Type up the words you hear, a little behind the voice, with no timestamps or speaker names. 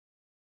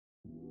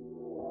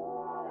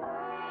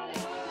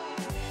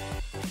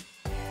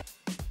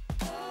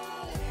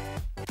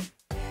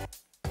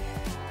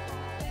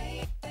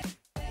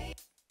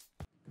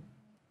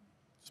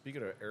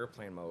speaking of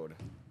airplane mode,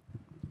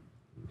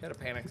 had a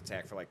panic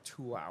attack for like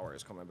 2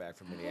 hours coming back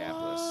from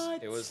Minneapolis.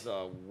 What? It was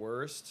the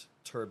worst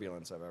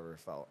turbulence I've ever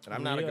felt. And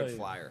I'm not a good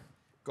flyer.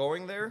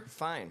 Going there,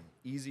 fine.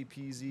 Easy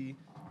peasy.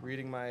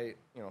 Reading my,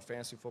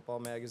 fantasy football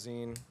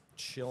magazine.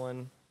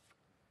 Chilling.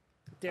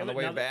 On the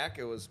way back,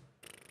 it was...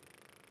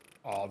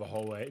 Oh, the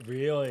whole way.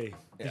 Really?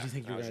 Yeah, Did you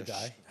think you were going to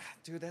die?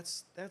 Dude,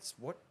 that's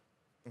what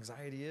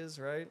anxiety is,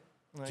 right?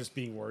 Like, just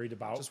being worried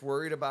about? Just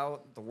worried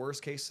about the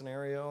worst case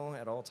scenario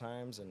at all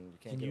times, and you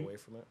can't get away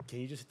from it. Can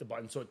you just hit the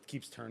button so it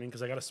keeps turning?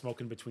 Because I got to smoke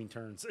in between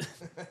turns.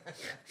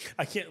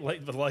 I can't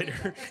light the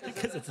lighter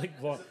because it's like,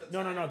 well,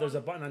 no. There's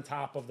a button on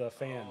top of the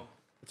fan. Oh.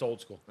 It's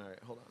old school. All right,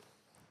 hold on.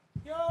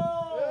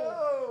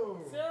 Yo!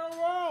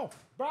 Sarah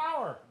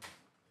Bauer!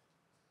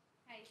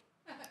 Hey.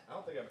 I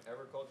don't think I've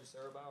ever called you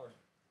Sarah Bauer.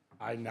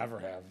 I never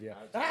have,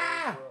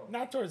 yeah.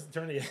 Not towards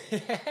eternity.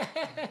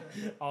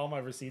 All my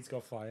receipts go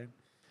flying.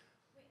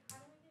 Wait, how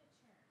do we get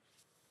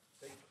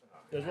a chair?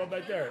 There's one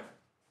back there.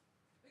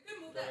 We could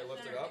move that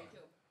lift it center up? thing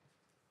too.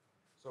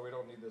 So we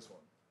don't need this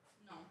one.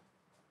 No.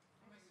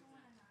 I just don't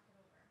want to knock it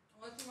over.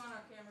 Unless you want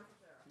a camera for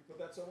Sarah. Can you put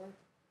that somewhere?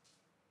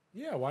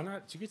 Yeah, why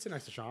not? She gets sit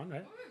next to Sean,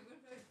 right? Okay, good.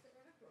 Sit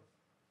right next to her.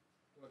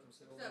 You want to come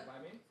sit over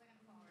by me?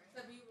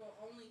 Except you will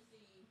only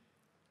see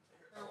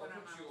her when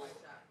I'm on a light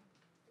shot.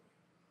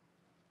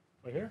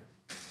 Right here?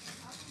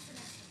 I'll just sit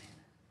next to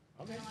Amanda.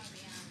 Okay. I don't want to be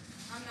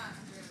on. I'm not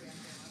really on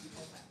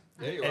camera.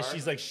 There you And are.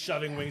 she's like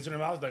shoving wings in her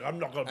mouth, like, I'm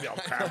not going to be on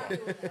camera.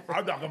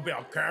 I'm not going to be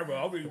on camera.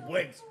 I'll be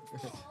wings.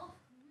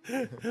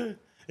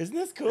 Isn't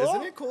this cool?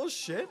 Isn't it cool as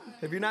shit?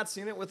 Have you not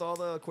seen it with all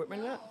the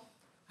equipment yet?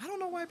 I don't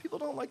know why people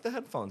don't like the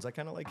headphones. I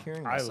kind of like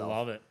hearing myself. I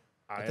love it.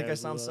 I think I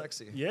sound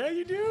sexy. Yeah,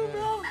 you do,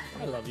 bro.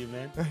 I love you,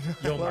 man.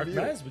 Yo, Mark you.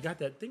 Mez, we got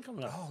that thing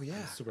coming up. Oh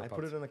yeah, Super I put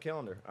pumped. it in the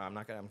calendar. I'm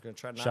gonna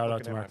try not. Shout out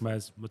looking to at Mark my phone.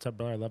 Mez. What's up,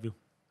 brother? I love you.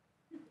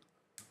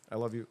 I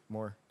love you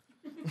more.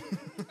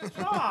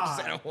 Sean!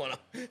 I don't wanna.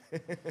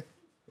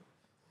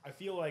 I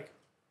feel like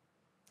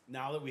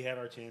now that we had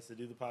our chance to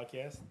do the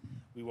podcast,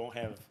 we won't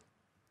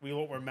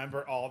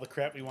remember all the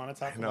crap we want to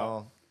talk about.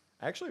 No,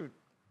 I actually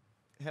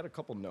had a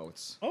couple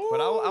notes, Oh,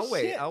 but I'll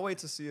wait. shit. I'll wait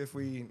to see if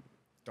we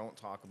don't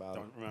talk about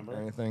Don't remember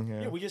anything.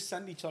 Yeah. Yeah, we just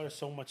send each other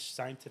so much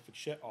scientific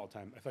shit all the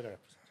time. I feel like I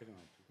chicken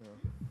on.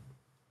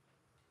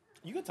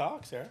 You can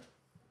talk, Sarah.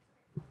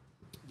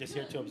 Just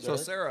here to So observe.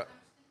 Sarah,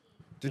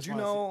 did Just you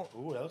wanna know? see-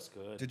 Ooh, that looks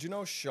good. Did you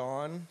know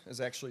Sean is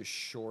actually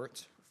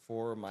short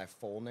for my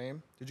full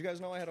name? Did you guys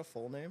know I had a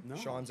full name? No.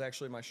 Sean's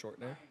actually my short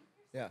name.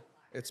 Yeah,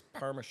 it's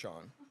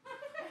Parmesan.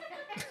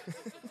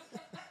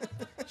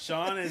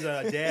 Sean is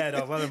a dad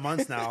of 11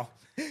 months now,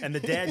 and the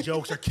dad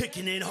jokes are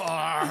kicking in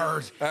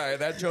hard. All right,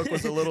 that joke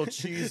was a little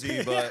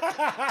cheesy, but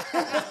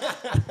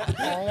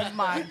Oh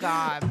my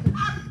God.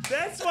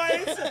 That's why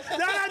it's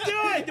no, do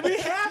it. We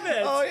have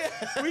it. oh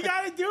yeah, We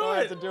gotta do I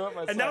it. have to do it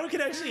myself. And now we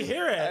can actually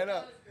hear I it.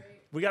 know.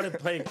 We gotta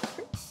play.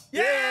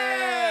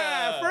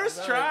 Yeah! First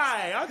Nice.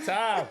 try. On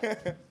top.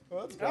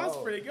 Let's That was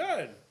go. pretty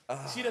good.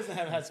 She doesn't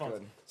have headphones.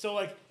 good. So,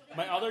 like,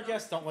 my other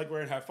guests don't like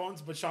wearing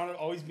headphones, but Sean would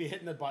always be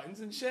hitting the buttons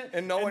and shit.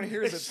 And no one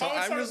hears if it, so Sean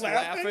I'm starts just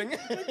laughing.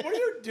 Like, what are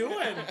you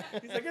doing?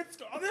 He's like, that's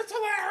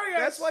hilarious.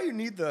 That's why you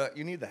need the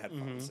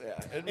headphones.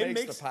 Yeah, it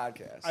makes the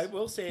podcast. I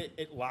will say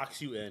it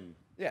locks you in.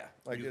 yeah,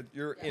 like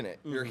you're in it.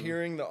 You're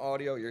hearing the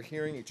audio. You're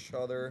hearing each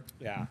other.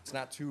 Yeah. It's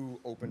not too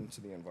open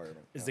to the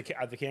environment. Is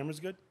are the cameras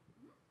good?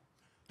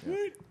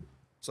 Good.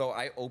 So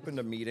I opened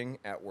a meeting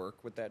at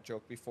work with that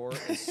joke before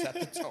and set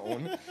the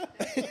tone,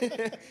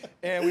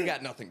 and we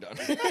got nothing done.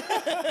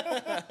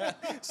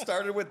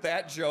 Started with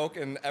that joke,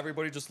 and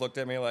everybody just looked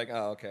at me like,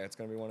 "Oh, okay, it's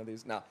gonna be one of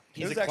these." No,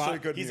 He's it was a actually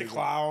good. He's music. a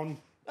clown.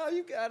 No,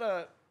 you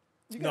gotta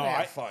No,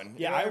 have I- fun.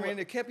 yeah, You know what I I mean, would-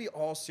 it can't be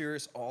all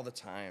serious all the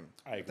time.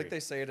 I agree. think they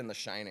say it in The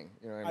Shining.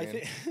 You know what I I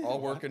mean? thi- all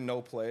work and no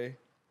play.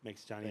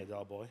 Makes Johnny a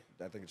dull boy.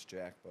 I think it's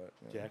Jack, but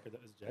yeah. Jack, or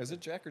is Jack? Is it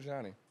Jack or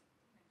Johnny?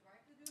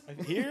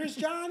 Here's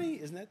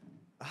Johnny, isn't it?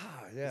 Ah,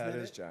 yeah, Isn't it that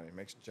is it? Johnny.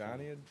 Makes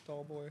Johnny a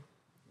tall boy.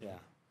 Yeah.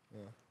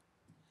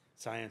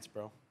 Science,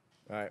 bro. All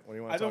right, what do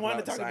you want I've to been talk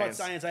wanting about? to talk about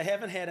science. I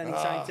haven't had any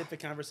scientific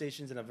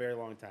conversations in a very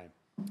long time.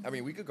 I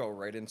mean, we could go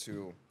right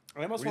into. I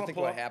What almost do you want to think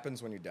pull what up.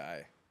 happens when you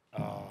die?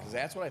 Because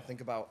that's what I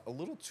think about a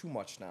little too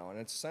much now. And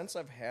it's since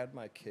I've had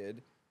my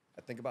kid,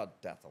 I think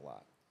about death a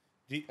lot,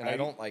 and I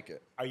don't like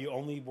it. Are you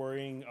only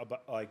worrying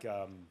about like?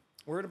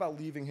 Worried about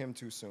leaving him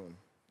too soon.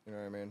 You know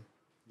what I mean?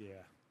 Yeah.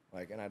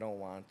 Like, and I don't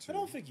want to. I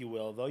don't think you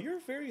will though. You're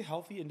a very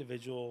healthy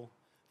individual.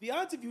 The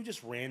odds of you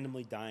just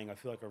randomly dying, I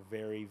feel like, are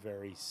very,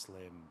 very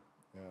slim.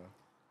 Yeah.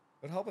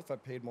 It'd help if I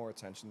paid more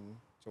attention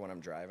to when I'm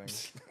driving.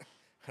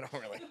 I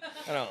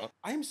don't know.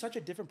 I am such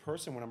a different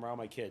person when I'm around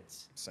my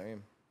kids.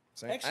 Same.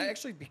 Actually- I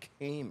actually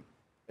became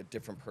a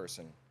different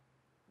person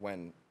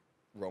when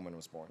Roman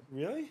was born.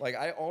 Really? Like,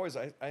 I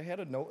had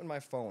a note in my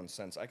phone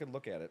since I could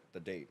look at it, the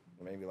date,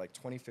 maybe like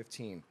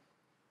 2015.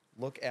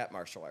 Look at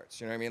martial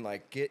arts. You know what I mean?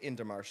 Like, get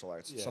into martial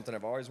arts. It's Yeah. something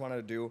I've always wanted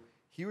to do.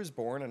 He was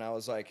born, and I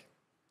was like,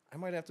 I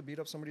might have to beat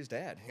up somebody's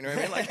dad. You know what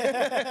I mean?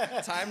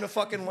 Like, time to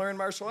fucking learn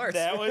martial arts.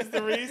 That was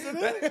the reason?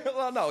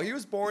 Well, no, he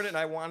was born, and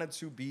I wanted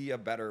to be a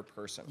better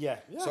person. Yeah.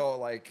 Yeah. So,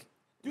 like,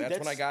 Dude, that's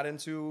when I got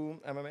into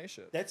MMA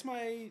shit. That's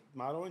my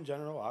motto in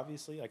general,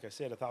 obviously. Like I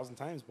said 1,000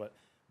 times, but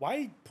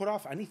why put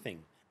off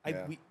anything?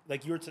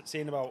 Like you were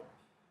saying about,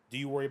 do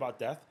you worry about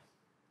death?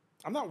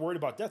 I'm not worried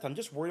about death. I'm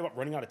just worried about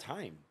running out of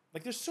time.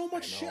 Like, there's so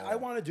much shit I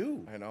want to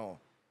do. I know.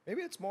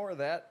 Maybe it's more of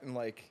that and,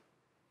 like,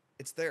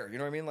 it's there. You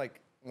know what I mean?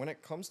 Like, when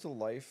it comes to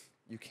life,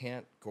 you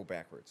can't go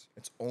backwards.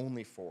 It's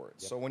only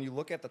forwards. Yep. So when you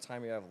look at the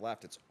time you have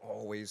left, it's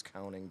always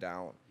counting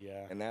down.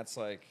 Yeah. And that's,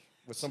 like,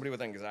 with somebody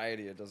with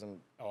anxiety, it doesn't,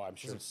 I'm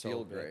sure doesn't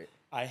feel great.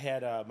 I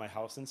had my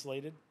house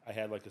insulated. I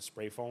had, like, a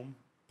spray foam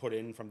put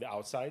in from the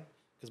outside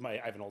because I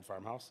have an old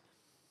farmhouse.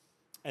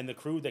 And the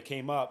crew that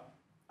came up,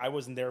 I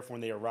wasn't there for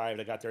when they arrived.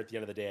 I got there at the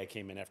end of the day. I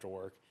came in after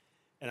work.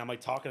 And I'm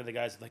like talking to the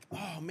guys like,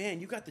 oh man,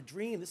 you got the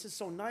dream. This is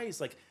so nice.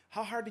 Like,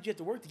 how hard did you have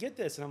to work to get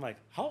this? And I'm like,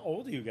 how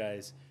old are you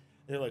guys?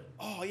 And they're like,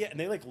 oh yeah. And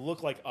they like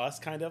look like us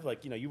kind of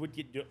like, you would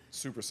get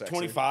super sexy.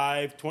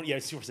 25, 20, yeah,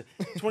 super sexy.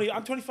 20,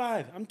 I'm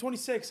 25, I'm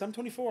 26, I'm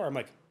 24. I'm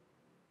like,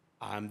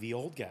 I'm the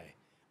old guy.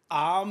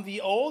 I'm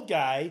the old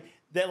guy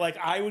that like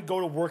I would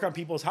go to work on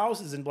people's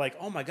houses and be like,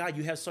 oh my God,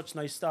 you have such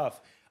nice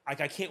stuff. Like,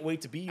 I can't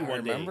wait to be you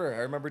one day. I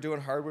remember doing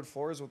hardwood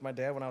floors with my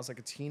dad when I was like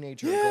a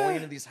teenager. Going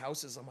into these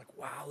houses, I'm like,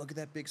 wow, look at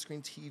that big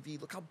screen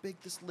TV. Look how big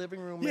this living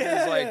room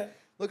is. Like,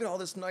 look at all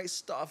this nice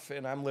stuff.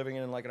 And I'm living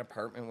in like an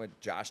apartment with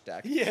Josh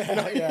Deck.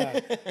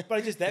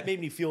 But that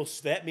made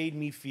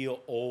me feel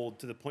old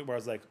to the point where I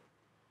was like,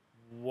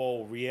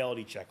 whoa,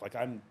 reality check. Like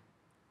I'm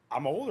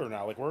older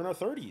now. Like we're in our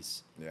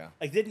 30s. Yeah.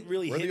 Like didn't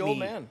really hit me. We're the old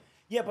man.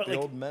 Yeah, but the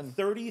like old men.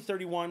 30,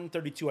 31,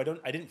 32,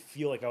 I didn't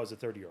feel like I was a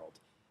 30-year-old.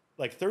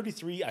 Like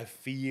 33, I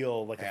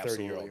feel like a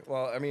 30-year-old.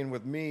 Well, I mean,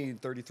 with me,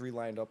 33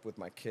 lined up with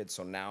my kids,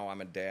 so now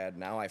I'm a dad.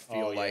 Now I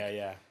feel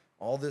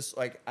all this.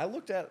 Like, I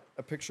looked at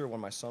a picture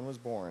when my son was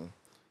born.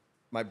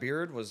 My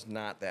beard was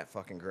not that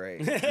fucking gray.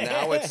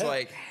 Now it's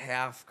like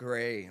half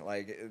gray.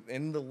 Like,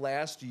 in the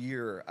last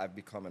year, I've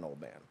become an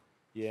old man.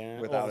 Yeah.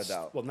 Without a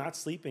doubt. Well, not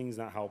sleeping is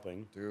not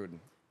helping. Dude,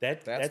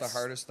 that's the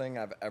hardest thing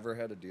I've ever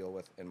had to deal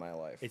with in my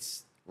life.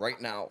 Right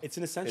now, it's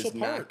an essential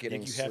part. Not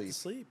getting you have to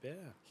sleep. Yeah.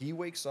 He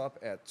wakes up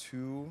at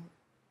 2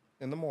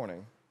 in the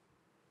morning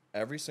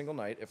every single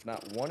night, if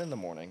not 1 in the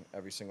morning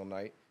every single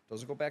night.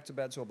 Doesn't go back to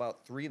bed till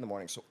about 3 in the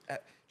morning. So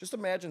just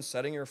imagine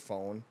setting your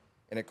phone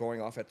and it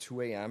going off at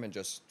 2 a.m. and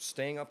just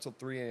staying up till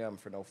 3 a.m.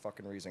 for no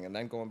fucking reason, and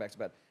then going back to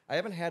bed. I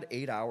haven't had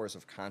 8 hours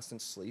of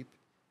constant sleep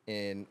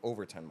in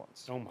over 10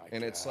 months. Oh my God.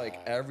 And it's like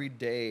every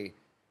day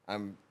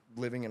I'm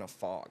living in a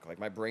fog. Like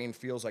my brain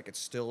feels like it's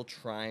still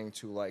trying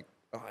to like,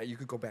 you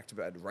could go back to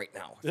bed right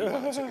now if you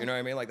wanted to. You know what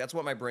I mean? Like, that's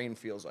what my brain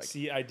feels like.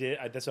 See,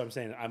 that's what I'm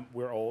saying.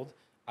 We're old.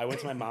 I went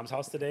to my mom's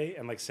house today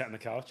and, like, sat on the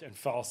couch and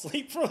fell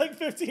asleep for, like,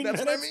 15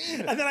 minutes. That's what I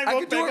mean. And then I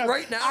woke could do back it up.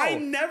 right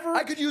now.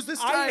 I could use this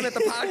time at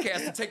the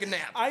podcast to take a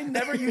nap. I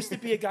never used to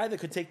be a guy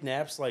that could take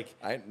naps. Like,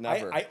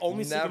 I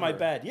only sleep in my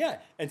bed. Yeah.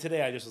 And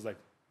today I just was like,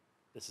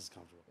 this is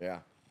comfortable.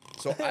 Yeah.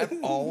 So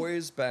I've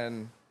always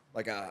been,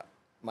 like,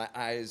 my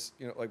eyes,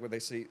 like what they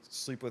say,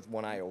 sleep with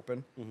one eye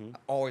open. Mm-hmm.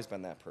 I've always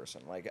been that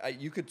person. Like,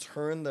 you could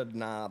turn the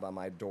knob on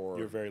my door.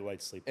 You're a very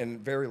light sleeper. And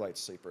very light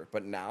sleeper.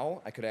 But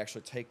now I could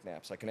actually take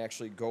naps. I can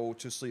actually go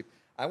to sleep.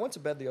 I went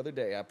to bed the other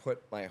day. I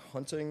put my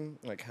hunting,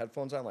 like,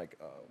 headphones on, like,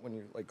 when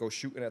you, like, go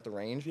shooting at the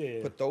range.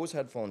 Yeah. Put those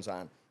headphones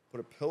on. Put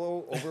a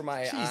pillow over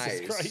my eyes.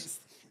 Jesus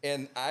Christ.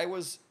 And I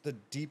was the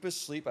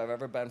deepest sleep I've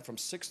ever been from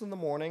 6 in the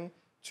morning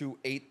to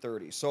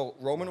 8:30. So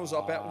Roman was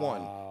up at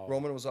 1.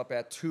 Roman was up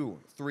at 2,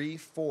 3,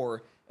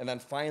 4. And then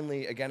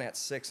finally, again at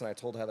 6, and I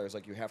told Heather, I was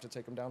like, you have to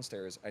take him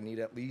downstairs. I need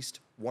at least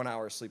 1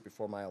 hour of sleep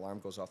before my alarm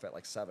goes off at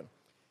like 7.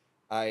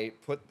 I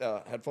put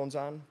the headphones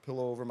on,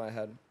 pillow over my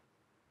head,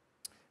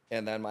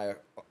 and then my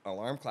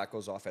alarm clock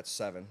goes off at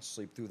 7,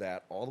 sleep through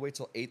that, all the way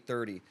till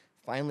 8:30.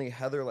 Finally,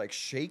 Heather, like,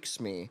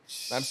 shakes me.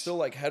 I'm still,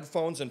 like,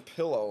 headphones and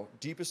pillow,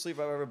 deepest sleep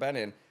I've ever been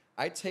in.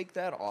 I take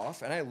that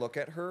off, and I look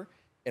at her,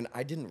 and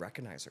I didn't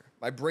recognize her.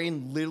 My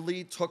brain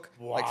literally took,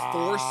 like,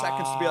 4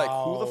 seconds to be like,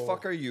 who the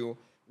fuck are you?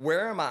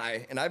 Where am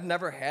I? And I've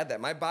never had that.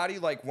 My body,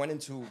 like, went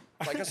into,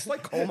 like, a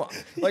slight coma.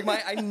 Like,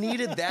 I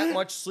needed that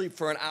much sleep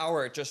for an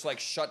hour. It just, like,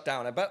 shut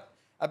down. I bet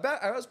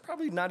I was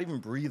probably not even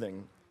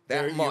breathing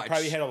that much. You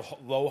probably had a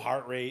low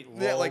heart rate,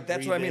 low like,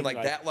 that's breathing, what I mean.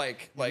 Like that,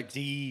 like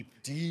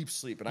deep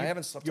sleep. And I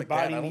haven't slept your like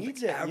that. Your body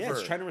needs it. Ever. Yeah,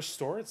 it's trying to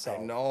restore itself.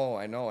 I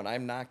know. And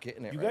I'm not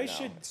getting it. You guys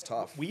should. It's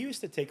tough. We used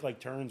to take, like,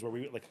 turns where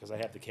we, like, because I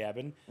have the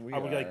cabin. I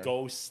would, like,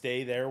 go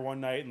stay there one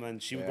night, and then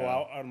she would go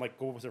out and, like,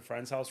 go with her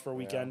friend's house for a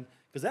weekend.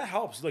 Because that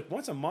helps. Like,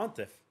 once a month,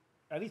 if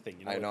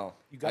anything. I know.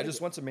 I just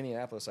went to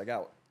Minneapolis. I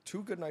got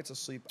 2 good nights of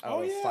sleep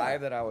out of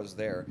 5 that I was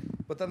there.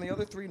 But then the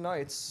other 3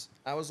 nights,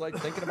 I was, like,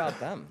 thinking about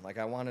them. Like,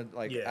 I wanted,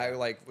 like, I,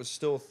 like, was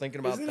still thinking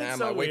about them.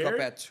 So I wake weird?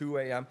 up at 2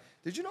 a.m.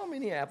 Did you know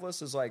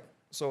Minneapolis is, like,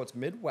 so it's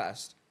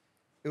Midwest.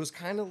 It was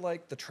kind of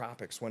like the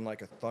tropics when,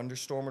 like, a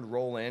thunderstorm would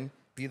roll in.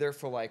 be there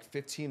for like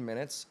 15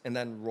 minutes and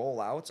then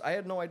roll out. I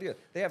had no idea.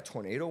 They have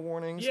tornado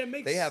warnings. Yeah, it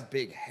makes, they have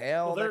big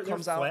hail that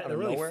comes out flat, out they're of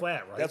really nowhere.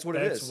 flat, right? That's what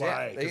it is. That's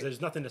why, yeah, because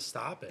there's nothing to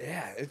stop it.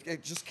 Yeah,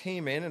 it just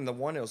came in, and it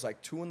was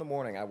like 2 in the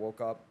morning. I woke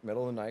up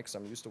middle of the night because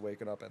I'm used to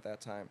waking up at that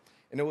time,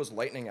 and it was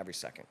lightning every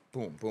second.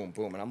 Boom, boom,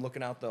 boom. And I'm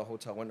looking out the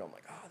hotel window. I'm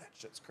like, oh, that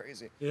shit's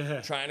crazy.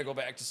 Yeah. Trying to go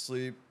back to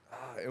sleep.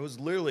 It was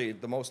literally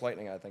the most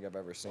lightning I think I've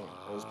ever seen.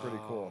 Wow. It was pretty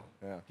cool.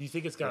 Yeah. Do you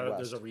think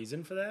there's a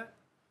reason for that?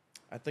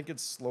 I think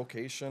it's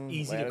location,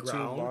 Easy latitude, to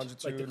ground,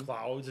 longitude. like the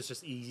clouds. It's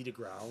just easy to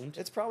ground.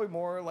 It's probably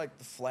more like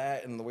the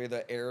flat and the way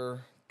the air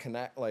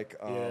connect. Like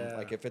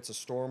if it's a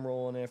storm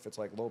rolling, if it's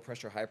like low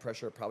pressure, high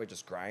pressure, it probably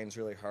just grinds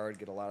really hard.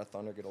 Get a lot of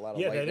thunder, get a lot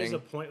of lightning. Yeah, that is a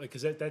point. Like,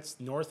 because that's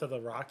north of the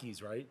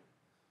Rockies, right?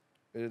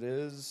 It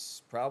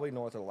is probably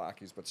north of the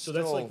Rockies, but So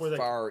still that's like where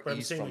far but I'm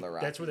east saying, from like, the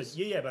Rockies. that's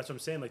where that's what I'm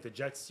saying. Like the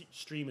jet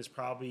stream is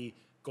probably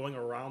going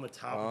around the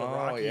top of the Oh,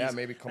 Rockies. yeah,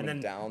 maybe coming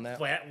and then down that.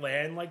 flat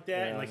land like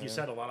that, and Yeah, like you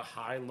said, a lot of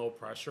high and low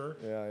pressure.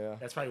 Yeah.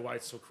 That's probably why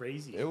it's so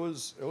crazy. It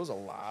was a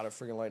lot of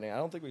freaking lightning. I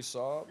don't think we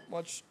saw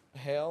much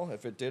hail.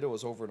 If it did, it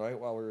was overnight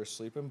while we were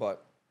sleeping,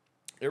 but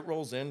it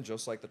rolls in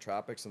just like the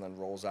tropics and then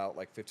rolls out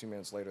like 15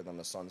 minutes later, then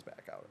the sun's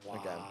back out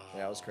again.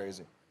 Yeah, it was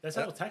crazy. That's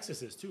how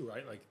Texas is too,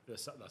 right? Like the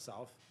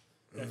South.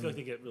 I feel like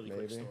they get really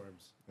quick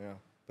storms. Yeah.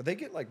 But they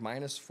get like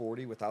minus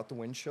 40 without the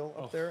wind chill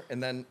up there.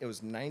 And then it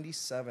was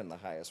 97 the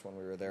highest when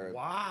we were there.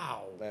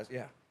 Wow.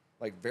 Yeah.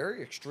 Like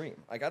very extreme.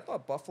 Like I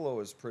thought Buffalo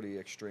was pretty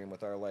extreme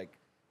with our like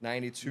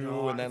 92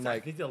 No, and then I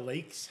like think the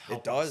lakes help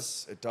it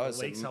does. It does.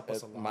 The lakes help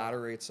us a lot.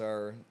 Moderates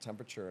our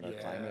temperature and our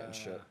climate and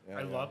shit. Yeah,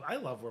 I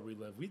love where we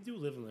live. We do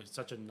live in like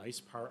such a nice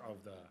part of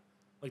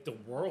the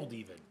world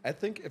even. I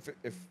think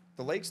if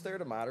the lake's there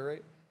to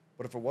moderate,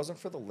 but if it wasn't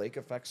for the lake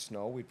effect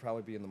snow, we'd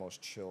probably be in the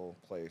most chill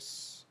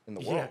place in the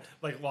world. Yeah,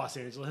 like Los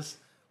Angeles.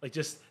 Like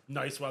just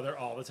nice weather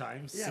all the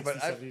time. Yeah, 60,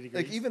 but 70 degrees.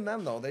 like even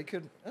them though, they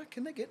could.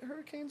 Can they get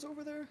hurricanes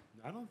over there?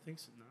 I don't think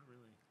so. Not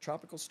really.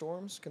 Tropical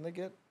storms? Can they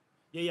get?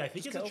 Yeah. I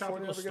think it's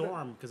California a tropical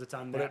storm because it's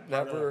on But that it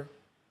part of never.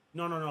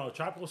 No.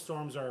 Tropical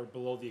storms are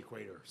below the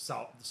equator, the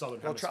southern Well,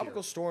 hemisphere.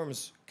 tropical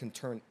storms can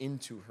turn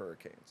into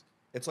hurricanes.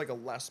 It's like a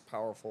less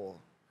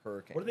powerful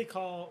hurricane. What do they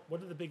call?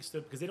 What are the big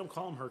stuff? Because they don't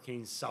call them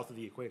hurricanes south of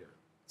the equator.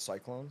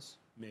 Cyclones?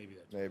 Maybe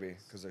that's Maybe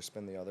because they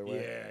spin the other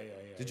way.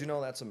 Yeah. Did you know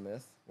that's a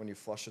myth? When you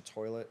flush a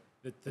toilet,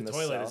 The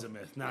toilet is a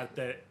myth, not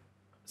that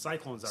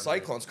cyclones are.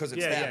 Cyclones, because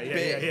it's Yeah, that yeah,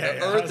 big. yeah, The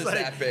yeah. Earth is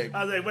that big.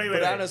 I was like, wait.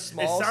 But on a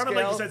small it sounded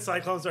like you scale- said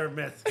cyclones are a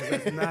myth. 'Cause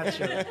that's not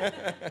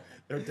true.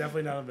 They're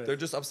definitely not a myth. They're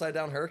just upside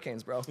down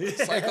hurricanes, bro.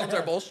 Cyclones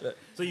are bullshit.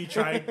 So you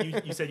tried?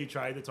 You said you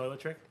tried the toilet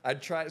trick?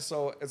 I'd try.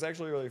 So it's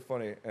actually really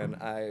funny, and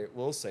I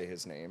will say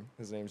his name.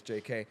 His name's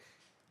JK.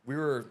 We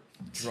were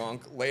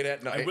drunk late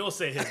at night. I will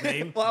say his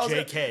name, Well,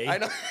 JK. I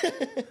know.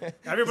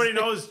 Everybody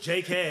knows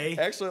JK.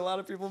 Actually, a lot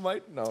of people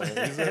might know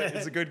him.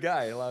 He's a good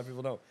guy. A lot of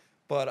people know.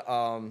 But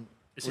we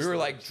just were the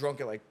like worst. drunk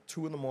at like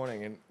 2 in the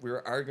morning, and we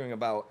were arguing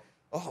about,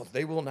 oh,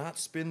 they will not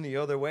spin the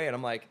other way. And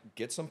I'm like,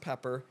 get some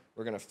pepper.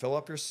 We're gonna fill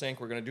up your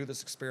sink. We're gonna do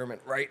this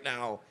experiment right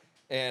now.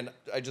 And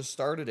I just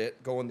started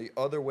it going the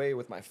other way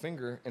with my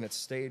finger, and it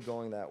stayed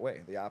going that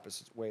way, the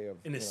opposite way of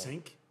In a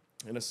sink?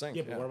 In a sink.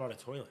 Yeah, but what about a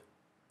toilet?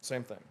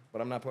 Same thing,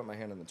 but I'm not putting my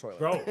hand in the toilet.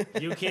 Bro,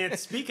 you can't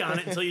speak on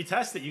it until you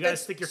test it. You got to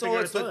stick your finger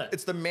in the toilet.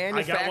 It's the I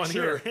got one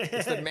manufacturer. here.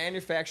 It's the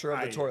manufacturer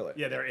of the toilet.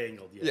 Yeah, they're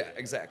angled. Yeah,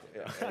 exactly.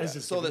 Yeah, I was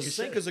just So the kidding. You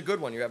sink said is a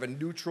good one. You have a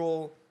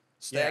neutral,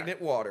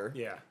 stagnant water.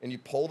 Yeah. And you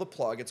pull the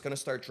plug. It's going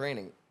to start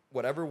draining.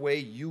 Whatever way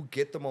you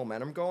get the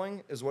momentum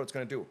going is what it's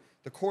going to do.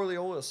 The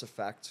Coriolis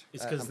effect.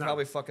 It's 'cause I'm it's not-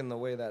 probably fucking the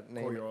way that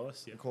name.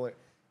 Coriolis, yeah.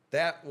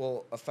 That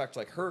will affect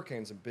like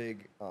hurricanes and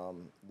big,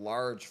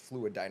 large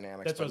fluid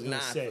dynamics, That's what I but was gonna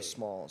not say. the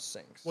small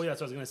sinks. Well, yeah, that's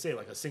what I was going to say.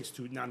 Like a sink's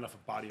not enough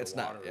body It's of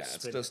water not. to Yeah, it's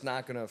spin just it.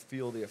 not going to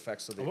feel the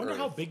effects of the I wonder earth.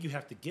 how big you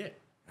have to get.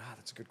 Ah,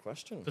 that's a good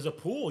question. Because a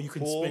pool, you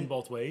can Pool- spin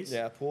both ways.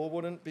 Yeah, pool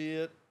wouldn't be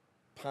it.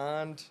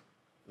 Pond,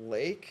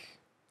 lake,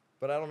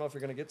 but I don't know if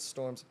you're gonna get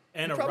storms.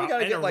 And You a, probably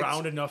gotta get, like,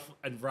 round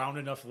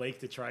enough lake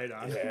to try it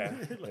on. Yeah,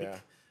 Like, yeah.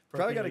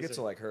 Probably got to perfect get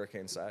to like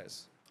hurricane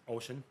size,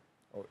 ocean.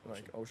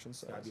 like ocean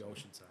size. Gotta be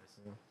ocean size.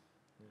 Yeah.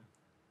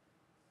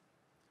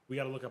 We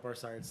got to look up our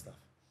science stuff.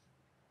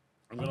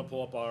 I'm gonna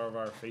pull up all of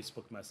our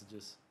Facebook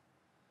messages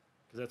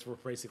because that's where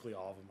basically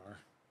all of them are.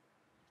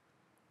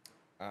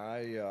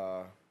 I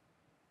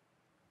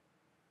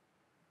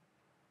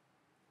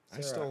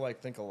Sarah, still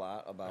like think a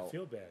lot I about.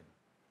 feel bad.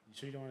 You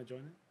sure you don't want to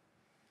join it?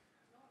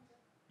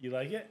 You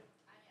like it?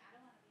 I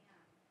don't want to be on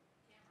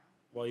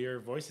camera. Well, your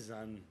voice is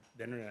on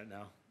the internet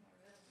now.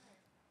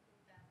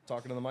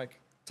 Talking to the mic.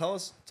 Tell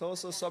us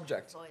a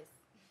subject. Voice.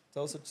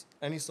 Tell us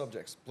any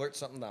subjects. Blurt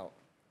something out.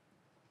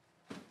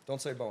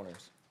 Don't say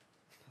boners.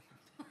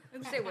 You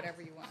can say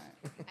whatever you want.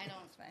 I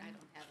don't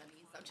have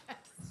any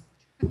subjects.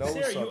 No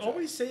Sarah, subject. you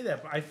always say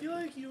that, but I feel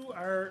like you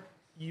are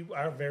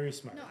very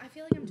smart. No, I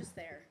feel like I'm just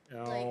there.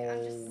 No. Like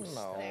I'm just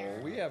No, there.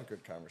 we have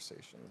good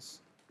conversations.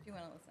 If you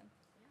want to listen.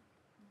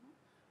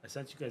 I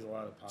sent you guys a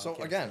lot of podcasts. So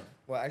again,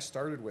 what I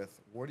started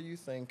with, what do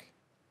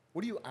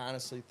you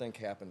honestly think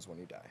happens when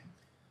you die?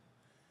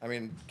 I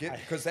mean,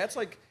 because that's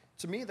like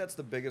to me, that's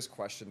the biggest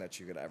question that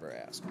you could ever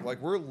ask.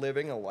 Like, we're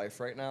living a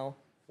life right now.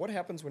 What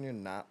happens when you're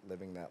not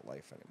living that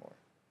life anymore?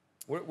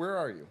 Where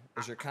are you?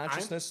 Is your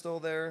consciousness still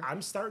there?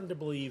 I'm starting to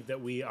believe that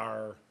we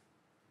are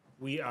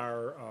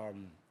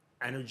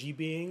energy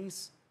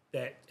beings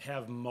that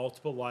have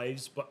multiple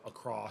lives, but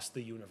across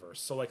the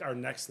universe. So, like, our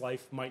next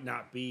life might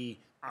not be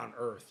on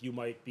Earth. You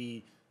might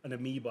be an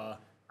amoeba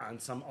on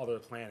some other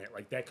planet.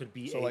 Like, that could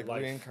be So, a like,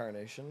 life.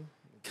 reincarnation?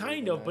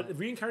 Kind of, but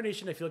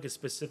reincarnation, I feel like, is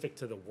specific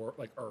to the world,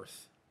 like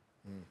Earth.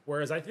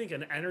 Whereas I think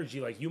an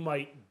energy, like, you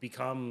might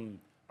become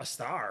a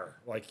star.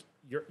 Like,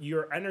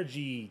 your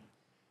energy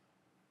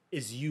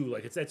is you.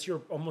 Like, that's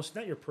your almost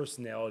not your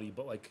personality,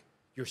 but like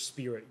your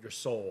spirit, your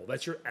soul.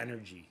 That's your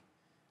energy.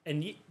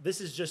 And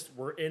this is just,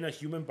 we're in a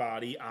human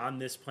body on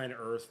this planet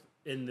Earth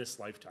in this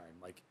lifetime.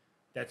 Like,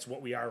 that's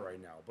what we are right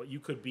now. But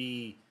you could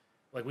be,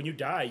 like, when you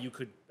die, you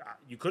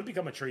could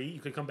become a tree. You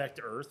could come back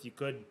to Earth. You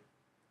could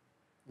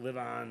live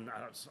on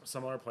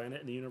some other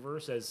planet in the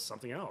universe as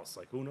something else.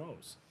 Like, who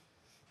knows?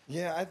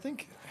 Yeah,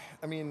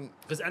 I mean...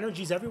 Because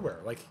energy's everywhere.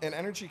 Like, and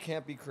energy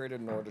can't be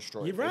created nor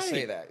destroyed. You're right. They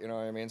say that, you know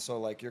what I mean? So,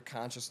 like, your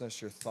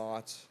consciousness, your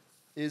thought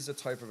is a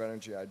type of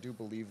energy. I do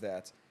believe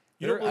that.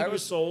 You don't believe your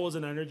soul is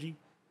an energy?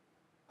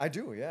 I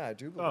do, yeah, I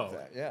do believe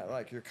that. Yeah,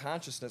 like your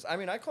consciousness. I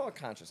mean, I call it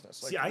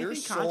consciousness. Like, See, I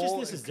think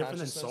consciousness is different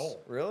than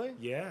soul. Really?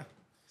 Yeah.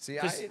 See,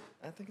 I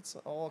think it's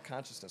all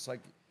consciousness.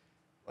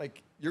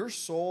 Like your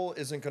soul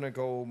isn't gonna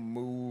go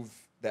move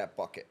that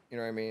bucket. You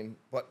know what I mean?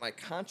 But my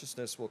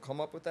consciousness will come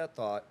up with that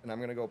thought, and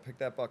I'm gonna go pick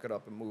that bucket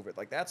up and move it.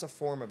 Like, that's a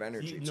form of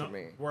energy to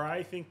me. Where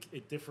I think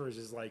it differs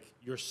is, like,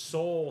 your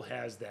soul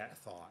has that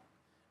thought,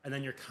 and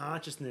then your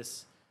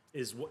consciousness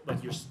is what, like,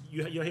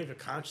 you have a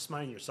conscious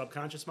mind and your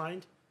subconscious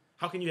mind.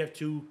 How can you have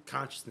two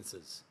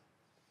consciousnesses?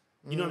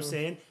 You know what I'm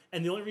saying?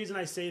 And the only reason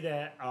I say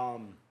that, oh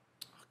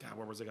God,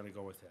 where was I going to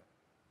go with that?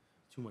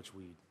 Too much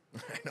weed.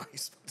 I know you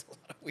smoked a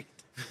lot of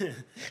weed.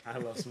 I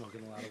love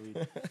smoking a lot of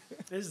weed.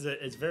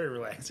 It's very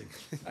relaxing.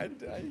 I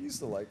used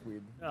to like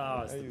weed.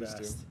 Oh, it's the best.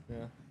 To.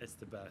 Yeah, it's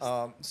the best.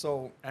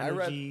 So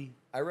energy,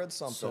 I read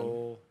something.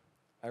 Soul.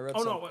 I read.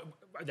 Oh something.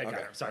 no!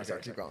 Okay.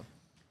 Sorry. Keep going.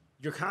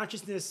 Your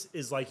consciousness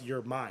is like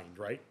your mind,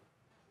 right?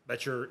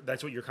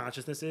 That's what your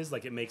consciousness is.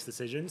 Like, it makes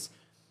decisions.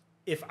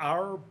 If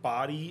our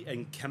body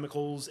and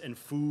chemicals and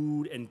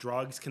food and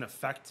drugs can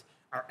affect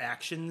our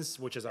actions,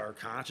 which is our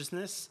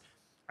consciousness,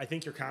 I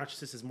think your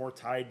consciousness is more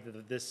tied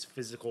to this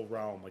physical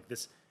realm. Like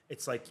this,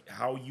 it's like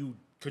how you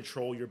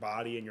control your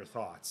body and your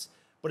thoughts.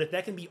 But if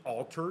that can be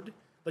altered,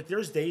 like,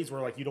 there's days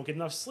where, like, you don't get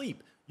enough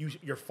sleep.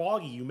 You're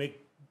foggy. You make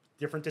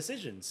different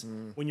decisions.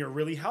 When you're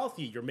really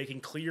healthy, you're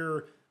making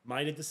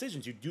clear-minded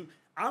decisions.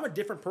 I'm a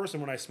different person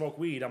when I smoke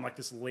weed. I'm like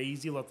this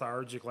lazy,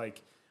 lethargic,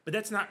 like, but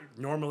that's not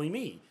normally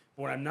me.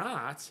 But when I'm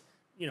not,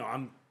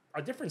 I'm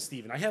a different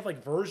Steven. I have,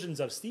 like, versions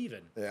of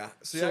Steven. Yeah.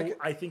 See, so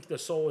I think the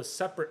soul is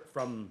separate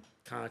from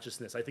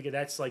consciousness. I think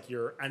that's like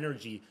your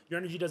energy. Your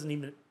energy doesn't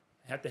even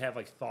have to have,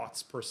 like,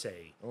 thoughts per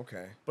se.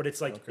 Okay. But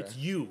it's like, it's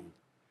you.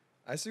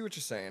 I see what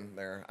you're saying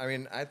there. I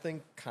mean, I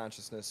think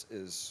consciousness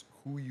is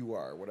who you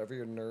are. Whatever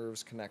your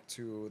nerves connect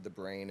to the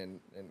brain and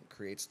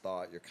creates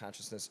thought, your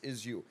consciousness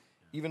is you.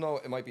 Even though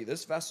it might be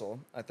this vessel,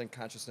 I think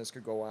consciousness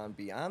could go on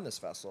beyond this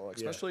vessel,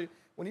 especially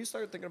when you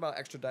start thinking about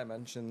extra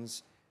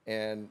dimensions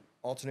and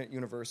alternate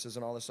universes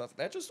and all this stuff.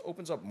 That just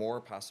opens up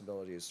more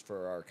possibilities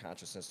for our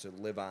consciousness to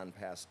live on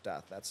past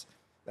death.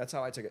 That's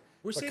how I take it.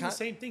 We're saying the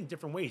same thing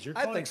different ways. You're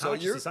calling it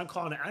consciousness. I'm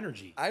calling it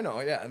energy. I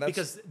know, yeah.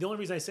 Because the only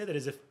reason I say that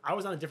is if I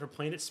was on a different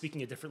planet,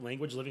 speaking a different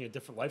language, living a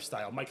different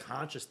lifestyle, my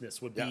consciousness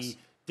would be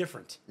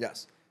different.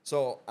 Yes.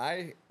 So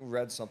I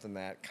read something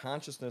that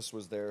consciousness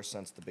was there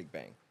since the Big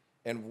Bang.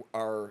 And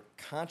our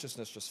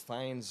consciousness just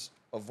finds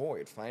a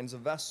void, finds a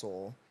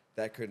vessel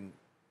that could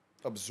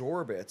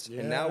absorb it. Yeah.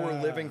 And now we're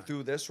living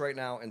through this right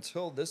now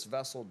until this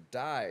vessel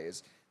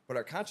dies. But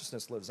our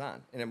consciousness lives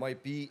on. And it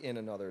might be in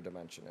another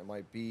dimension. It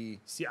might be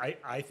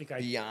I think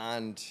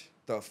beyond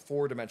the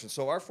 4 dimensions.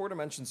 So our 4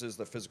 dimensions is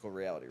the physical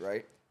reality,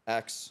 right?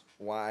 X,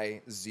 Y,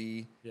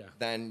 Z. Yeah.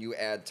 Then you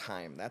add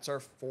time. That's our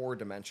 4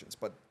 dimensions.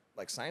 But,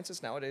 like,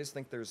 scientists nowadays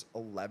think there's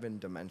 11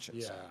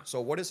 dimensions. Yeah.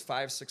 So what is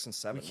 5, 6, and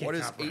 7? What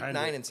is 8,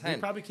 9, and 10? We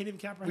probably can't even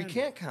comprehend it. We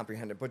can't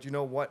comprehend it, but you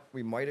know what?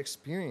 We might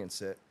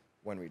experience it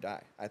when we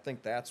die. I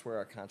think that's where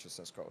our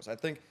consciousness goes. I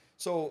think,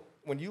 so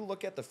when you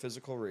look at the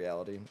physical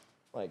reality,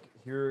 like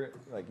here,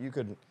 like you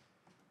could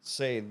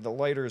say the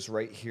lighter's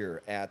right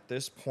here at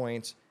this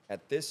point,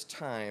 at this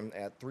time,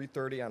 at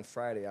 3:30 on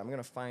Friday, I'm going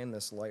to find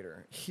this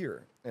lighter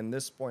here in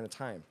this point of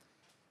time.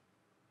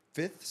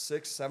 5th,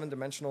 6th,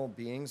 7-dimensional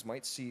beings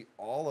might see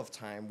all of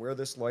time where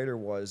this lighter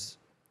was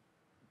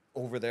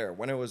over there,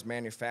 when it was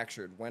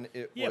manufactured, when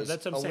it was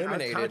that's what I'm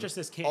saying. Our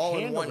consciousness can't all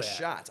in handle one that.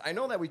 shot. I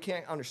know that we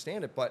can't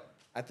understand it, but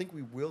I think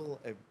we will.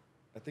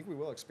 I think we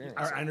will experience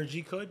our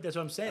energy could. That's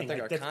what I'm saying. I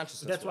think our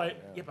consciousness. That's why. Will,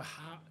 yeah, but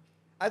how?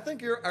 I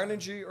think your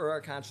energy or our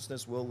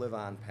consciousness will live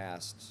on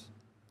past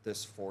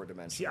this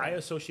 4-dimensional. See, I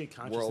associate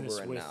consciousness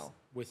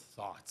with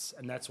thoughts,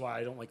 and that's why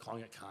I don't like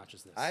calling it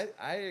consciousness.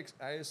 I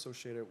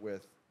associate it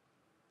with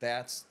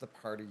that's the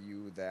part of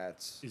you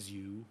that is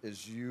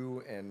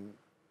you, and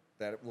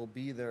that it will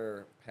be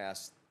there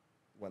past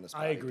when this I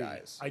body agree.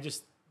 dies.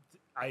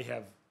 I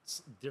have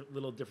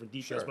little different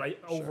details, Sure, but I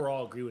sure.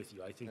 overall agree with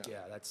you. I think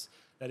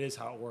that is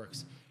how it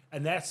works,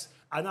 and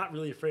I'm not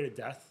really afraid of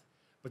death,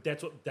 but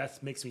that's what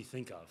death makes me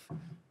think of,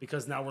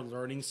 because now we're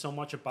learning so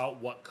much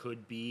about what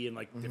could be and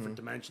like different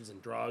dimensions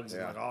and drugs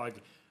and Yeah. like all.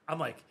 I'm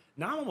like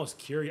now I'm almost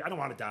curious. I don't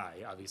want to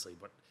die, obviously,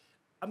 but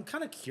I'm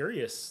kind of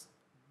curious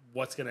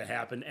what's going to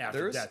happen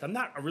after death. I'm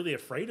not really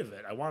afraid of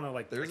it. I want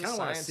to There's a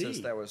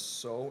scientist that was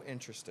so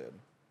interested.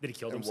 Did he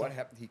kill And himself? what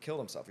happened? He killed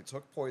himself. He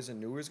took poison,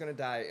 knew he was going to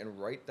die, and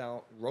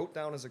wrote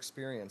down his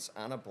experience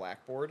on a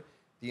blackboard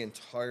the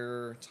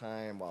entire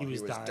time while he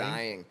was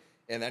dying.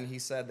 And then he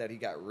said that he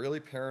got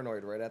really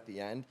paranoid right at the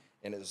end,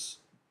 and his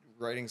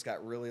writings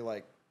got really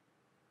like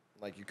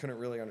you couldn't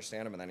really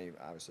understand him, and then he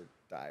obviously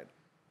died.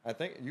 I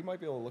think you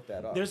might be able to look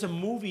that up. There's a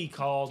movie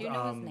called. Do you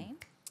know his name?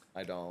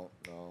 I don't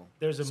know.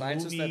 There's a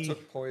scientist movie that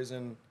took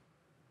poison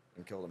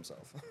and killed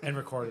himself and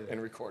recorded it.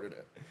 and recorded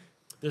it.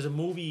 There's a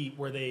movie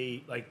where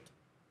they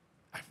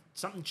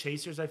something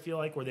Chasers, I feel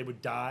like, where they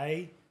would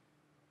die,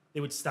 they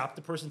would stop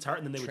the person's heart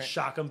and then they would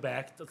shock them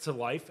back to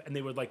life, and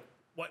they would like,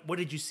 what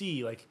did you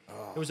see? Like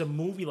there was a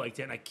movie like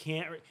that, and I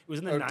can't. It was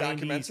in the 90s.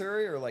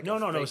 Documentary or like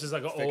no. This is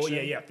like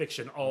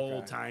fiction, old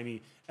Okay.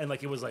 timey, and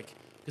like it was like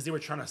because they were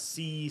trying to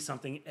see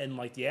something in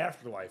like the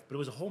afterlife, but it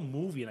was a whole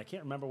movie, and I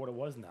can't remember what it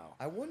was now.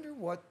 I wonder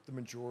what the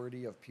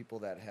majority of people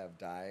that have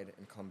died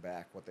and come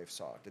back, what they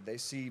saw. Did they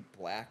see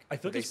black? I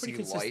feel like Did it's pretty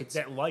they see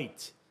consistent. light? That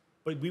light.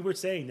 But we were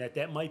saying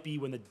that might be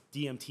when the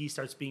DMT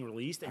starts being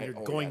released and you're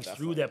going through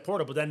definitely. that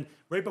portal. But then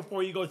right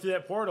before you go through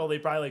that portal, they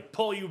probably like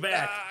pull you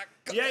back.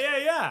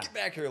 Yeah. Get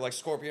back here, like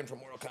Scorpion from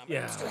Mortal Kombat.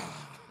 Yeah.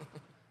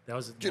 That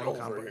was Get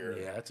Mortal over Kombat. here.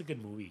 Yeah, that's a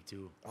good movie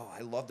too. Oh, I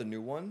love the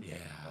new one. Yeah.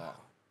 Oh,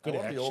 Good I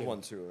love the old action.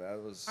 one too.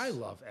 That was. I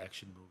love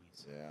action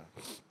movies.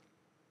 Yeah,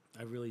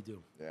 I really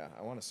do. yeah.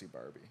 I want to see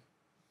Barbie.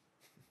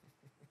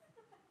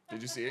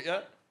 Did you see it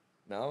yet?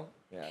 No.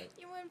 Yeah.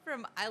 You went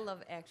from I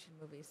love action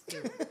movies to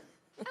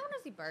I want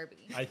to see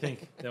Barbie. I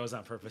think that was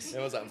on purpose.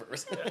 It was on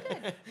purpose.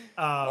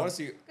 I want to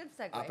see Good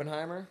segue.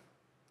 Oppenheimer.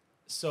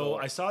 So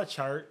I saw a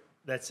chart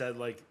that said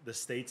like the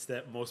states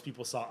that most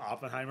people saw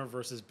Oppenheimer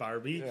versus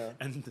Barbie, Yeah.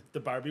 and the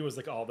Barbie was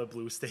like all the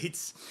blue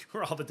states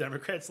where all the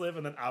Democrats live,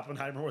 and then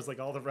Oppenheimer was like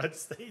all the red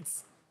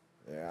states.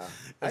 Yeah.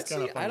 That's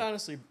kinda funny. I'd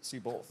honestly see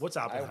both. What's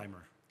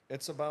Oppenheimer?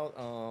 It's about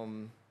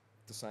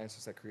the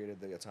scientists that created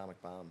the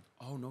atomic bomb.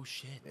 Oh no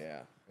shit!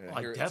 Yeah. Oh,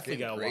 I Here, it's definitely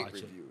getting gotta great watch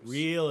reviews. it.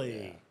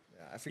 Really? Yeah.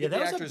 I forget that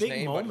the was a actor's big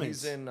name, moment. but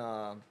he's in.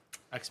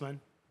 X-Men?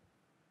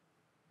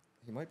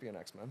 He might be an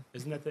X-Men.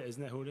 Isn't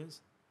that who it is?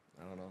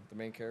 I don't know. The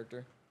main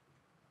character.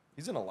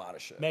 He's in a lot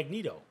of shit.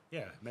 Magneto.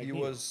 Yeah, Magneto.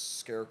 He was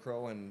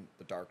Scarecrow in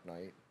The Dark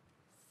Knight.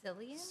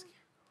 Cillian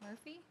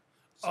Murphy?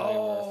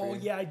 Cillian Murphy.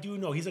 Yeah, I do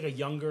know. He's like a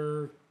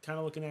younger kind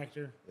of looking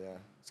actor. Yeah.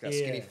 He's got a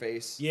skinny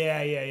face.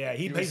 Yeah.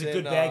 He plays was a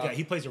good in, bad guy.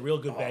 He plays a real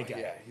good Oh, bad guy.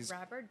 yeah. He's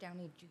Robert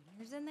Downey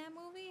Jr.'s in that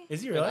movie?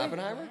 Is he in really?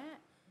 Oppenheimer. Yeah.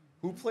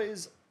 Who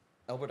plays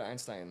Albert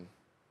Einstein's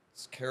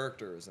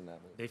characters in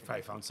that movie? They've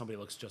probably found somebody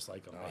that looks just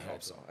like him. I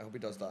hope so. I hope he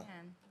does the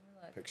Man,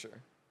 look.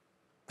 picture.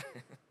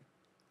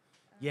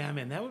 Yeah,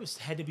 man, that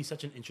had to be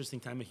such an interesting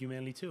time of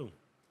humanity too.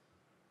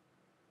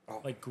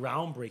 Oh. Like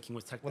groundbreaking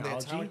with When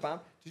technology. the atomic bomb.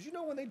 Did you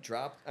know when they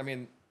dropped? I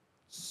mean,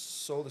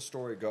 so the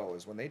story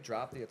goes, when they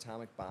dropped the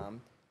atomic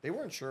bomb, they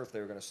weren't sure if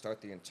they were going to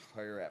start the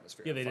entire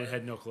atmosphere. Yeah, on they fire.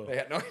 had no clue. They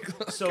had no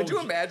clue. So Could you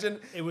imagine?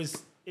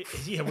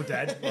 Yeah, we're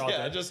dead. We're all Yeah,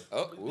 dead. just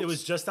It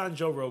was just on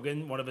Joe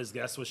Rogan. One of his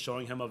guests was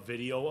showing him a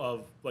video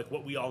of like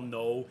what we all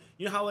know.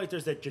 You know how like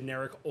there's that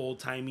generic old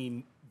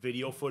timey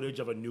video footage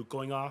of a nuke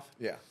going off,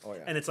 Yeah. Oh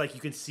yeah. and it's like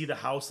you can see the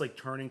house like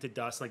turning to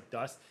dust, like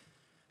dust.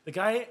 The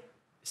guy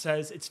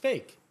says it's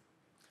fake.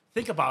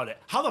 Think about it.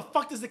 How the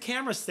fuck does the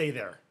camera stay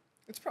there?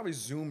 It's probably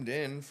zoomed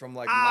in from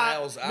like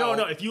miles out.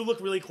 No. If you look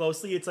really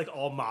closely, it's like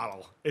all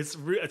model. It's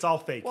all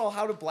fake. Well,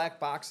 how do black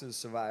boxes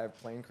survive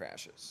plane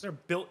crashes? They're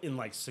built in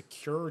like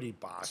security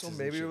boxes. So and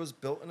maybe shit. it was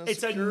built in a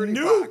It's a security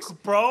nuke, box.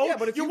 bro. Yeah,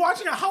 but if you're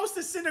watching a house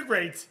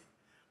disintegrate.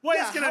 What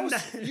is gonna?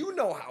 you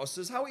know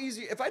houses. How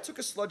easy? If I took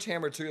a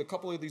sledgehammer to a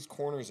couple of these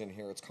corners in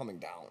here, it's coming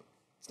down.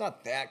 It's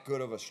not that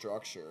good of a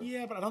structure.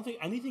 Yeah, but I don't think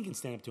anything can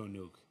stand up to a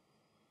nuke.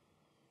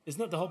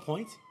 Isn't that the whole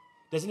point?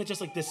 Doesn't it just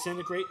like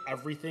disintegrate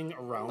everything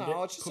around it?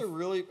 No, it's just a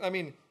really. I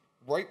mean,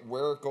 right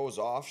where it goes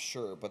off,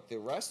 sure, but the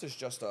rest is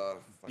just a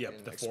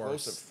fucking the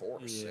explosive force.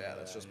 force. Yeah,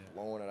 that's just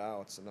blowing it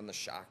out, and then the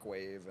shock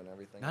wave and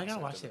everything. Now I gotta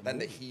else watch into it. that Then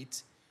the movie.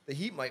 heat. The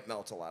heat might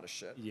melt a lot of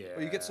shit. Yeah.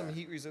 But you get some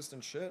heat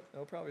resistant shit,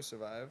 it'll probably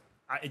survive.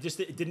 It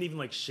didn't even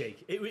like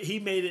shake. He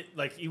made it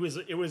like it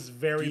was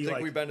very Do you think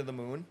like we've been to the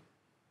moon?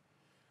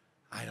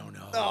 I don't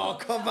know. Oh,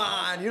 come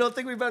on. You don't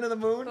think we've been to the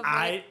moon?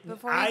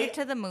 Before we get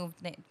to the moon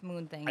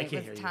thing, I it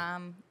can't hear was you.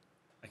 Tom.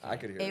 I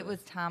could hear It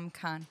was Tom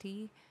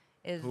Conti.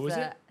 Who is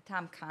it?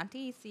 Tom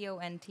Conti,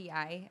 Conti, is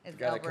guy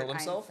that Albert killed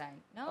himself?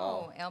 Einstein. No,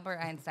 Oh. Albert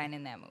Einstein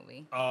in that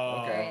movie.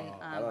 Oh, Okay. In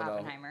I don't know.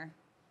 Oppenheimer.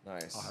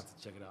 Nice. I'll have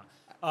to check it out.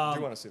 I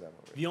do want to see that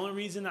movie. The only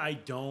reason I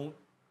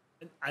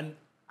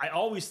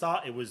always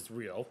thought it was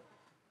real,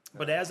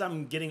 but as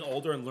I'm getting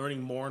older and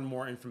learning more and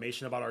more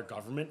information about our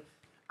government,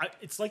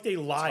 It's like they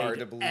lied hard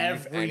to believe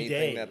every anything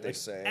day. that they Like,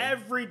 say.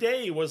 every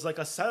day was like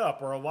a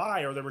setup or a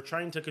lie, or they were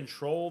trying to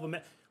control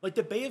like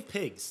the Bay of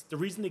Pigs. The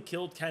reason they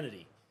killed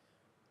Kennedy,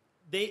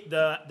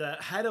 the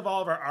head of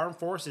all of our armed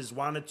forces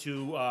wanted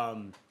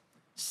to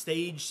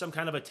stage some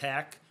kind of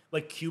attack,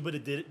 like Cuba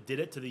did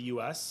it to the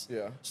U.S.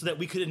 Yeah. so that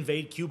we could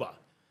invade Cuba.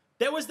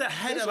 That was the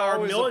head There's of our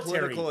always military.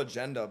 a political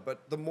agenda,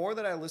 but the more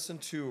that I listen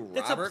to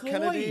That's a Robert ploy.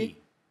 Kennedy,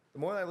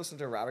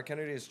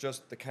 it's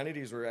just the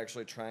Kennedys were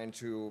actually trying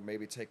to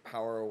maybe take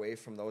power away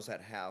from those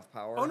that have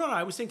power. Oh no,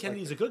 I was saying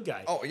Kennedy's a good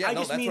guy. Oh, yeah, I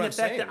no, just that's mean what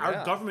the I'm fact saying, that our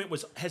yeah. government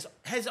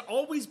has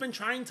always been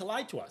trying to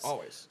lie to us.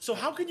 Always. So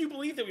how can you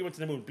believe that we went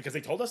to the moon because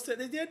they told us that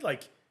they did?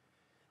 Like,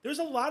 there's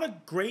a lot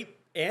of great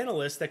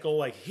analysts that go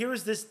like,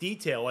 here's this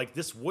detail, like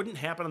this wouldn't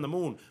happen on the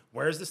moon.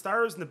 Where's the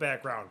stars in the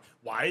background?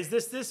 Why is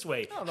this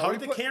way? No, How we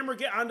did the put- camera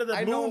get onto the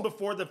I moon know-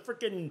 before the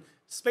freaking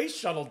space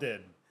shuttle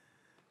did?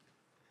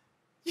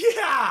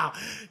 Yeah,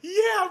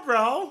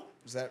 bro.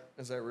 Is that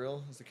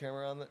real? Is the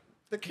camera on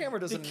the camera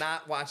does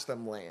not watch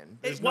them land.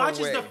 There's It no watches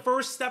way. the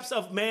first steps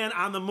of man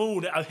on the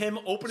moon, of him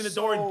opening the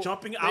door and So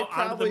jumping they out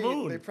onto the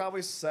moon. They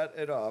probably set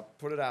it up,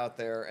 put it out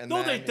there, and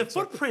No, then the it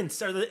took-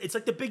 footprints are it's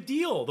like the big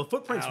deal. The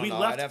footprints. I don't We know,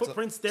 left I'd have to-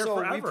 footprints there So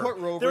we forever. put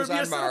rovers there would be on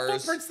a set of Mars.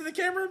 footprints to the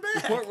camera and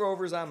back. put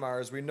rovers on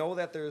Mars. We know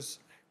that there's,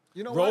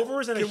 you know,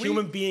 Rovers what? and a Can we-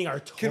 human being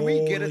are totally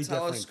Can we get a different.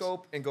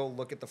 telescope and go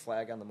look at the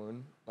flag on the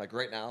moon, like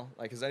right now?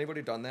 Like, has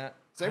anybody done that?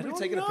 Has I anybody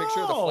don't taken a picture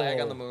of the flag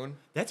know. on the moon?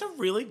 That's a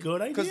really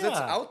good idea. Because it's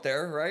out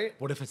there, right?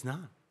 What if it's not?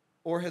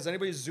 Or has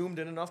anybody zoomed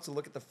in enough to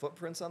look at the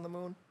footprints on the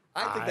moon?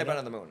 I think I they've been don't-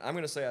 on the moon. I'm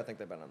going to say I think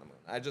they've been on the moon.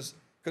 I just,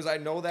 because I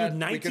know that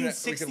Dude, we can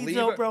 1960s leave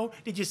though, it. bro.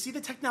 Did you see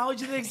the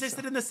technology that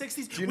existed in the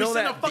 60s? Do you know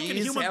that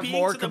bees have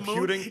more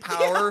computing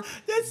power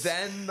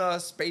than the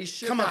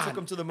spaceship Come that on. took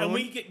them to the moon? And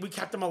we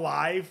kept them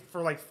alive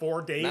for like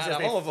 4 days Not as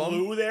they all of 'em.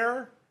 flew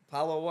there.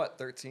 Apollo what,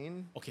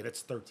 13? Okay,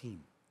 that's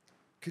 13.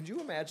 Could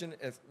you imagine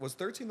if, was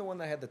 13 the one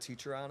that had the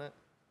teacher on it?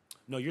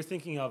 No, you're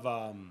thinking of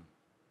the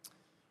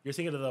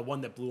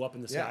one that blew up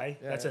in the Yeah, sky.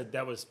 yeah, yeah.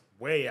 That was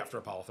way after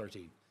Apollo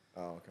 13.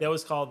 Oh, okay. That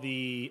was called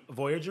the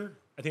Voyager.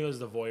 I think it was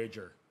the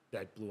Voyager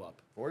that blew up.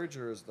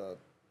 Voyager is the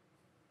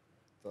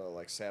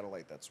like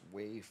satellite that's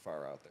way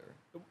far out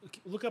there.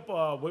 Look up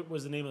what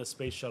was the name of the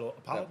space shuttle?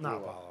 Apollo? That Not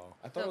blew up. Apollo.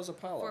 I thought it was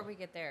Apollo. Before we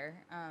get there,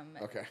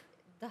 Okay.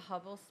 the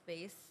Hubble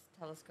Space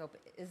Telescope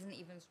isn't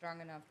even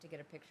strong enough to get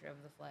a picture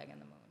of the flag on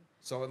the moon.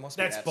 So it must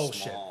That's be that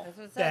bullshit. small. That's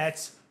what it says.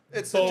 That's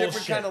It's bullshit. a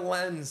different kind of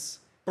lens.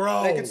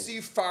 Bro. They can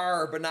see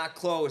far but not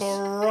close.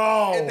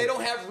 Bro. And they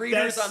don't have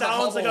readers that on the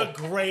sounds Hubble. like a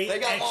great They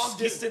got long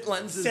distance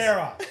lenses.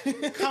 Sarah,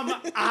 come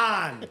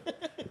on.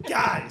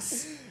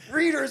 Guys.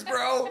 Readers,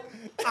 bro.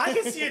 I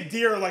can see a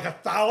deer like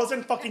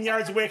 1,000 fucking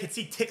yards away. I can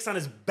see ticks on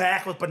his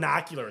back with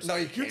binoculars. No,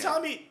 you You're can't.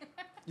 telling me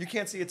You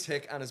can't see a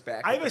tick on his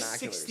back. I have with a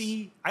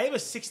binoculars. I have a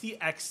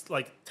 60x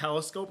like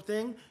telescope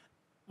thing.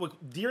 Look,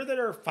 deer that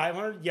are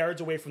 500 yards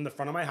away from the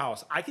front of my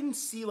house, I can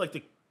see like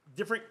the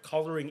different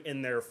coloring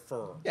in their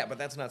fur. Yeah, but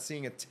that's not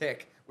seeing a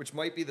tick, which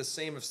might be the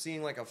same of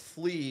seeing like a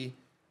flea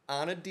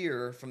on a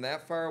deer from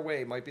that far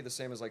away. Might be the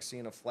same as like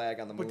seeing a flag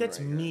on the moon. But that's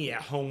right here. me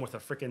at home with a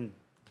freaking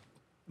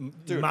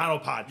Dude,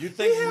 monopod. You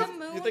think The you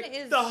moon think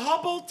is the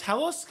Hubble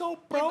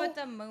telescope, Yeah, bro? but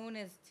the moon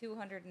is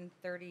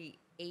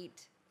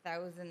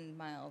 238,000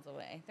 miles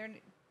away. They're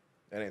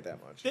that ain't that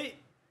much?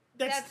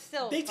 That's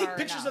still they take far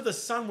pictures enough. of the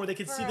sun where they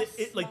can For see a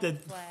like the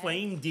small flag.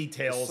 flame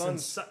details and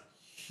sun's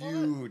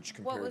huge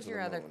compared What was to your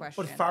the other moon.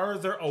 question? but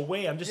farther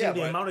away. I'm just Yeah, saying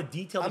the but amount of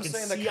detail I'm they can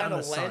saying the see kind on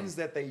the of lens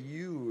sun. that they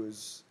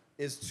use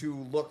is to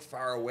look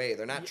far away.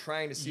 They're not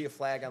trying to see a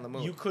flag on the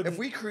moon. you couldn't- If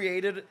we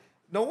created,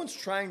 no one's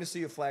trying to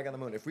see a flag on the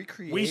moon. If we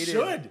created, We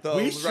should. the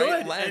We right should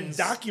and lens,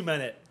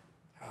 document it.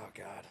 oh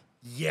god,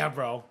 Yeah,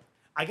 bro.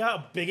 I got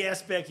a big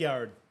ass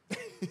backyard.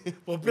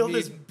 We'll build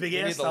this big you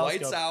ass need the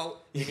lights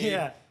out. You need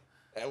Yeah.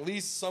 at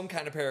least some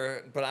kind of pair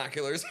of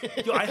binoculars.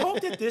 Yo, I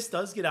hope that this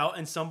does get out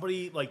and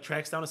somebody like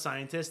tracks down a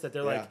scientist that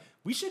they're Yeah. like,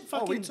 we should Oh,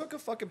 fucking. we took a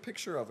fucking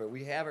picture of it.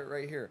 We have it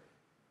right here.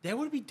 That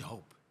would be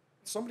dope.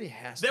 Somebody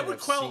has That to would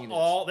have quell seen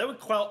all. That would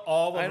quell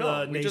all it. I of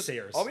know. the We just,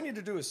 naysayers. all we need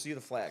to do is see the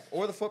flag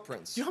or the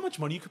footprints. Do you know how much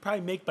money you could probably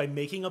make by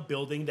making a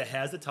building that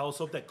has the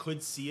telescope that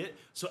could see it?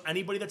 So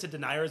anybody that's a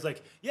denier is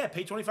like, yeah,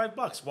 pay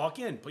 $25, walk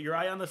in, put your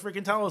eye on the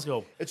freaking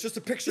telescope. It's just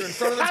a picture in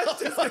front of the I was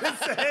just gonna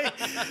say,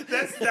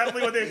 that's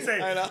definitely what they'd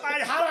say. I know.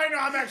 How do I know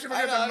I'm actually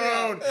looking I at the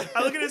know, moon?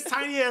 I look at this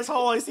tiny ass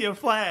hole, I see a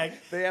flag.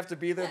 They have to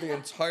be there the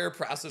entire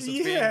process of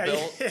Yeah, being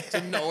built yeah.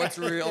 to know it's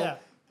real. Yeah.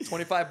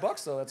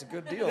 $25 though, that's a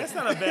good deal. That's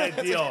not a bad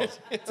deal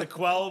to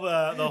quell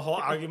the whole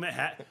argument.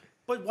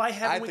 But why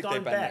haven't we think gone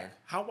they've been back?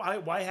 there.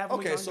 Why haven't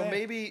we Okay,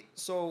 gone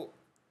so back?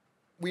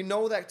 we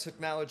know that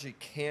technology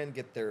can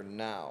get there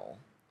now.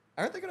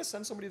 Aren't they going to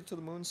send somebody to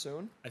the moon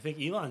soon? I think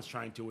Elon's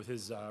trying to with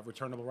his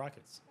returnable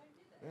rockets.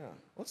 Yeah,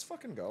 let's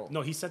fucking go.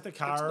 No, he sent the to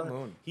car. the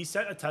moon. He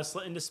sent a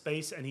Tesla into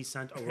space, and he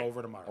sent a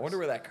rover to Mars. I wonder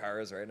where that car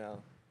is right now.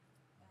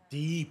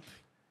 Deep.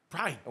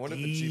 Probably I wonder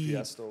deep. if the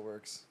GPS still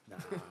works. Nah.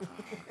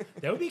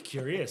 That would be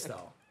curious,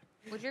 though.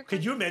 Would your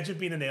Could you imagine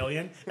being an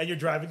alien and you're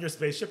driving your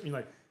spaceship and you're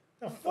like,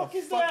 The fuck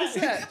is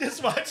that?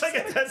 Just watch like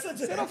a Tesla.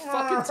 Is that a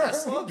fucking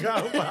Tesla?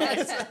 Go by.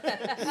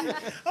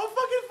 How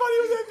fucking funny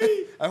would that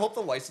be? I hope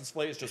the license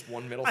plate is just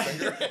one middle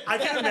finger. I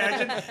can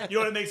imagine. You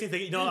know what it makes me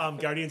think? You know,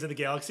 Guardians of the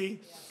Galaxy.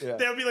 Yeah.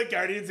 They'll be like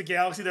Guardians of the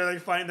Galaxy. They're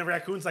like finding the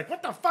raccoons. Like,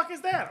 what the fuck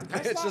is that?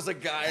 It's just a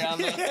guy on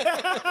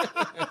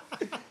the.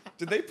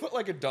 Did they put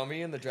like a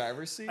dummy in the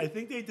driver's seat? I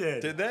think they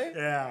did. Did they?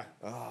 Yeah.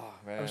 Oh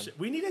man.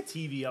 We need a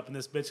TV up in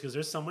this bitch because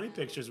there's so many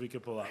pictures we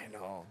could pull up. I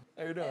know.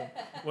 How you doing?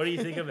 What do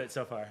you think of it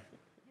so far?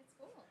 It's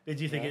cool. Did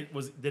you think it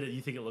was? Did it?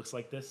 You think it looks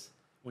like this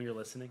when you're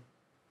listening?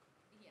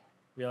 Yeah.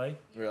 Really?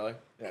 Really?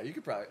 Yeah. You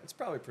could probably. It's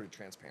probably pretty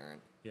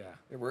transparent. Yeah.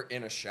 We're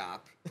in a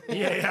shop.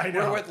 Yeah, I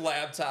know. We're with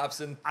laptops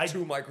and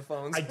 2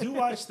 microphones. I do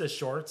watch the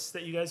shorts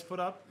that you guys put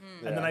up,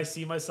 and then I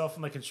see myself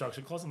in like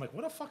construction clothes. I'm like,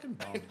 what a fucking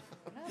bum.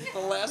 The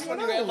last one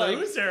What you a had like,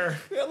 loser.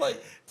 you had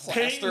like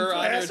Paint and plaster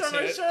on your plaster on my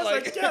tit. shirt.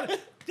 Like, yeah,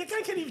 that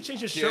guy can't even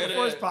change his shirt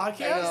before his I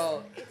podcast.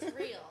 know. It's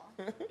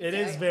real. It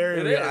is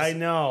very It real. is. I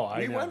know.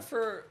 We went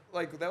for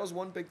like that was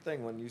one big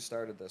thing when you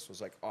started this was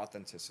like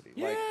authenticity.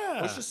 Like Yeah.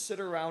 let's just sit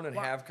around and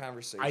have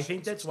conversations. I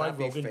think that's It's why not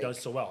real Rogan fake.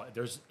 does so well.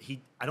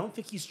 I don't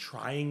think he's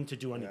trying to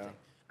do anything. Yeah.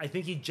 I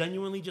think he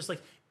genuinely just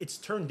like it's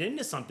turned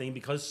into something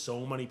because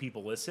so many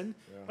people listen.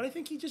 But I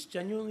think he just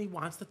genuinely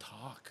wants to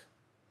talk.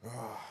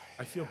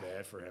 I feel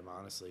bad for him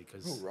honestly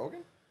because Who,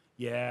 Rogan?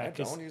 yeah, I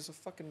 'cause don't. He's a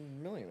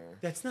fucking millionaire.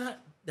 that's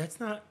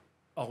not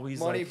always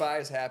Money like,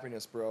 buys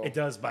happiness, bro. it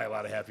does buy a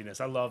lot of happiness.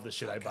 I love the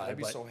shit I buy. I'd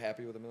be but so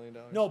happy with $1 million.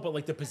 no, but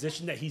like the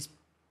position that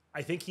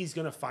I think he's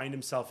gonna find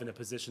himself in a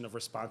position of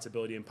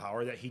responsibility and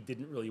power that he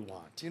didn't really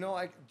want. Do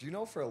you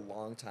know for a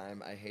long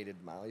time I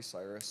hated Miley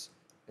Cyrus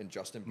and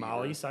Justin Bieber.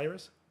 Molly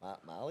Cyrus?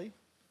 Molly?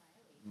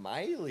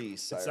 Miley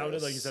Cyrus. It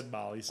sounded like you said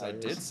Molly Cyrus.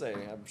 I did say.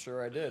 I'm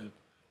sure I did.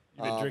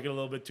 You've been drinking a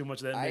little bit too much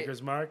of that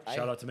Maker's Mark.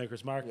 Shout out to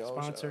Maker's Mark, Yo,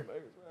 sponsor. shout out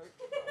Maker's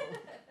Mark.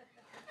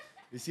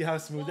 You see how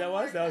smooth that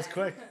was? That was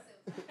quick.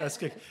 That's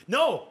quick.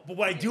 No, but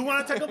what I do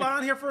want to talk about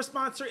on here for a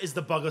sponsor is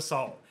the Bug of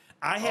Salt.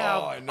 I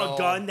have I a know.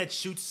 gun that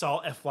shoots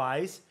salt at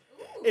flies.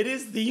 It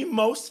is the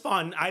most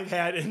fun I've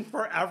had in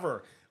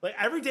forever. Like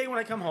every day when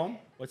I come home,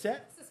 what's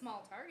that? It's a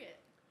small target.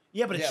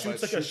 Yeah, but it Yeah, but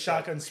shoots it like a shoots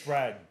shotgun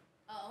spread.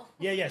 Oh.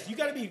 Yeah, yes. You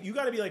gotta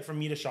be like from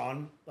me to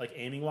Sean, like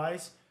aiming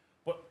wise.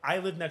 But I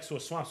live next to a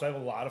swamp, so I have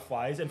a lot of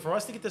flies. And for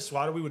us to get the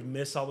swatter, we would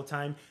miss all the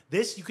time.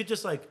 This, you could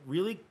just like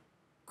really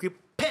creep,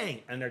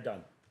 bang, and they're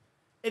done.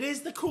 It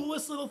is the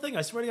coolest little thing.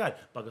 I swear to God.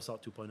 Bug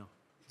Assault 2.0.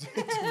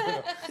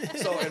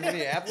 So in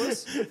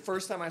Minneapolis,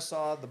 first time I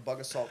saw the Bug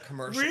Assault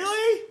commercial.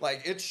 Really?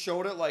 Like it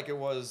showed it like it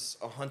was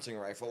a hunting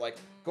rifle. Like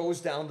goes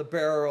down the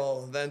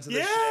barrel, then to the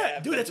Yeah,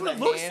 shaft, dude, then that's to what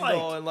the it looks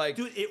handle, like. And like,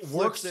 Dude, it flips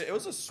works. It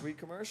was a sweet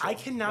commercial. I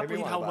cannot Made me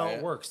believe wanna how well buy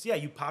it works. Yeah,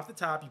 you pop the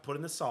top, you put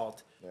in the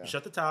salt, Yeah. you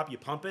shut the top, you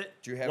pump it.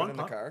 Do you have one it in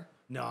the pump. car?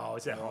 No,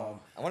 it's at home.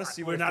 I want to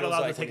see what We're it not feels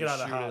allowed like to take when it out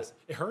you of the shoot house.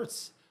 It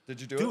hurts. Did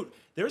you do Dude, it?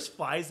 there's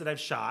flies that I've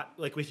shot.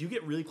 Like if you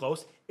get really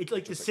close, it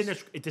like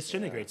it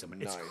disintegrates them.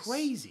 It's Nice.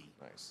 crazy.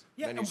 Nice.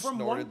 Yeah, Then you and from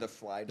snorted one- the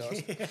fly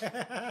dust.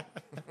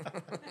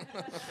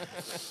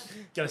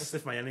 Gotta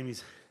sniff my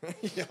enemies.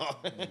 Yeah.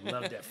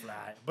 Love that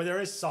fly. But there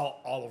is salt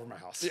all over my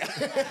house.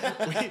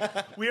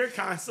 we are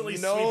constantly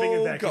No sweeping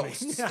and vacuuming.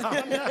 ghosts.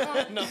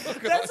 No.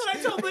 That's what I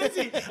told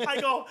Lindsay. I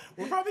go,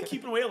 we're probably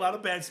keeping away a lot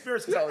of bad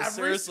spirits because No, every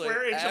seriously,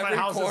 square inch of my every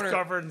house corner. is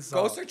covered in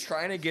salt. Ghosts are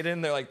trying to get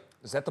in. They're like,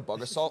 is that the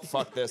Bug Assault?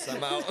 Fuck this.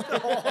 I'm out. The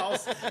whole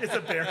house is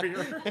a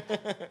barrier.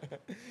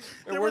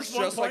 It works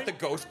one just like the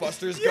point-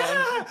 Ghostbusters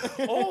Yeah.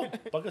 gun. Oh,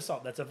 Bug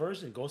Assault. That's a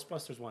version.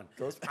 Ghostbusters one.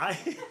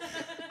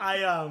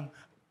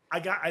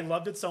 I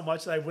loved it so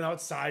much that I went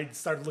outside and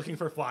started looking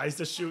for flies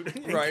to shoot.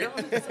 And Right.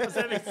 kill them. I was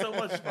having so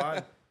much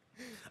fun.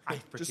 I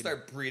Just freaking-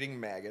 start breeding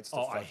maggots to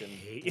I fucking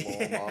hate blow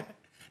them up.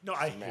 No,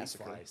 I hate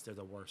massacre. flies. They're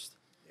the worst.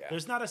 Yeah.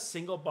 There's not a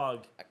single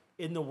bug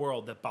in the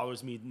world that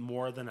bothers me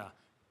more than a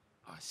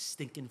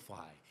stinking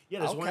fly. Yeah,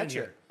 there's I'll one in catch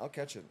here. it. I'll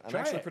catch it. I'm Try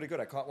actually it. pretty good.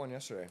 I caught one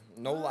yesterday.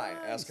 No lie.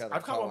 Ask how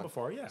I've caught one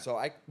before, yeah. So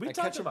We've I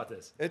talked catch 'em. about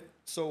this.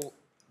 So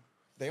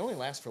they only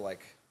last for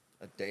like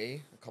a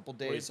day, a couple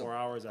days. 24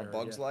 hours, I A heard,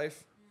 Bug's yeah.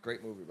 Life.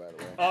 Great movie, by the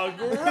way.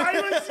 I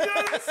was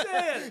gonna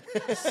say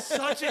it.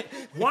 Such a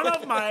one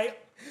of my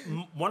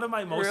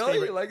most Really?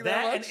 favorite. You like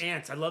that and much?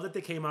 Ants. I love that they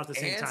came out at the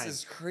same Ants time.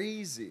 is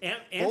crazy.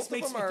 Ants Both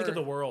makes of me them think of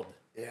the world,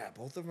 Yeah,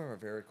 both of them are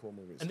very cool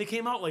movies. and they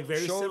came out like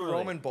very Showed similarly.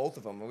 Roman both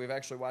of them, and we've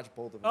actually watched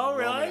both of them. Oh,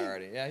 with Roman really?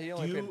 already. Yeah, he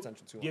only paid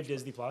attention to Do you have them.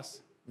 Disney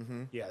Plus?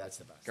 Mm-hmm. Yeah, that's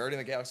the best.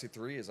 Guardian of the Galaxy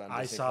 3 is on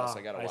I Disney saw- Plus.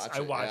 I gotta I- watch I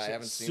it. watched Yeah, I it.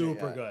 haven't seen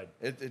Super it yet.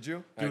 good. Did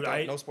you? Dude, All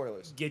right, no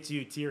spoilers. Get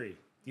you teary.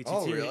 Get you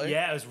Oh, teary. really?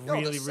 Yeah, it was Yo,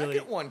 really, the really.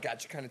 second one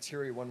got you kind of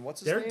teary. What's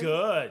his They're name?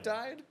 good.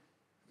 Died?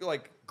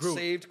 Like, Groot.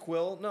 saved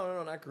Quill?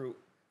 No, not Groot.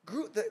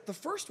 Groot, the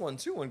first one,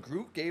 too, when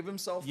Groot gave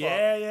himself Yeah,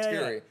 up. yeah,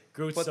 Teary. yeah.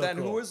 Groot's But so then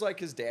cool. who was like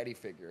his daddy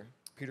figure?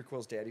 Peter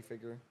Quill's daddy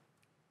figure?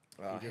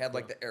 Had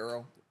like the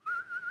arrow.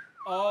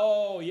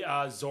 Oh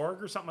yeah,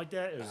 Zorg or something like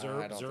that. Or I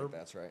Zerb. don't Zerb. think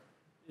that's right.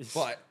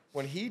 But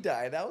when he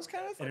died, that was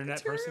kind of fucking Internet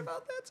teary person?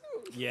 about that,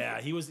 too. Yeah,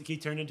 he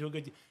turned into a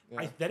good.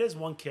 That is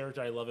one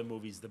character I love in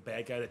movies. The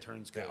bad guy that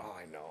turns good. Oh,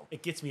 I know.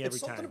 It gets me every It's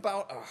something time.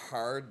 about a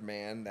hard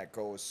man that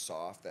goes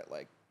soft that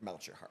like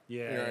melts your heart.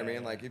 Yeah, You know what I mean?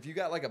 yeah. Like if you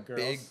got like a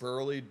big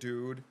burly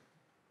dude,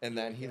 and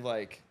then he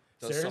like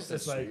does Serious? something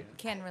It's sweet. like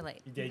Can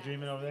relate. you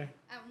daydreaming over there.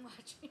 I'm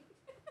watching.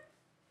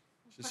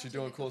 Is she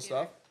doing cool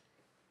stuff?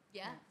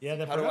 Yeah. Yeah,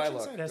 the How do I production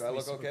look? side has Do I to be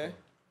look super okay? cool.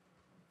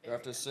 Do I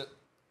have to sit?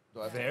 Do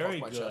I have Very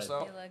to puff my good. chest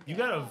out? You look You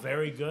good. got a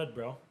very good,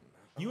 bro.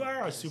 You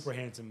are a super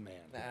handsome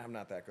man. Nah, I'm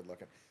not that good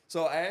looking.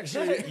 So I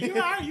actually.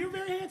 You're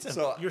very handsome.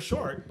 So- you're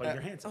short, but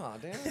you're handsome. Oh,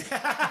 damn.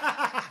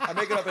 I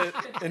make it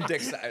up in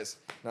dick size.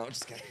 No, I'm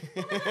just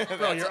kidding.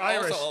 Bro, you're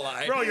Irish. also a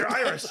lie. Bro, you're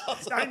Irish.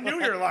 I knew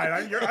you're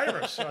lying. You're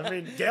Irish. I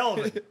mean,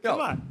 Gallivan. Yo,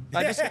 Come on.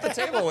 I just hit the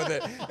table with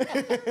it.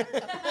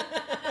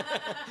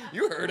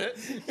 You heard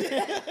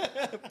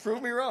it.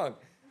 Prove me wrong.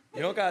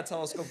 You don't got a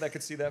telescope that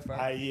could see that far.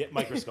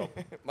 Microscope.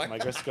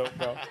 Microscope,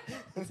 bro.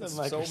 It's a so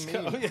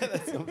microscope. mean. Yeah,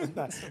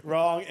 that's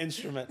wrong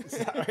instrument.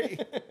 Sorry.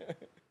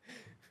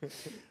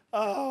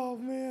 Oh,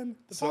 man.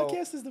 The So-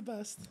 podcast is the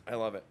best. I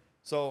love it.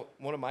 So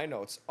one of my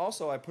notes.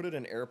 Also, I put it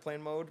in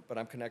airplane mode, but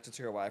I'm connected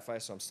to your Wi-Fi,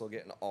 so I'm still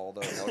getting all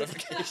the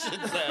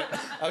notifications that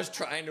I was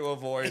trying to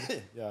avoid.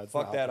 Yeah, it's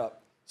Fuck not that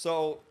up.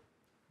 So,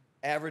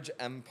 average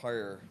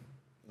empire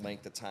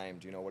length of time.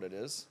 Do you know what it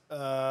is?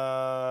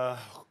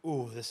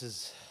 This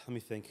is, let me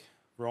think.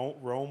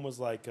 Rome was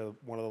like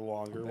one of the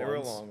longer ones. They were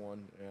a long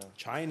one. Yeah.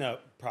 China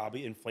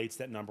probably inflates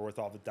that number with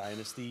all the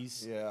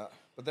dynasties. Yeah.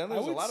 But then I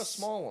there's a would lot of s-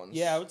 small ones.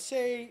 Yeah, I would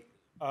say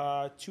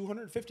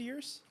 250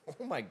 years.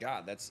 Oh my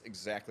God, that's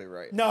exactly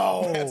right.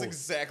 No. That's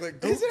exactly.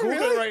 Is it Google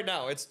really? it right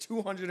now. It's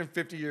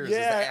 250 years. Is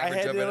Yeah, the I average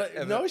had of to it. look-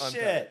 of no it unpacked.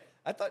 shit.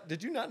 I thought.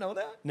 Did you not know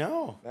that?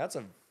 No. That's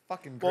a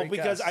fucking great. Well,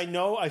 because guess.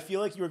 I feel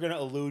like you were going to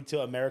allude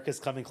to America's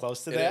coming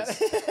close to It that.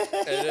 is.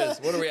 It is.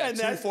 What are we at? And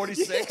that-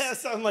 246. Yeah,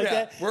 something like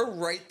that. We're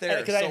right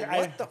there. 'Cause So I-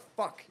 what the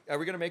fuck? Are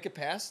we gonna make it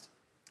past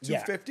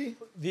Yeah. 250?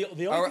 The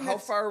only Or thing how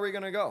that's- far are we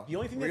gonna go? The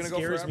only thing We're that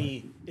gonna go scares forever?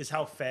 me is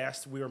how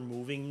fast we are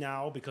moving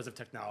now because of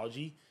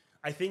technology.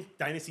 I think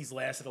dynasties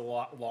lasted a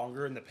lot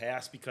longer in the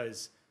past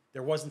because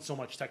there wasn't so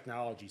much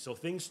technology. So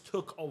things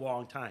took a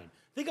long time.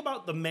 Think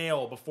about the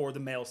mail before the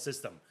mail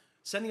system.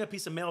 Sending a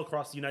piece of mail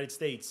across the United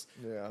States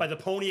Yeah. by the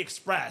Pony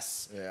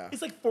Express. Yeah.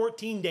 It's like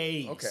 14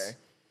 days. Okay.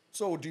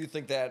 So do you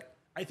think that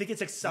I think it's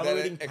that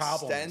accelerating it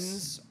problems.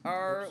 extends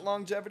our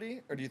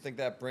longevity, or do you think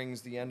that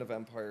brings the end of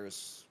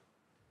empires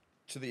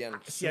to the end?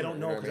 See, I don't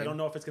know sooner, because I don't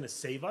know if it's going to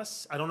save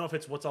us. I don't know if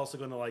it's what's also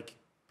going to like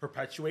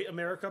perpetuate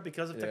America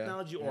because of Yeah,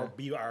 technology or yeah.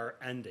 be our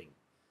ending.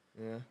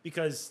 Yeah.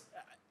 Because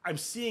I'm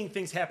seeing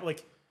things happen.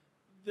 Like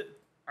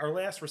our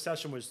last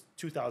recession was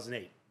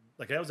 2008.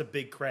 Like that was a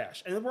big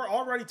crash, and then we're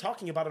already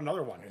talking about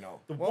another one. I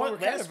know. The Well, one, we're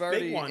kind last of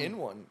already big one. in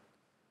one.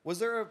 Was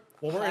there a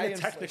Well, we're high in a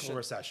technical inflation?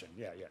 recession.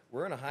 Yeah, yeah.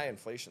 We're in a high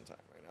inflation time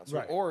right now. So,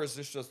 Right. Or is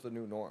this just the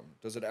new norm?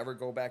 Does it ever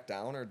go back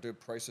down, or do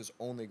prices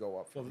only go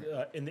up? Well, From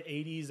here? in the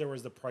 80s, there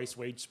was the price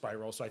wage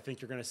spiral. So I think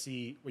you're going to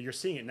see. Well, you're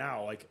seeing it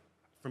now. Like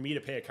for me to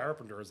pay a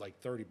carpenter is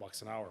like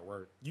 $30 an hour,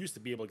 where it used to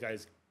be able to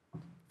guys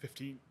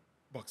 $15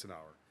 an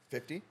hour.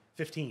 50?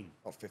 15.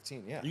 Oh,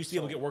 15, yeah. You used to be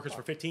able to get workers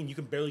for 15. You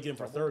can barely get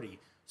them for 30.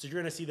 So you're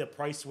going to see the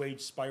price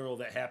wage spiral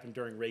that happened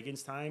during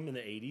Reagan's time in the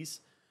 80s.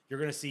 You're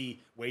going to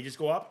see wages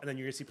go up, and then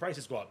you're going to see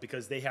prices go up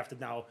because they have to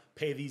now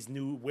pay these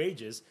new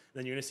wages. And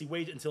then you're going to see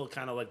wage until it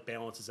kind of like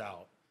balances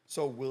out.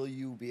 So will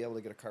you be able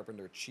to get a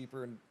carpenter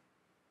cheaper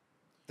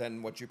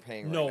than what you're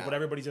paying right No, now? but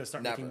everybody's going to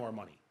start making Never. more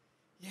money.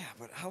 Yeah,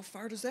 but how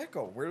far does that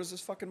go? Where does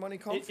this fucking money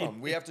come It- from?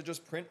 it- We it- have to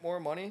just print more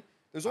money?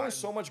 There's only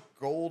so much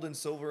gold and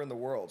silver in the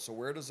world, so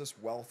where does this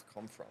wealth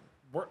come from?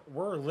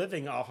 We're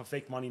living off of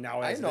fake money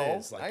now I as know, it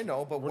is. Like, I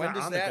know, but we're when not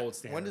does on the that gold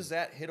standard. when does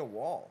that hit a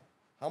wall?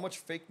 How much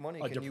fake money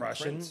a can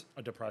depression? you print?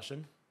 A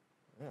depression?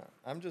 Yeah,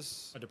 I'm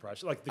just A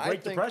depression? Like the I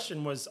Great think-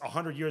 Depression was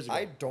 100 years ago.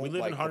 I don't we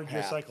live like in the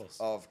 100-year path cycles.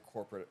 of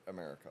corporate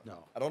America.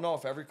 No. I don't know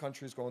if every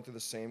country is going through the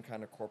same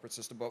kind of corporate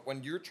system, but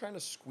when you're trying to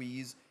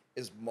squeeze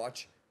as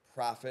much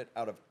profit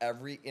out of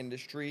every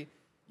industry,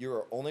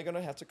 you're only going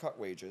to have to cut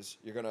wages.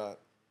 You're gonna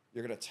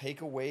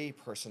take away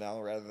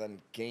personnel rather than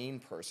gain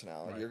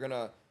personnel. Right. You're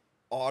gonna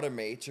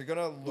automate. You're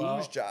gonna lose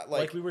Well, jobs.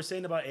 like we were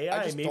saying about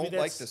AI, just maybe don't that's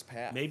like this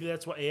path. Maybe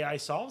that's what AI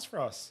solves for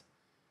us.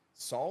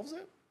 solves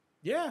it.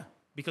 Yeah,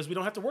 because we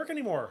don't have to work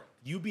anymore.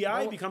 UBI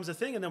Well- becomes a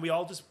thing, and then we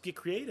all just get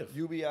creative.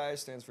 UBI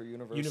stands for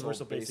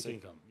Universal Basic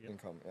Income,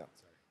 yep.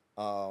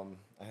 Yeah.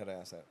 I had to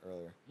ask that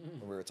earlier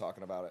when we were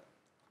talking about it.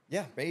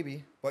 Yeah,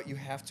 maybe, but you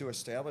have to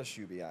establish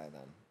UBI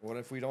then. What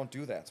if we don't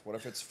do that? What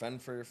if it's fend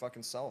for your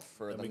fucking self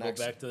for And the we go next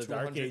back to the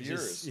 200 dark ages.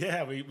 years?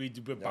 Yeah, we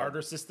do a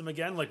barter system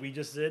again, like we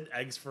just did.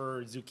 Eggs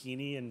for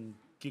zucchini and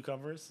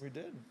cucumbers. We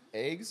did.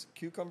 Eggs,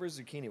 cucumbers,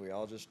 zucchini. We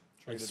all just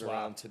Like traded swap.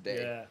 around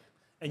today. Yeah.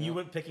 And you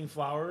went picking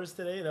flowers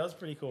today? That was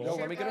pretty cool. Yo,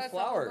 let me get a Brought us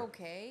flower. a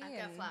bouquet, I've got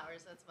and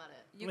flowers. That's about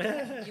it. You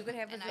could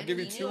have a And I I'll give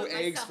you didn't two do it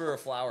eggs myself. for a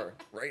flower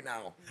right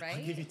now. right?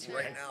 I'll give you two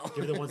Right eggs. now.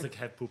 Give me the ones that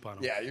have poop on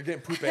them. Yeah, you're getting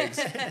poop eggs.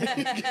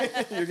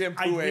 You're getting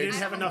We poo didn't eggs.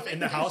 have enough in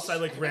the house. I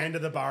like ran to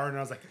the bar and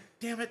I was like,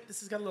 damn it, this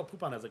has got a little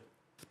poop on it. I was like,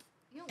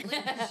 You don't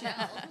lick the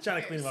shell.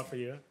 trying to clean them up for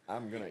you.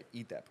 I'm gonna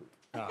eat that poop.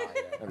 Oh,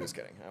 yeah. I'm just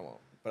kidding. I won't.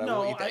 But I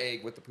No, will eat the I-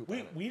 egg with the poop on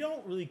it. We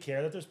don't really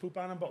care that there's poop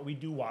on them, but we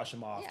do wash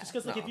them off. Yeah. Just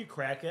because like No. if you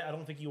crack it, I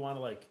don't think you want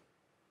to like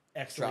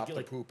extra Drop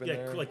the poop in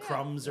there. like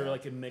crumbs or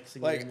like a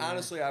mixing. it Like in there.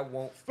 honestly, I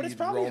won't But it's feed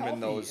probably Roman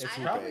healthy. those It's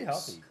poop probably eggs.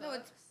 healthy. No,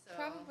 it's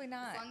probably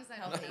not As long as I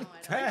healthy. don't know,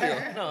 I Thank don't you.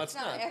 care. No, it's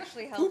It's not not.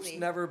 actually Poop's healthy.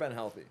 never been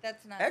healthy.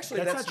 That's not.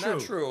 Actually, That's that's not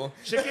not true.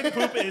 Chicken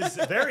poop is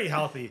very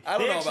healthy. I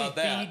don't They know actually about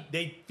that.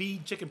 They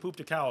feed chicken poop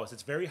to cows.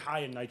 It's very high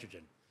in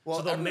nitrogen. Well,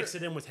 So they'll mix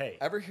it in with hay.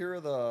 Ever hear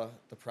of the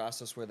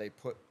process where they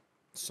put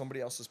somebody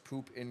else's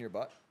poop in your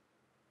butt?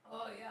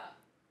 Oh, yeah.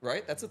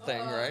 Right? That's a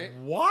thing, right?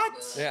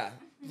 What? Yeah.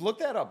 Look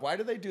that up. Why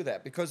do they do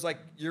that? Because like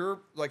you're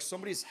like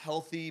somebody's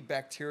healthy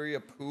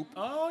bacteria poop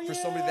Oh, for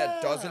somebody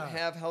that doesn't yeah.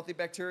 have healthy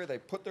bacteria, they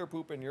put their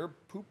poop in your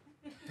poop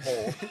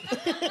hole.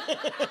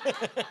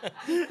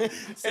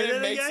 Say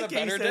that again?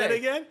 Can you say that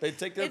again? They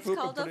take their It's poop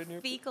and called put a it in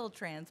your fecal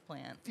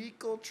transplant.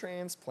 fecal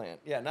transplant.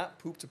 Yeah, not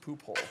poop to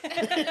poop hole.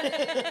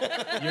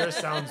 Yours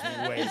sounds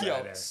way Yo,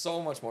 better.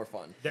 so much more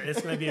fun.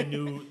 That's gonna be a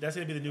new. That's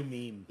gonna be the new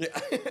meme.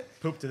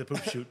 Poop to the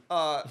poop shoot.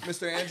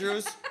 Mr.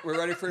 Andrews, we're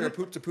ready for your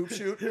poop to poop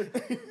shoot.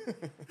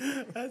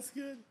 That's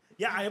good.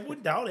 Yeah, I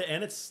wouldn't doubt it,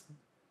 and it's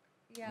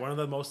Yeah. one of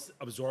the most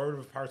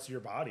absorptive parts of your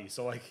body.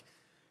 So like,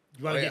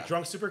 you want to Oh, get yeah.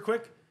 drunk super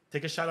quick?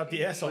 Take a shot up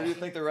the asshole. Where do you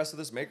think the rest of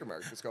this maker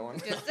mark is going?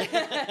 Just-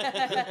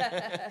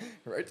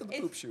 Right to the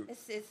poop shoot. It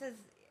says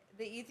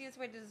the easiest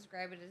way to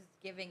describe it is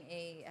giving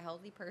a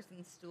healthy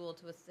person's stool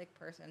to a sick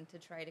person to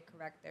try to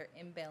correct their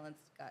imbalanced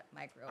gut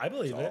I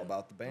believe It's all it.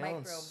 about the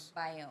balance.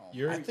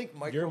 microbiome. I think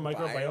your microbiome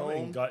and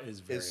microbiome gut is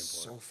very is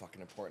so important.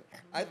 fucking important.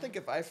 I think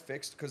if I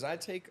fixed, because I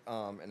take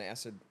an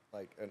acid,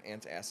 like an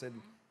antacid,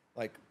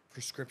 like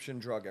prescription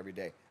drug every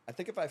day. I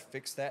think if I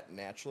fixed that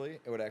naturally,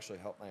 it would actually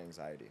help my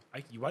anxiety.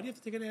 Why do you have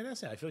to take an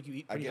antacid? I feel like you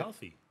eat pretty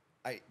healthy.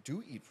 I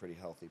do eat pretty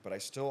healthy, but I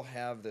still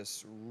have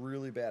this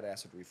really bad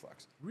acid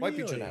reflux. Might be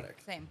Really? genetic.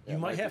 Same. Yeah, You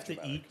might be have to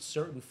genetic. eat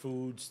certain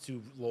foods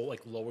to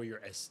lower your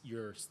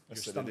stomach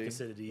Acidity?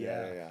 acidity.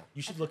 Yeah, Yeah. yeah.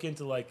 You should look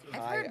into like I've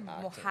high heard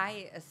octane.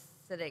 high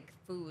acidic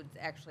foods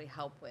actually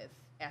help with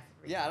acid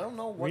reflux. Yeah, I don't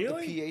know what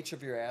Really? the pH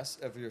of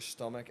your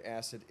stomach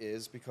acid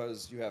is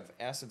because you have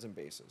acids and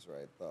bases,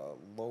 right? The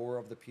lower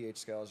of the pH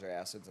scales are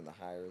acids and the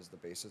higher is the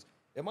bases.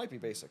 It might be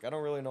basic. I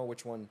don't really know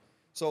which one.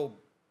 So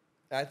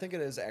I think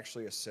it is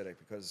actually acidic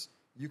because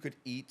you could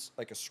eat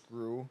like a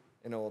screw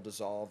and it will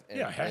dissolve. And,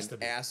 Yeah, it has and to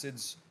be.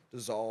 acids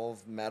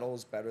dissolve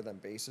metals better than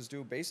bases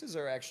do. Bases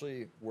are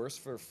actually worse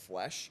for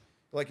flesh.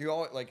 Like you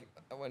all like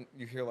when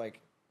you hear like,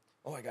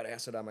 oh, I got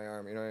acid on my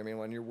arm. You know what I mean?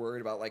 When you're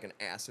worried about like an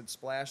acid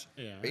splash,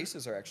 Yeah.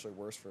 bases are actually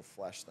worse for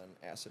flesh than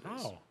acid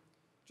is. how?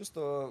 Just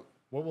the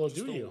What will it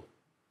just do to the- you?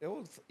 It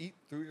will eat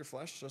through your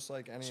flesh just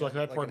like any. So like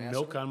if I poured an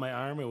milk acid on my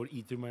arm, it would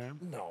eat through my arm.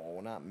 would.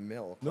 No, not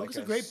milk. Milk's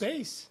like a great s-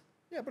 base.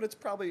 Yeah, but it's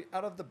probably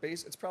out of the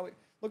base. It's probably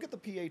look at the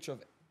pH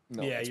of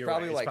milk. Yeah, it's you're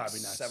probably right. It's like probably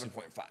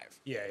not 7.5.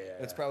 Yeah.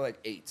 It's probably like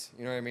 8.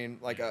 You know what I mean?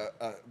 Like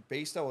a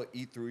base that will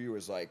eat through you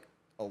is like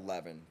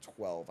 11,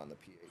 12 on the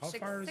pH. How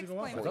far does it go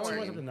up? I 6.4. thought it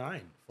went up to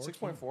 9.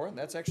 6.4.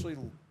 That's actually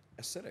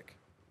acidic.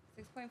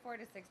 6.4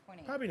 to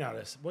 6.8. Probably not.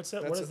 What's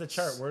that? What That's is the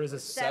chart? Where is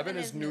this? 7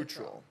 is is neutral.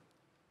 neutral.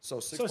 So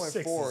So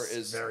 6.4 6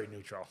 is very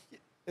neutral.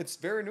 It's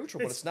very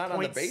neutral, but it's not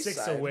on the base 0.6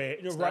 side. away.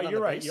 It's You're not right. on You're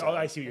the right. base Oh,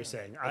 I side. see what you're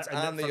saying. It's And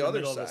on then the from other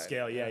middle of the side.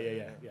 scale.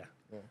 Yeah.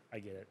 I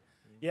get it.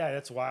 Yeah,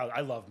 that's wild.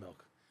 I love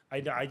milk. I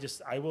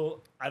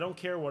don't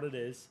care what it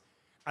is.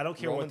 I don't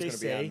care Roman's what they gonna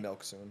be say. on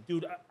milk soon.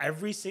 Dude, I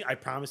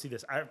promise you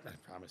this. I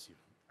promise you.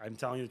 I'm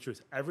telling you the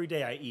truth. Every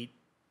day I eat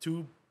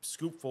 2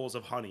 scoopfuls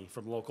of honey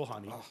from local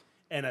honey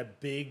and a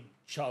big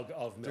chug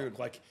of milk. Dude.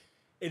 Like,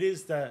 it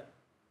is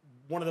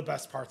one of the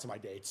best parts of my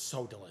day. It's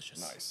so delicious.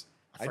 Nice.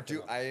 I freaking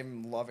love it. I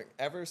am loving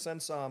ever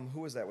since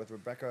who was that with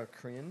Rebecca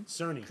Crean?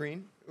 Cerny.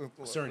 Crean?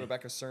 Cerny.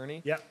 Rebecca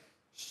Cerny. Yep.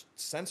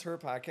 Since her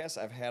podcast,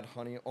 I've had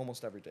honey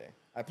almost every day.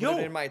 I put Yo.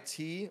 it in my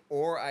tea,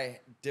 or I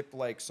dip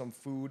like some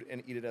food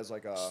and eat it as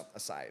like a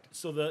side.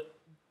 So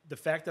the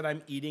fact that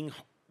I'm eating,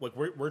 like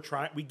we're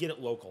trying, we get it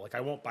local. Like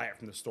I won't buy it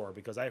from the store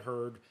because I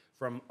heard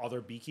from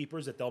other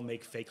beekeepers that they'll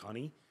make fake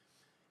honey,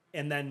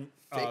 and then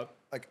Fake,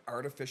 like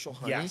artificial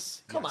honey.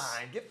 yes, Come yes.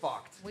 on, get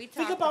fucked. We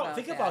Think talked about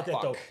that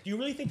though. Fuck. Do you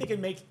really think they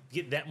can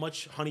get that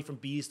much honey from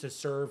bees to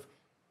serve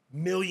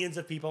millions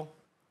of people?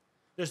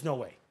 There's no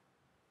way.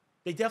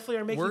 They definitely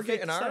are making. We're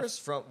fake getting stuff. ours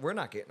from. We're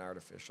not getting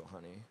artificial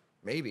honey.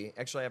 Maybe.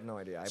 Actually, I have no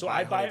idea. So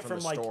I buy honey it from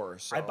the like store.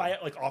 So I buy it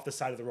like off the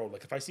side of the road.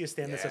 Like if I see a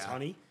stand that says Yeah,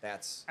 honey,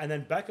 That's and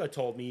then Becca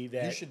told me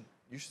that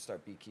you should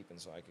start beekeeping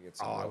so I could get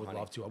some. Oh, I real would honey.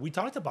 love to. We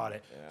talked about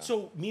it. Yeah.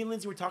 So me and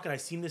Lindsay were talking. I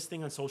seen this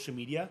thing on social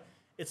media.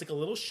 It's like a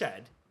little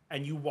shed,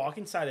 and you walk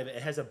inside of it.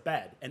 It has a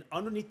bed, and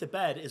underneath the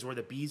bed is where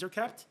the bees are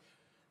kept.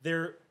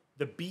 The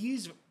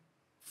bees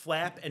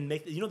flap and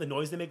make the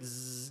noise they make.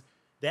 Zzz.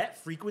 That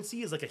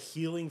frequency is like a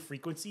healing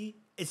frequency.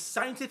 It's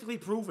scientifically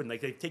proven.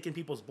 Like they've taken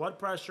people's blood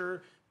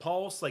pressure,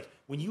 pulse. Like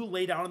when you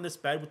lay down in this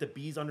bed with the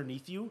bees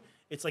underneath you,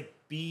 it's like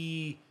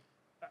bee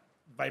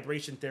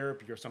vibration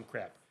therapy or some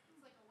crap.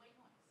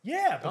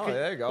 Yeah. Oh, because-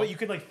 there you go. But you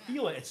can like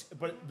feel it.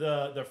 But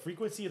the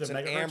frequency of the It's an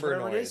megahertz, amber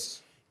whatever it noise.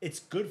 is, it's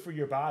good for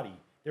your body.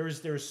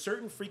 There's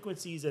certain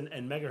frequencies and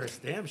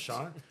megahertz. Damn,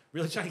 Sean,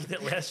 really trying to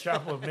get that last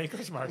drop of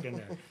Maker's Mark in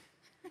there.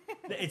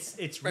 It's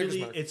Maker's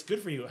really Mark. it's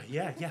good for you.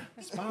 Yeah.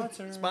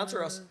 Sponsor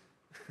Sponsor us.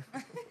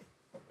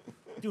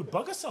 Dude,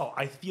 Bug Assault,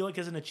 I feel like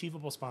is an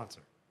achievable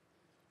sponsor.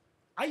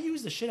 I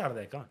use the shit out of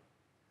that gun.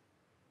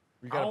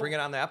 We got to bring it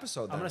on the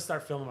episode then. I'm going to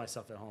start filming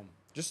myself at home.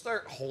 Just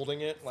start holding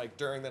it like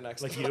during the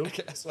next Like you?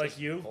 podcast. Like Just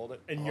you? Hold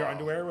it. In your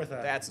underwear with a...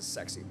 That's a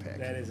sexy pic.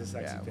 That is a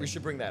sexy pic. We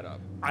should bring that up.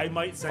 I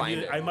might send Find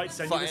you. it. I might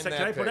send you Find this. Can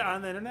that I put it pic.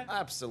 on the internet?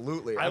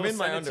 Absolutely. I I'm will in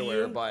my send it to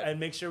underwear, you but and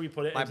make sure we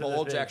put it. my into the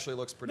bulge thing. actually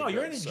looks pretty No, good.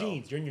 you're in your so-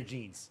 jeans. You're in your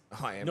jeans.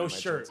 Oh, I am No in my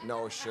shirt. jeans.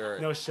 No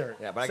shirt. No shirt.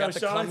 Yeah, but I So got the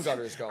cum Sean's-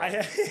 gutters going. I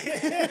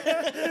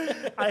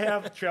have, I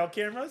have trail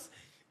cameras,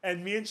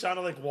 and me and Sean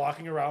are like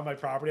walking around my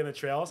property on the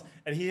trails,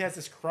 and he has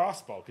this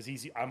crossbow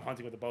because I'm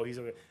hunting with the bow.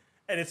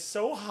 And it's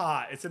so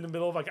hot. It's in the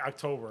middle of like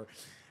October.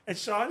 And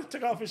Sean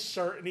took off his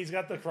shirt and he's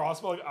got the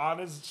crossbow like on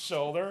his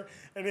shoulder.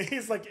 And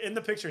he's like in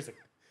the picture, he's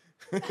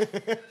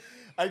like,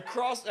 I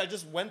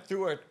just went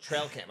through a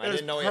trail cam. I was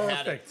didn't know he had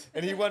it. perfect.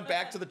 And he went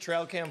back to the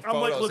trail cam I'm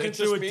photos. like looking and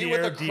just through a me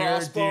deer, with a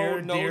crossbow,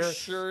 no deer.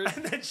 shirt,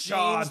 And then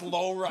Sean. jeans,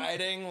 low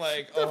riding.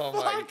 Like, oh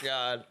my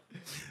God.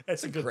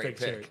 that's a good Great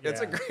picture. pic.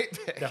 It's a Yeah. great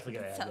pic. Definitely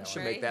gonna add that Sounds Should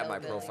one. Very make that my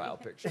hillbilly. profile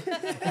picture.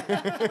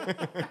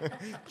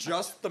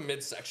 Just the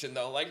midsection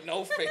though, like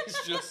no face,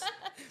 just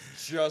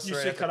You right should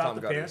at cut the out cum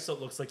the gutters. pants so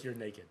it looks like you're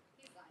naked.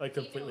 Like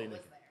completely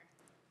naked.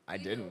 I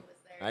didn't.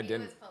 I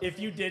didn't. If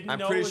you didn't I'm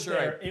know pretty it was sure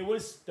there, it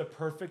was the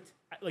perfect.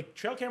 Like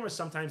trail cameras,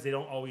 sometimes they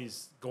don't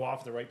always go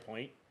off the right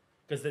point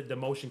because the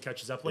motion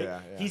catches up. Like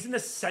Yeah, yeah. he's in the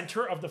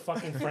center of the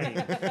fucking frame,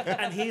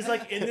 and he's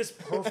like in this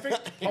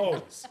perfect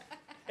pose.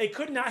 It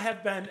could not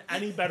have been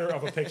any better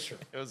of a picture.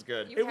 It was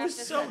good. You It have was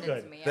to so send good.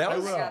 It to me. That I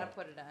was- just gotta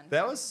put it on.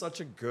 That was such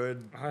a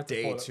good I have to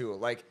day pull it. too.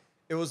 Like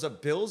it was a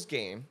Bills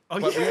game, Oh,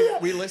 but yeah.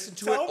 we listened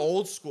to Tell- it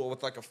old school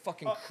with like a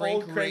fucking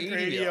crank, Old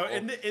radio.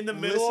 in the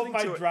middle of Listening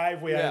my to it.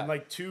 driveway. Yeah. I'm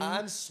like two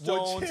I'm wood-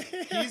 stoned.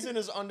 He's in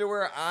his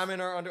underwear. I'm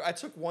in our underwear. I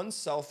took one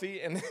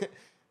selfie and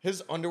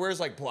his underwear is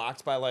like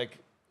blocked by like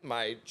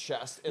my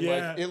chest, and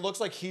Yeah. like it looks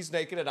like he's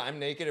naked and I'm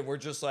naked, and we're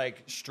just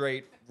like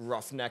straight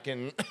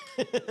roughnecking.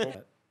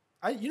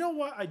 You know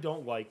what I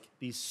don't like?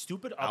 These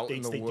stupid Out in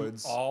updates the they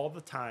woods. do all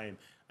the time.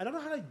 I don't know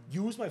how to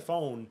use my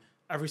phone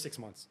every 6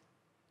 months.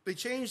 They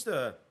changed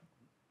the.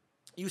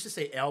 It used to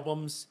say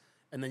albums,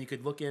 and then you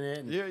could look in it.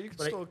 And, Yeah, you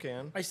but still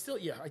can. I still,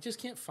 I just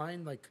can't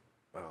find like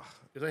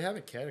because I have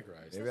it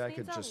categorized. Maybe I This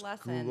could needs a just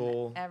lesson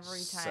Google every time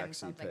sexy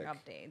something pic.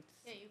 updates.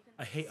 Yeah, you can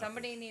I hate.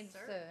 Somebody updates. needs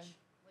search to.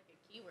 like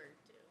a keyword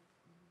too.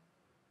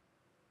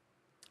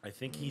 I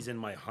think he's in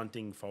my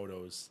hunting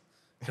photos.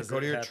 'Cause Go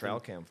to it your happened- trail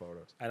cam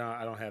photos. I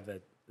don't have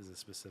that as a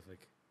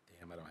specific.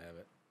 Damn, I don't have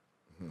it.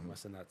 Mm-hmm.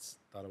 Must have not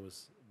thought it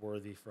was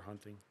worthy for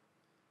hunting.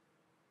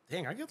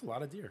 Dang, I got a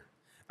lot of deer.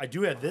 I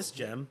do have this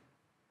gem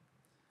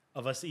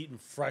of us eating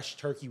fresh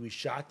turkey we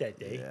shot that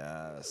day.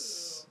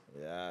 Yes.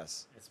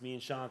 Yes. It's me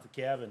and Sean at the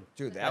cabin.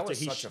 Dude, that After was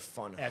he such a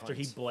fun After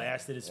he hunt.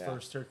 blasted his Yeah.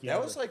 first turkey. That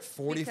ever. was like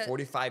 40, Because-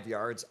 45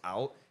 yards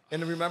out.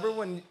 And remember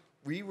when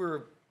we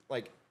were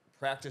like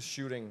practice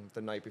shooting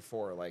the night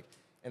before, like,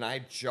 and I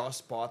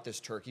just bought this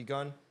turkey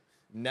gun,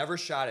 never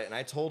shot it. And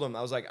I told him,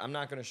 I was like, I'm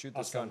not going to shoot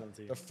I'll this send gun. them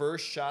to you. The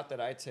first shot that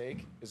I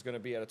take is going to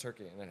be at a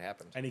turkey. And it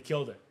happened. and he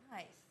killed it.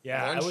 Nice.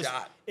 Yeah, One I was,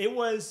 shot. It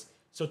was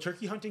so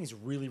turkey hunting is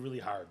really really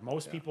hard.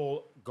 Most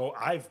people go.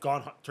 I've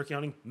gone turkey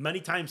hunting many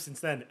times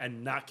since then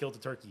and not killed a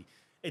turkey.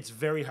 It's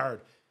very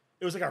hard.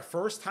 It was like our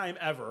first time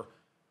ever.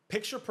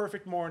 Picture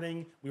perfect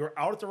morning. We were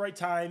out at the right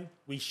time.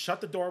 We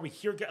shut the door. We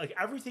hear like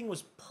everything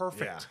was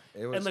perfect.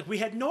 Yeah, it was- and like we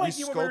had no We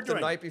idea what we were scoped the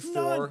doing. night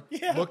before, None.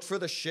 Yeah. looked for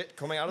the shit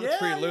coming out of the Yeah,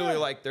 tree. Literally, yeah.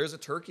 like, there's a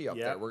turkey up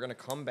Yeah. there. We're going to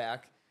come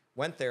back.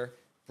 Went there,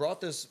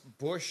 brought this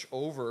bush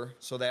over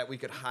so that we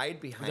could hide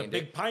behind It's a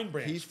big it. pine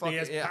branch. He's Big ass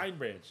fucking, yeah. pine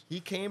branch. He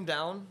came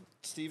down.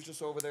 Steve's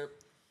just over there.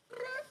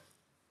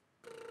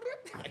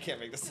 I can't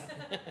make this sound.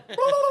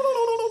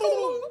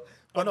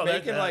 Oh no,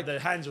 making, like- the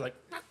hands are like.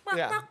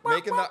 Yeah,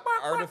 making the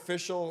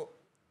artificial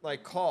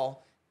like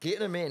call,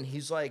 getting him in.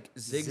 He's like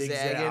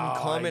zigzagging, Oh, I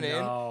coming in,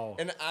 know.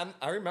 and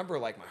I remember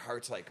like my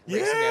heart's like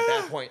racing at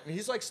that point. And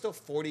he's like still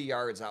 40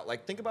 yards out.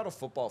 Like think about a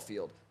football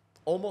field,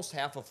 almost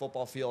half a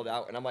football field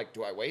out. And I'm like,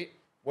 do I wait?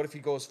 What if he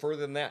goes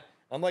further than that?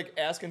 I'm like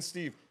asking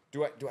Steve.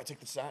 Do I take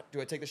the shot?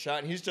 Do I take the shot?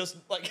 And he's just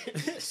like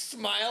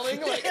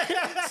smiling, like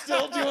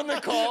still doing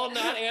the call,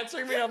 not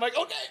answering me. I'm like,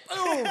 okay,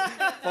 boom,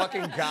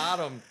 fucking got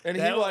him. And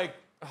That- he like,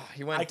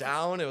 he went I-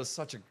 down. It was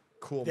such a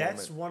cool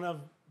That's moment.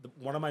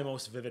 one of my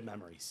most vivid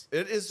memories.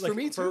 It is Like, for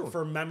me too.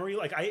 For memory,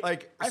 like I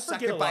like forget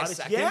second a by lot of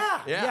second. yeah.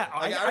 Like,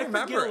 I forget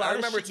remember. a lot I of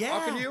remember shit.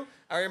 talking Yeah. to you.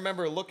 I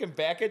remember looking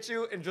back at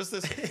you and just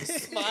this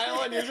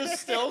smile, and you're just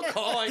still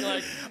calling,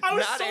 like I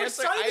was not so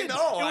answering. excited. I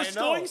know. It was I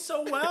know. going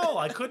so well.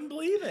 I couldn't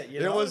believe it. You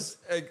It know? was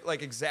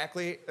like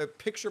exactly a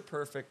picture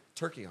perfect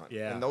turkey hunt.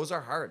 Yeah. And those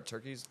are hard.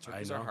 Turkeys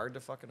are know. hard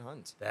to fucking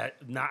hunt.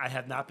 I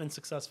have not been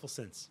successful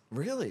since.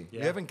 Really?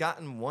 Yeah. You haven't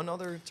gotten one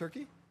other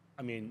turkey?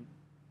 I mean,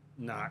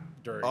 not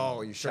during.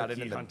 Oh, you shot it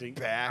turkey in the hunting.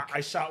 back. I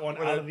shot one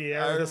What out a- of the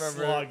air I with a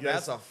remember slug.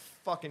 that's yes. a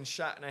fucking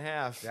shot and a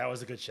half. That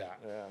was a good shot.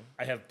 Yeah.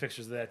 I have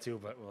pictures of that too,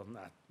 but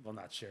we'll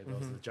not share those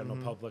with the general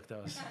public.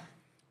 That was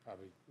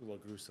probably a little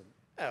gruesome.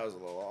 That was a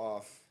little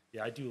off.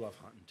 Yeah, I do love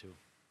hunting too.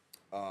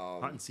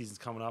 Hunting season's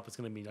coming up. It's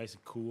gonna be nice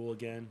and cool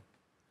again.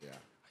 Yeah.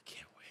 I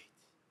can't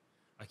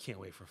wait. I can't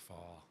wait for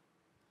fall.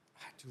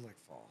 I do like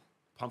fall.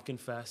 Pumpkin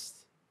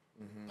Fest,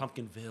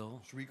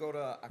 Pumpkinville. Should we go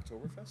to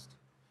Oktoberfest?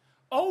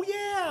 Oh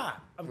yeah,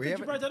 I'm glad you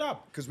haven't- brought that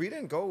up. Because we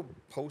didn't go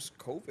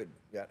post-COVID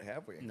yet,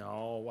 have we?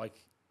 No, like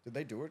Did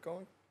they do it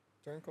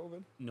during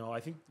COVID? no, I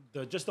think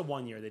just the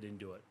 1 year they didn't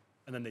do it,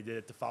 and then they did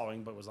it the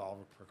following, but it was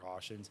all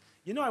precautions.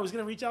 You know, I was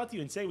gonna reach out to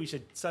you and say we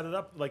should set it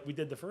up like we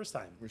did the first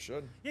time. We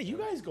should. Yeah, you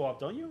guys go up,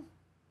 don't you?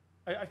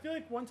 I feel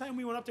like one time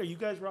we went up there, you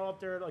guys were all up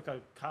there at like a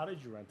cottage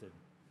you rented,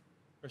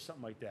 or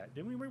something like that.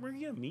 Didn't we? Were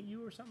we gonna meet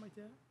you or something like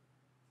that?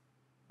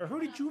 Or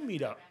who did you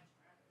meet up?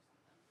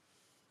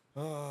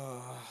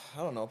 I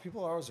don't know.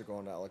 People always are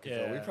going to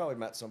Ellicottville. We Yeah. probably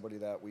met somebody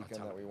that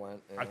weekend that we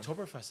went. Yeah.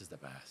 Oktoberfest is the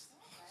best.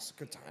 It's a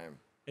good time.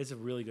 It's a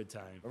really good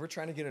time. Remember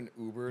trying to get an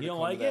Uber? You to don't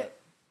come like to that?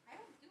 it? I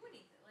don't do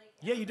anything. Like,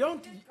 Yeah, you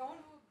don't. Just going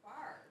to a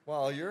bar.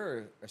 Well,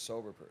 you're a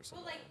sober person.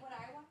 Well, like what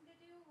I wanted to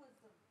do was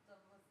the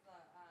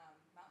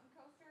mountain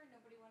coaster.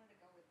 Nobody wanted to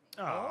go with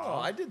me. Oh,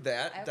 I did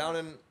that I down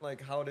was- in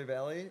like Holiday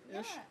Valley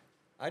ish. Yeah.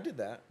 I did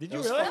that. Did It you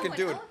was really? Fucking Oh, in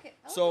dude.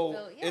 So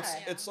Ellicottville,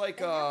 yeah. it's like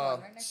They have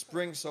one right next to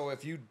spring. So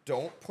if you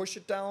don't push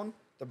it down,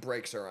 the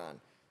brakes are on.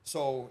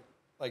 So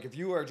like if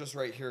you are just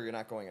right here, you're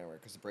not going anywhere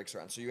because the brakes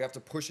are on. So you have to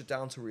push it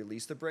down to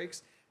release the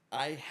brakes.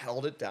 I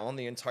held it down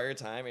the entire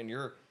time, and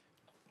you're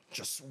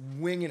just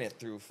winging it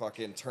through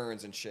fucking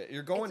turns and shit.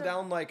 You're going It's a-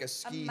 down like a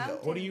ski hill.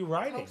 What are you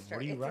riding? Coaster.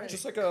 What are you It's riding?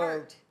 Just like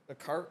cart. a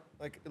cart.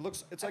 Like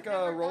it's like I've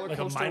a never roller done Like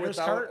a coaster miner's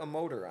without cart? a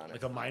motor on it.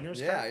 Like a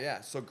miner's Yeah, cart?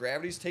 yeah. So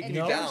gravity's taking And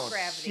you no down.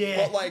 gravity. Shit.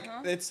 But like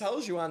Uh-huh. it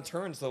tells you on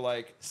turns to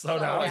like Slow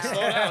down. like, slow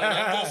down. And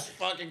I'm just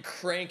fucking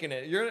cranking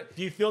it. You're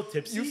Do you feel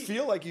tipsy? you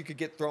feel like you could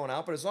get thrown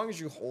out, but as long as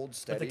you hold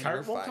steady,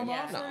 cart you're won't fine. come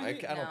off No, or I don't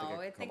anything? think No, it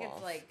I could think come it's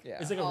off. like-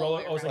 yeah. It's like a Oh, roller.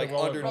 wait, Oh, it's like like a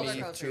roller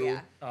underneath coaster. too.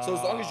 yeah. So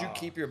as long as you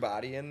keep your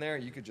body in there,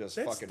 you could just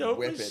That's fucking dope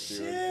whip as it,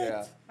 dude. shit.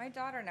 Yeah. My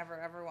daughter never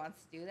ever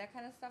wants to do that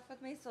kind of stuff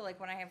with me. So like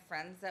when I have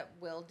friends that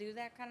will do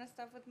that kind of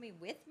stuff with me,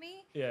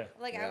 Yeah.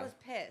 like Yeah. I was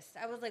pissed.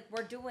 I was like,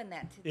 we're doing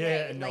that Yeah,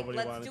 today. and like nobody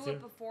let's wanted do to.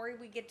 it before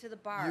we get to the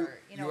bar.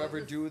 You know, you it ever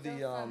was do so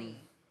the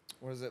funny.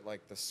 what is it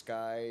like the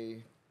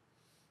sky?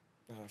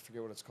 I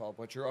forget what it's called,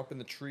 but you're up in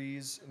the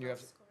trees and you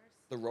have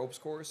the ropes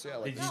course. Yeah,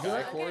 like Did the you sky do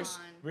it? course.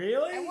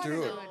 Really? I wanna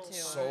Dude, do it too.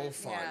 so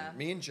fun. Yeah.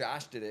 Me and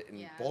Josh did it, and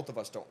Yeah. both of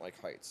us don't like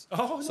heights.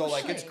 Oh, no so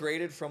like it's shit.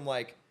 graded from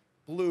like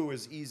blue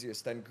is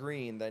easiest, then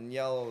green, then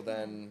yellow,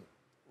 then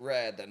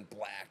red, then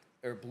black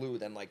or blue,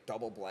 then like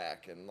double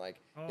black, and like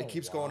Oh, it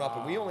keeps going up.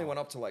 And we only wow. went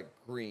up to like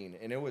green,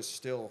 and it was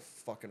still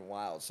fucking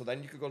wild. So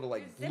then you could go to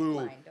like You zip blue,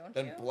 line, don't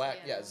then you? black.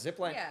 Yeah, Yeah. zip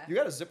line. Yeah. You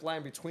got a zip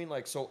line between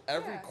like so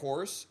every Yeah.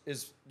 course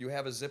is you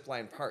have a zip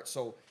line part.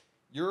 So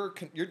you're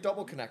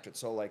double connected.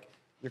 So like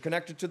you're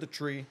connected to the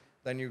tree,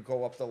 then you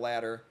go up the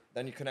ladder,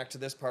 then you connect to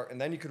this part, and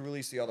then you could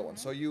release the other one.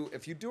 So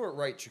if you do it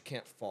right, you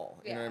can't fall.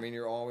 You know what I Yeah. mean?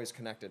 You're always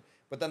connected.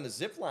 But then the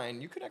zip line,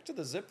 you connect to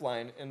the zip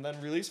line and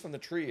then release from the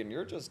tree, and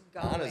you're just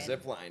on a Going.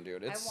 zip line,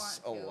 dude. It's want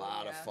a to,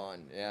 lot of yeah.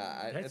 fun.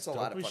 Yeah, That's it's a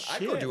lot dope of as fun.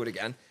 I'd go shit. do it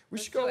again. We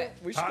Let's should do go. it.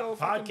 We should go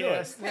fucking do it.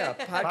 Podcast. Yeah,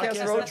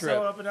 podcast road episode trip.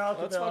 up in Let's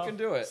Alcatraz. fucking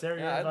do it. Sarah,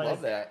 Yeah, I'd you're love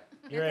like- that.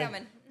 You're in.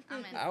 coming.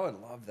 I'm in. I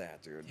would love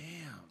that, dude.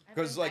 Damn.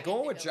 Because been like begging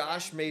going to with go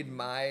Josh there. made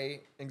my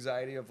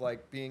anxiety of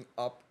like being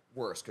up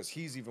worse because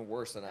he's even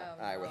worse than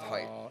I with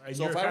height. Oh, and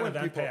So you're if I kind went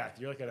of people, empath.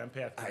 You're like an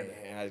empath. Kind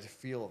of. I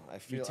feel I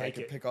You I take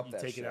can it. pick up You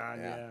that take shit. it on.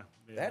 Yeah.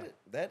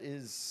 That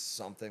is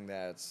something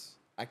that's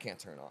I can't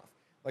turn off.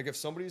 Like if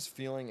somebody's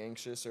feeling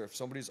anxious or if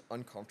somebody's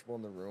uncomfortable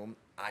in the room,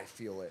 I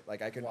feel it.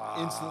 Like I can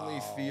instantly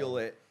feel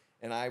it,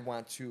 and I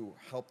want to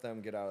help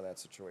them get out of that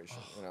situation.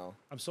 You know?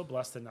 I'm so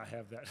blessed to not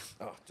have that.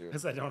 Oh, dude.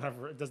 Because I don't have.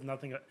 It does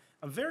nothing.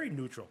 I'm very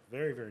neutral.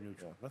 Very, very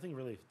neutral. Nothing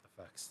really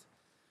affects.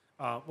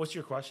 What's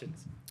your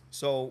questions?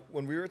 So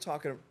when we were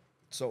talking,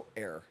 so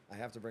air. I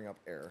have to bring up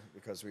air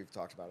because we've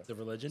talked about it. The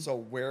religion? So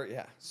where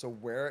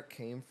it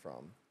came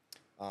from.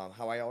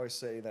 How I always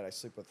say that I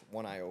sleep with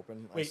one eye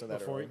open. I Wait, said that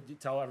before earlier. you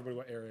tell everybody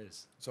what air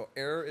is. So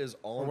air is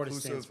Or what it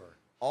stands for.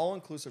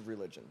 all-inclusive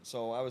religion.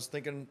 So I was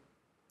thinking,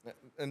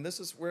 and this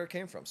is where it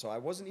came from. So I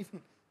wasn't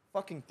even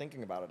fucking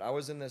thinking about it. I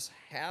was in this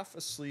half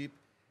asleep,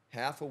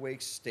 half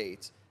awake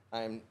state.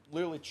 I'm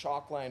literally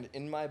chalk lined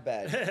in my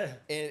bed,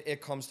 and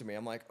it comes to me.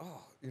 I'm like,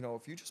 oh,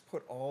 if you just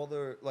put all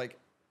the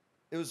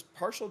it was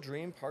partial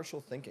dream,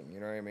 partial thinking.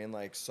 You know what I mean?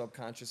 Like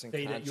subconscious and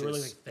Theta. conscious. You were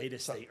like theta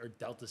state or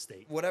delta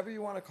state. Whatever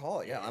you want to call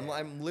it. Yeah,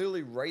 I'm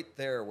literally right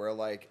there where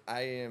like I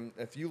am.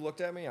 If you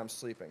looked at me, I'm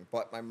sleeping,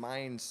 but my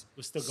mind's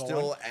Was still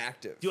going?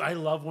 active. Dude, I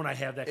love when I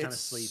have that kind of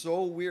it's sleep.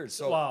 so weird.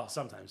 So well,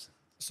 sometimes.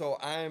 so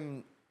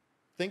I'm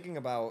thinking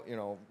about,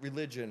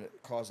 religion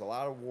caused a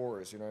lot of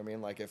wars, you know what I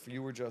mean? Like if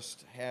you were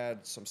just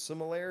had some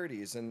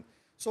similarities and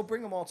so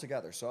bring them all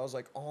together. So I was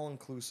like all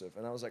inclusive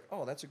and I was like,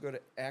 oh, that's a good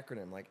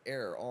acronym, like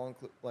AIR,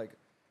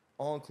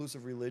 all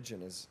inclusive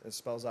religion is it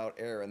spells out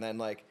AIR. And then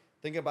like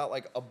think about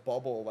like a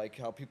bubble, like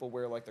how people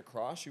wear like the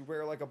cross, you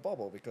wear like a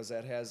bubble because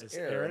that has It's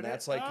air air in and it?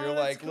 that's like Oh, your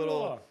that's like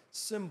little cool.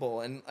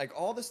 symbol and like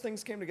all these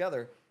things came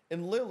together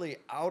and literally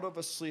out of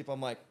a sleep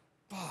I'm like,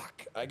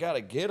 fuck, I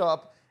gotta get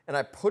up. And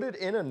I put it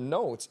in a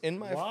note in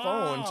my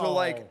phone to Wow.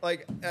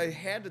 like I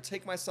had to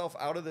take myself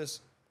out of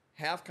this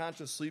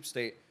half-conscious sleep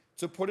state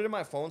to put it in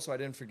my phone so I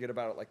didn't forget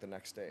about it like the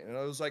next day. And it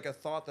was like a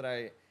thought that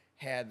I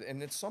had,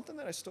 and it's something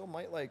that I still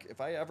might like.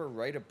 If I ever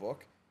write a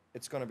book,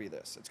 it's going to be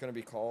this. It's going to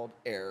be called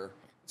Air.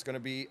 It's going to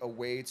be a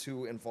way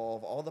to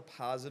involve all the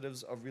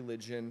positives of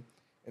religion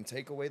and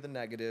take away the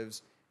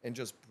negatives and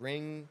just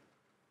bring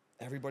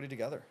everybody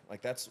together.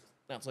 Like that's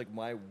like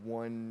my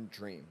one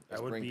dream.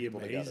 That would bring be people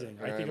amazing.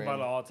 together. I think about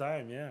it all the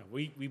time. Yeah,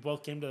 we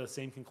both came to the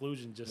same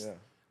conclusion. Just Yeah.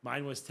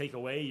 mine was take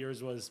away.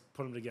 Yours was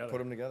put them together. Put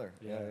them together.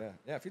 Yeah.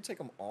 Yeah. If you take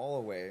them all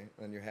away,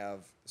 then you have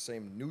the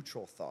same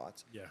neutral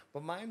thoughts. Yeah.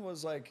 But mine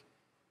was like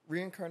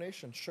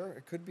reincarnation. Sure,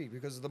 it could be,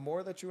 because the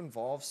more that you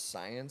involve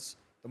science,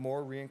 the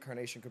more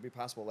reincarnation could be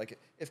possible. Like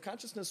if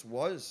consciousness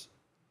was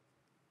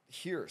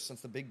here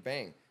since the Big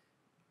Bang,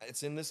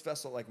 it's in this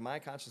vessel. Like my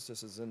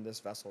consciousness is in this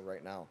vessel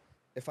right now.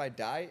 If I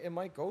die, it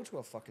might go to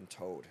a fucking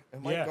toad.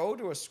 It might go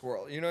to a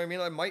squirrel. You know what I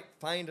mean? I might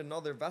find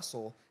another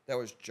vessel that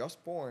was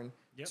just born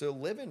to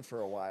live in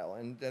for a while,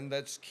 and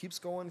that just keeps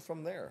going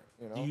from there.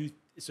 You know.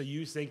 So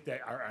you think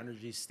that our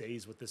energy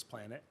stays with this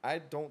planet? I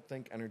don't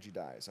think energy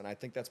dies, and I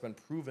think that's been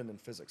proven in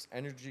physics.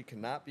 Energy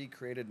cannot be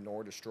created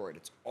nor destroyed.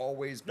 It's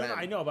always been. No,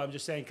 I know, but I'm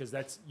just saying because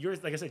that's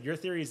like I said, your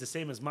theory is the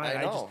same as mine.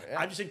 I know.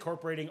 I'm just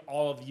incorporating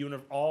all of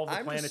the all the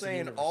I'm planets. just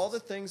saying in the all the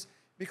things,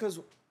 because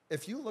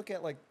if you look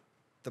at like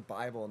the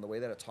Bible and the way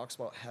that it talks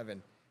about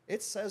heaven,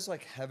 it says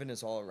like heaven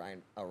is all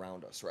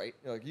around us, right?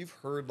 Like you've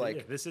heard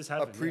like this is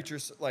heaven, a preacher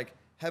like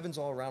heaven's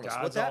all around us.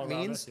 What God's that all around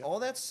means, us, all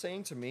that's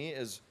saying to me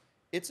is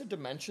it's a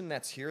dimension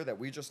that's here that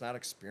we're just not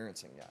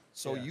experiencing yet.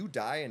 So Yeah. you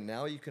die and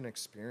now you can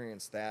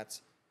experience that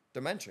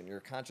dimension. Your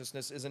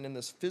consciousness isn't in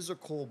this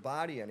physical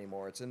body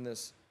anymore. It's in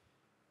this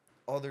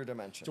other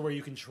dimension. So where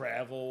you can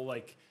travel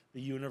like the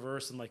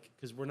universe and like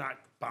because we're not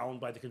bound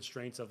by the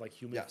constraints of like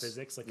human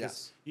physics. Like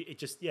it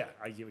just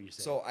I get what you're saying.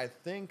 So I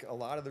think a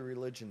lot of the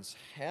religions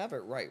have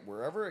it right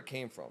wherever it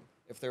came from.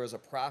 If there was a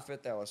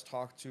prophet that was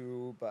talked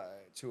to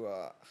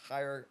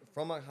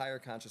from a higher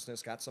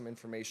consciousness, got some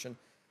information,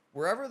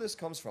 wherever this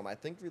comes from, I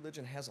think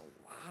religion has a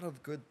lot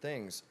of good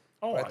things.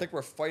 Oh, but I think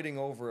we're fighting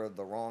over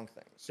the wrong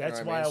things.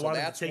 That's why I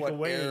wanted to take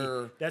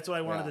away. That's why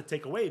I wanted to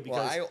take away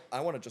because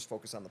I want to just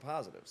focus on the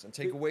positives and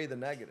take away the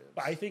negatives.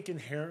 But I think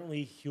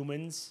inherently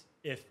humans,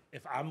 if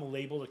I'm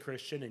labeled a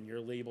Christian and you're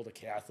labeled a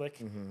Catholic,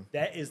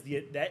 that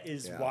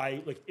is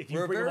why like if you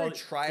we're bring very them all,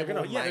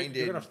 tribal-minded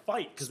they're gonna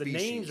fight because the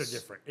names are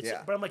species.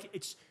 different. But I'm like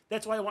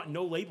that's why I want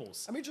no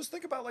labels. I mean, just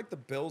think about like the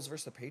Bills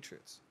versus the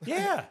Patriots.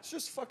 Yeah, it's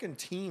just fucking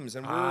teams,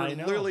 and I we're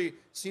know. literally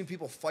seeing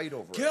people fight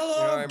over Kill it. You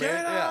know what I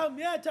him,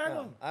 mean? get him,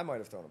 tackle him. I might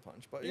have thrown a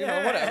punch, but you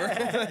know, whatever.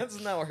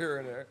 That's now here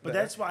and there. But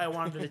that's why I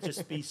wanted it to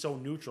just be so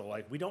neutral.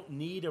 Like we don't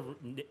need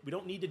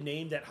to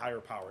name that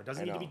higher power. It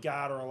doesn't need to be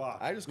God or Allah.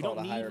 I just we call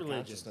don't it a need higher religion.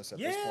 consciousness at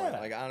this point.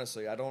 Like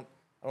honestly, I don't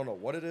know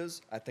what it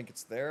is. I think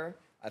it's there.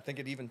 I think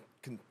it even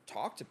can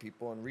talk to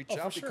people and reach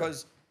out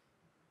because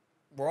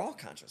we're all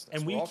consciousness.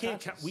 And we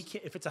can't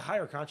if it's a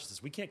higher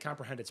consciousness, we can't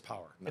comprehend its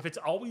power. No. If it's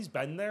always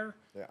been there,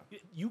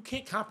 you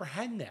can't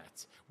comprehend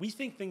that. We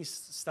think things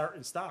start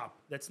and stop.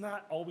 That's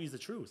not always the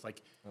truth.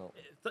 Like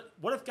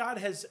what if God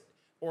has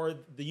or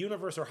the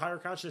universe or higher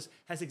consciousness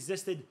has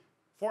existed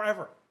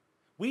forever?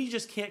 We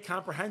just can't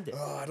comprehend it.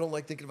 Oh, I don't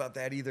like thinking about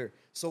that either.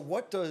 So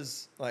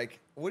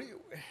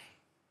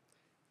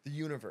the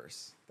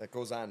universe that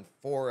goes on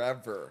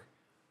forever,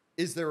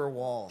 is there a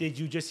wall? Did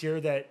you just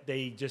hear that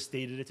they just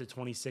dated it to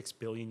 26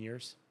 billion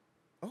years?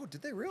 Oh,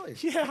 did they really?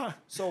 Yeah.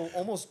 So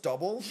almost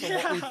double from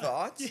what we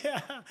thought? Yeah.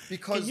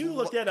 Because can you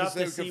look that up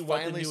to see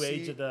what the new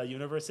age of the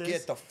universe is?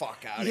 Get the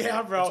fuck out of here.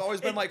 Yeah, bro. It's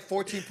always been like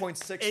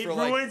 14.6 for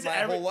like my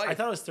whole life. I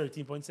thought it was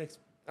 13.6.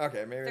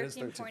 Okay, maybe it is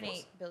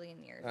 13.8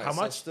 billion years. Right, How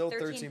much? Still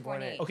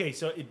 13.8. Okay,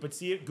 so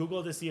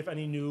Google to see if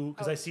any new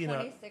because I seen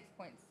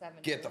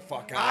 26.7. Get the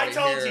fuck out of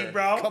here. I told you,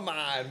 bro. Come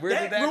on, where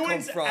did that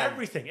come from?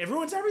 Everything. It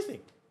ruins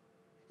everything.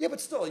 Yeah,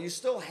 but still, you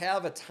still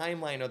have a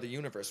timeline of the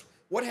universe.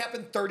 What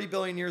happened 30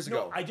 billion years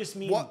ago? No, I just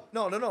mean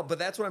No. But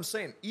that's what I'm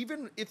saying.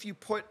 Even if you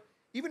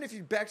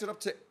backed it up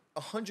to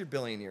 100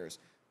 billion years,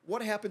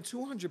 what happened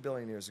 200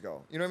 billion years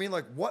ago? You know what I mean?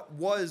 Like what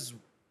was?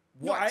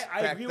 No,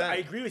 I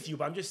agree with you,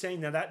 but I'm just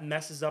saying that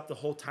messes up the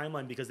whole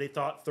timeline because they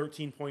thought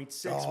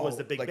 13.6 was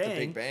the Big Bang. The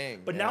Big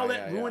Bang. But now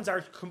that ruins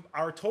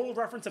our total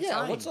reference of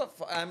time. What's up?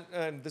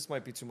 And this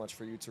might be too much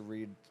for you to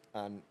read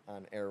on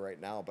air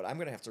right now, but I'm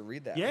gonna have to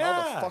read that.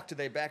 Yeah. How the fuck did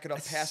they back it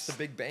up past the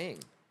Big Bang?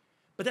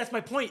 But that's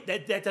my point.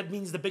 That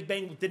means the Big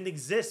Bang didn't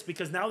exist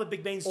because now the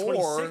Big Bang's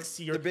 26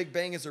 years. The Big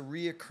Bang is a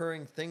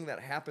reoccurring thing that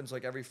happens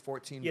like every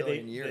 14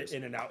 billion years.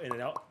 In and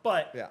out.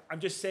 But I'm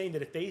just saying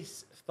that if they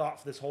thought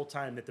for this whole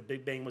time that the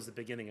BigAng was the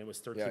beginning and it was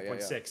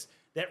 13.6,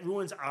 that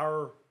ruins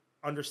our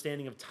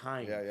understanding of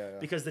time.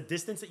 Because the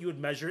distance that you would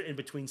measure in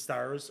between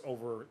stars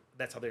over,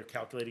 that's how they're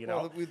calculating it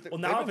out. Well,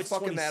 now if it's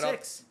 26. That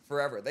up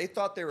forever. They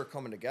thought they were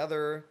coming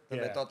together. Then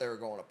they thought they were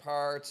going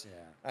apart. Yeah.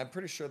 I'm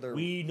pretty sure they're.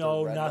 We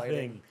know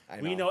nothing.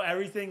 We know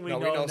everything. We know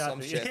nothing.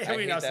 Some shit. I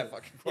hate that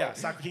fucking quote. Yeah,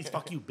 Socrates,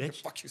 fuck you,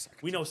 bitch. Fuck you,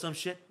 Socrates. We know some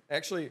shit.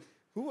 Actually,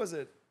 who was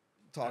it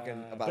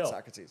talking about Bill.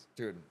 Socrates?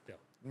 Dude, Bill.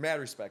 Mad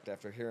respect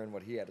after hearing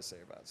what he had to say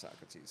about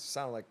Socrates.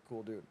 Sounded like a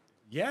cool dude.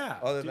 Yeah.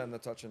 Other than the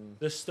touching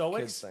the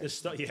Stoics, kids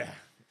thing.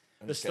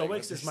 I'm the just kidding,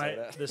 Stoics I is just my say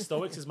that. the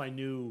Stoics is my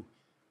new.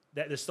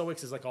 That the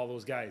Stoics is like all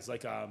those guys,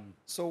 like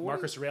So what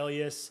Marcus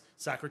Aurelius,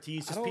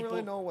 Socrates. I Just don't people.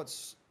 really know what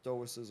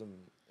stoicism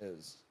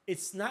is.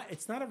 It's not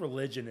a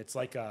religion. It's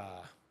like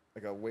a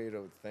Way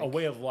to think.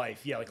 way of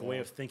life. Yeah, like a way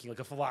Yeah. of thinking, like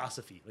a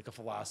philosophy.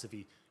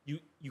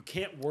 You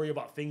can't worry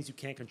about things you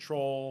can't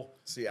control.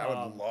 See, I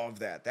would love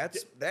that.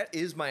 That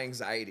is my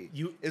anxiety.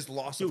 Is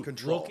loss of Dude,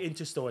 control. look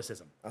into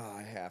Stoicism. Oh,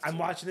 I have to. I'm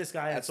watching this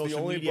guy That's on social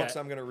the only media. books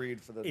I'm going to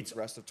read for the It's-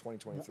 rest of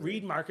 2023.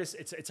 Read Marcus.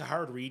 It's a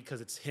hard read because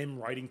it's him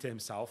writing to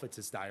himself. It's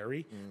his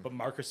diary. But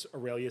Marcus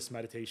Aurelius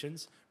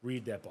Meditations.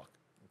 Read that book.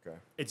 Okay.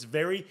 It's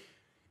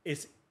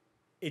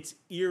it's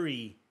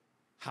eerie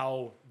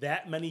how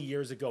that many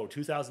years ago,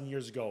 2,000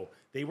 years ago,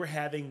 they were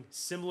having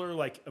similar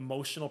like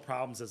emotional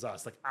problems as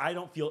us. Like, I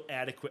don't feel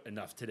adequate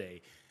enough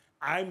today.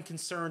 I'm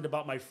concerned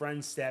about my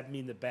friend stabbing me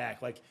in the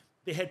back. Like,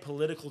 they had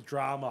political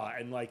drama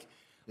and like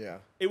Yeah.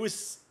 it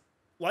was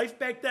life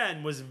back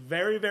then was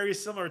very, very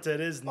similar to it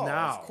is Oh,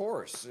 now. of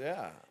course.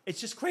 Yeah. It's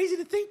just crazy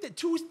to think that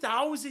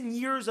 2,000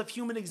 years of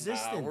human Nah,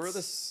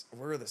 existence.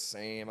 we're the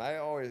same.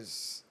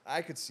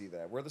 I could see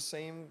that. We're the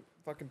same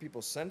fucking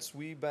people since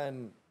we've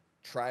been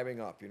tribing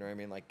up, you know what I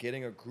mean? Like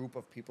getting a group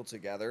of people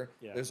together.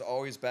 Yeah. There's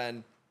always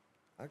been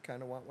I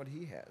kind of want what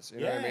he has. You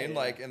know what I Yeah, mean? yeah.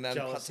 Like, and then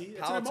Jealousy. It's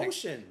an politics.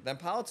 emotion. Then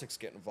politics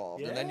get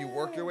involved, and then you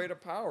work your Yeah. way to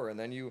power, and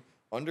then you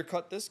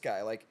undercut this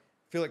guy. Like,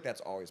 I feel like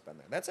that's always been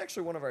there. That's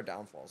actually one of our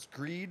downfalls.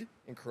 Greed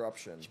and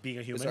corruption. Being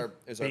a Is human? our,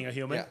 Being a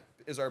human? Yeah,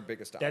 is our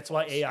biggest downfall. That's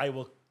why AI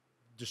will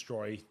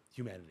destroy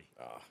humanity.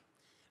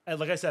 And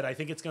like I said, I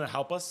think it's going to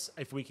help us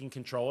if we can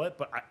control it.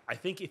 But I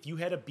think if you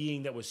had a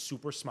being that was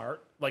super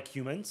smart, like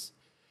humans,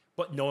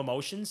 but no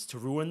emotions to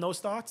ruin those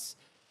thoughts,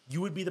 you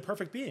would be the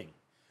perfect being.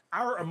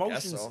 Our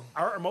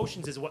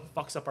emotions is what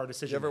fucks up our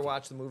decision. You ever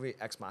watch the movie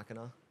Ex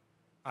Machina?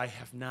 I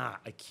have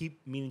not. I keep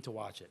meaning to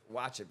watch it.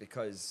 Watch it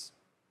because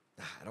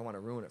I don't want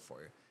to ruin it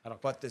for you. I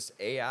don't But this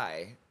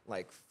AI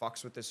like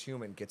fucks with this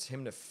human, gets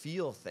him to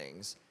feel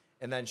things,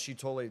 and then she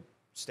totally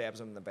stabs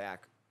him in the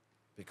back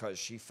because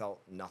she felt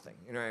nothing.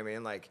 You know what I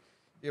mean? Like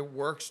it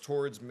works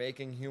towards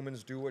making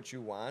humans do what you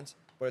want,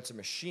 but it's a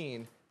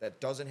machine that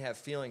doesn't have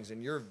feelings,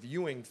 and you're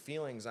viewing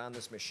feelings on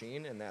this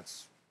machine, and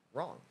that's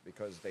wrong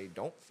because they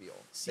don't feel.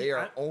 See, they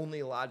are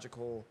only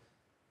logical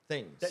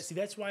things.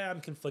 That's why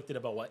I'm conflicted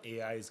about what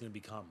AI is going to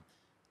become.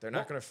 They're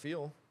not going to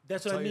feel.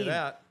 That's I'll what I tell mean. you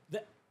that.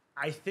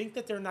 I think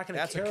that they're not going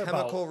to That's care a about...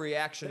 chemical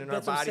reaction in our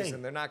That's what I'm bodies, saying.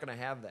 and they're not going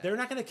to have that. They're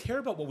not going to care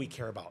about what we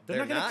care about. They're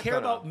not going to not care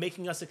gonna. about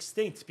making us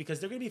extinct because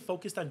they're going to be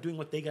focused on doing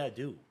what they got to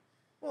do.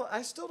 Well,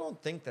 I still don't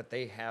think that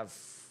they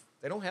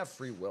don't have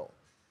free will.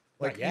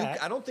 Not Like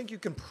yet. I don't think you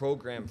can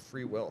program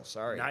free will.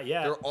 Sorry, Not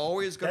yet. They're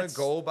always going That's- to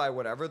go by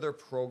whatever their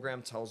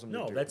program tells them to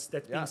No, do. that's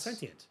being Yes.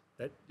 sentient.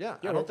 Yeah,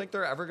 I don't think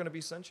they're ever going to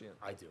be sentient.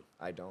 I do.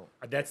 I don't.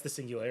 That's the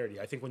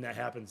singularity. I think when that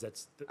happens,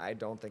 I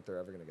don't think they're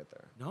ever going to get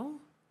there. no.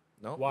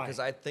 No, Why? because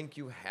I think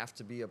you have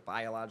to be a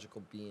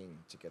biological being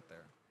to get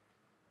there.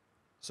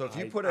 So if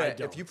you I put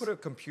don't. a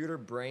computer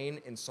brain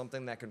in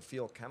something that can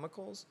feel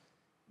chemicals,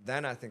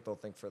 then I think they'll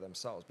think for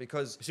themselves.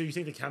 Because So you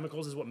think the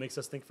chemicals is what makes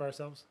us think for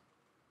ourselves?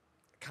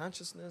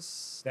 consciousness.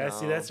 See,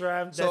 no. that's where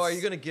I'm. So are that's-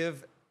 you going to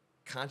give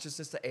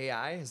consciousness to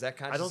AI? Is that I don't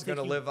consciousness think going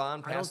to you- live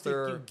on past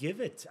their? I don't think you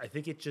give it. I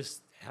think it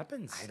just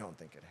happens. I don't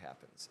think it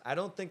happens. I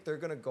don't think they're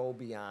going to go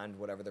beyond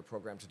whatever they're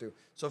programmed to do.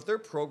 So if they're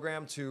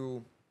programmed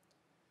to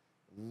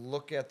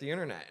look at the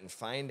internet and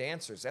find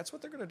answers, that's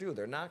what they're going to do.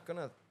 They're not going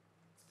to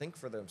think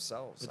for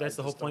themselves. But that's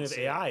the whole point of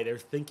AI. They're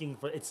thinking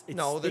for it's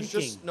No, there's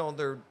thinking. just no.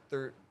 They're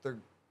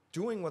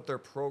doing what they're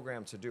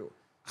programmed to do.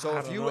 So I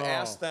if don't you know.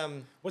 ask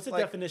them, What's the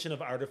like, definition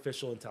of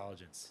artificial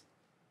intelligence?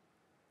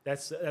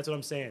 That's what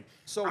I'm saying.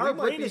 So our we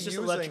might brain be is just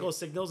using- electrical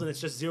signals and it's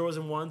just zeros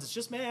and ones. It's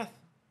just math.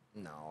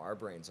 No, our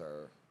brains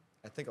are,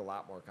 I think, a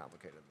lot more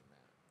complicated than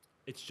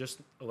that. It's just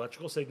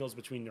electrical signals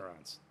between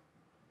neurons.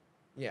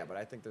 Yeah, but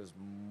I think there's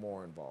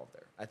more involved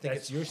there. I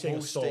think You're saying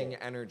it's soul. hosting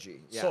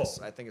energy. Yes,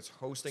 Soul. I think it's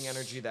hosting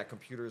energy that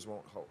computers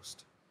won't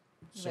host.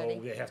 So Ready?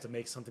 they have to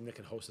make something that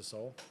can host a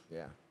soul.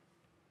 Yeah,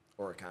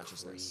 or a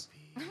consciousness.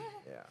 Creepy.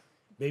 Yeah,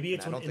 Maybe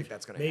it's I when don't think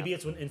that's gonna maybe happen.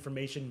 it's when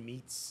information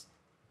meets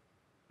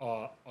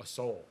a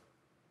soul.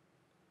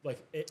 Like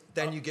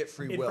then you get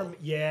free will.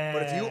 Yeah.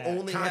 But if you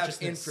only have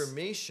consciousness.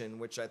 information,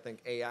 which I think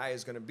AI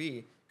is going to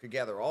be, could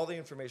gather all the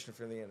information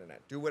from the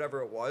internet, do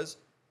whatever it was,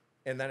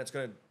 and then it's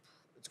going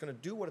to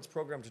do what it's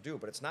programmed to do,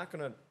 but it's not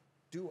going to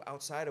do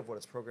outside of what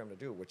it's programmed to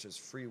do, which is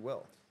free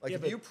will. Like Yeah,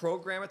 if but- you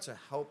program it to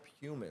help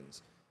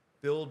humans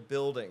build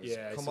buildings,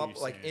 Yeah, I come see what up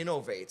you're like saying.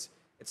 innovate,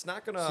 it's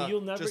not going So to you'll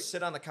never- just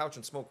sit on the couch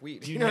and smoke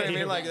weed. Do You know what I you-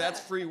 mean? Like that's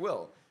free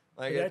will.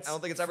 Like I don't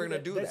think it's ever going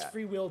to do That's that.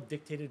 free will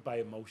dictated by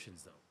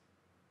emotions, though.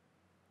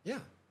 Yeah,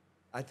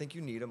 I think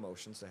you need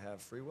emotions to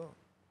have free will.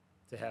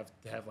 To have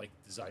like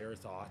desire,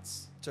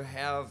 thoughts. To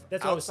have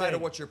That's what I was outside of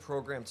saying. what you're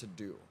programmed to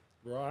do.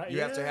 Right.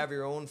 You have to yeah. have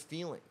your own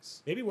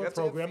feelings. Maybe You we're have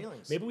to have programmed.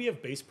 feelings. Maybe we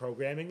have base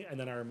programming, and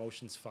then our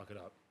emotions fuck it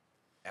up.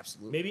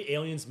 Absolutely. Maybe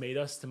aliens made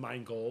us to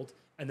mine gold,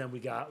 and then we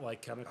got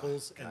like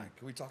chemicals. God,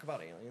 can we talk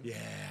about aliens?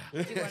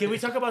 Yeah. Can we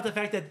talk about the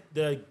fact that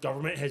the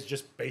government has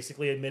just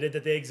basically admitted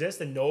that they exist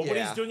and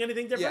nobody's doing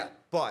anything different? Yeah,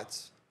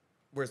 but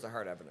where's the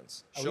hard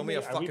evidence? Are Show we me a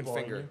ma- are we fucking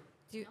boring finger.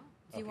 you?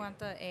 Do you want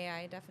the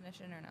AI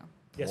definition or no?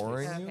 Yes,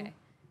 Boring please. you? Okay.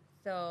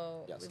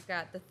 So Yes. we've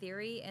got the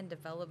theory and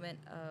development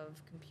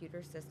of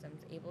computer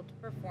systems able to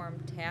perform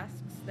tasks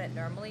that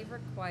normally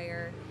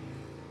require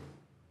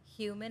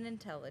human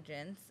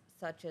intelligence,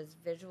 such as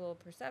visual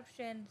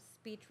perception,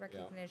 speech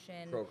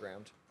recognition,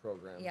 Programmed.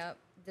 yep,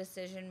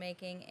 decision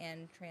making,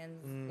 and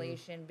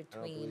translation I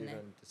don't believe between.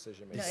 in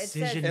decision No, making. it says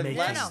Decision making.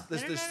 Unless no, no,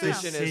 this no, no, no, no.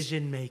 decision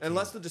Decision making.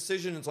 unless the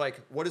decision is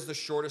like, what is the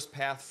shortest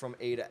path from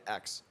A to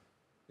X?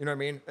 You know what I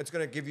mean? It's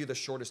going to give you the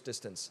shortest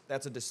distance.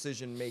 That's a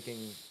decision making.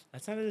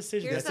 That's not a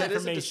decision. Here's That's Yes, it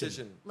is a information.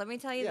 decision. Let me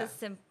tell you Yeah.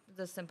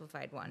 the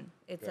simplified one.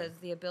 It Okay. says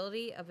the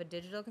ability of a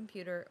digital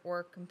computer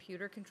or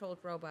computer-controlled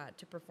robot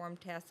to perform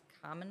tasks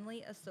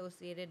commonly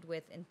associated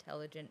with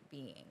intelligent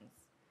beings.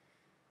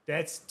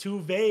 That's too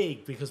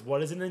vague because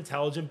what is an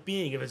intelligent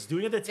being? If it's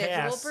doing the Visual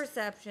task,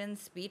 perception,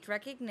 speech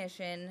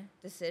recognition,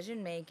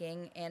 decision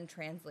making, and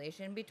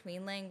translation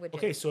between languages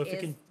Okay, so if it is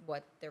can-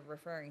 what they're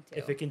referring to.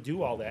 if it can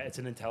do all that, it's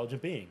an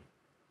intelligent being.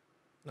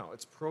 No,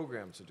 it's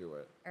programmed to do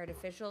it.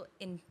 Artificial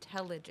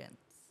intelligence.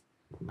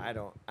 I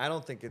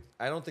don't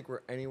think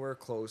we're anywhere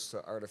close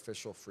to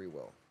artificial free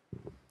will.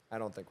 I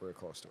don't think we're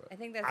close to it. I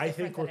think that's I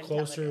different think we're than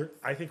closer. intelligence.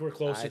 I think we're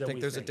closer I than think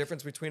we there's think. a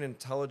difference between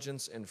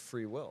intelligence and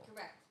free will.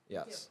 Correct.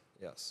 Yes.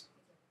 Yes.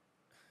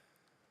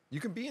 You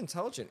can be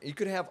intelligent. You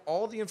could have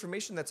all the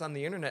information that's on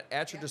the internet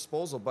at your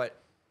disposal, but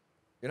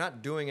you're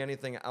not doing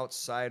anything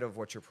outside of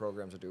what you're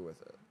programmed to do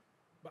with it.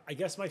 But I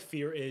guess my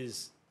fear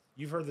is,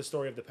 you've heard the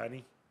story of the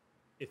penny.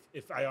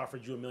 If I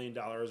offered you $1 million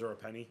or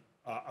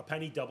a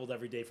penny doubled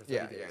every day for 30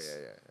 Yeah, days.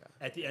 yeah.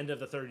 At the end of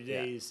the 30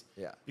 days,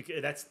 yeah.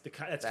 because that's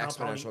exponential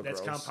compounding.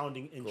 That's growth.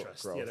 compounding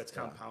interest. Growth, Yeah, that's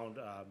yeah.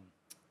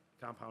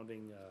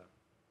 compounding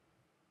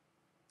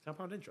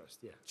compound interest.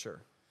 Yeah.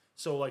 Sure.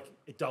 So like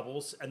it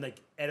doubles, and like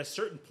at a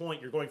certain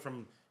point, you're going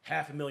from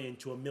 $500,000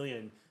 to $1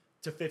 million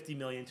to 50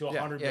 million to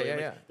 100 million.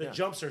 Like, the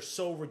jumps are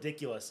so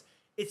ridiculous.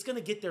 It's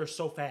gonna get there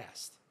so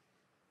fast.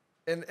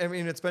 And I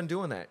mean, it's been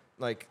doing that.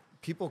 Like,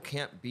 people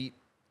can't beat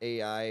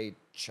AI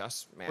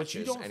chess matches But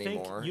you don't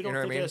anymore. think you don't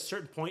know think what I mean? at a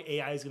certain point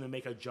AI is gonna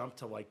make a jump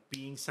to like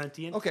being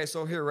sentient? Okay,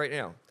 so here right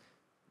now,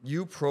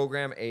 you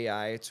program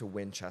AI to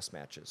win chess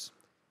matches.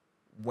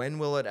 When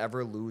will it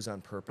ever lose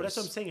on purpose? that's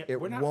what I'm saying.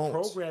 It We're not won't,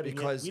 programming it.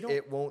 because We don't-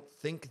 it won't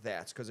think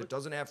that, because it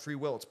doesn't have free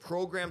will. It's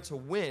programmed to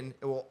win.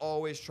 It will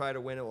always try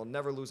to win. It will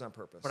never lose on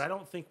purpose. But I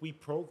don't think we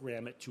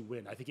program it to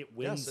win. I think it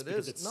wins Yes, it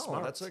because is. it's No,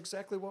 smart. that's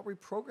exactly what we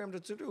programmed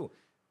it to do.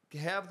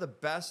 Have the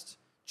best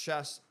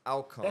chess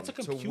outcome That's a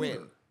to computer.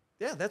 win.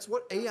 Yeah, that's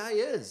what AI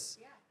is.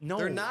 No,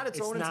 They're not its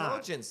own not.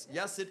 intelligence.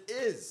 Yes, it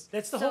is.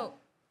 That's the So- whole.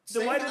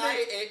 Then why do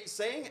they?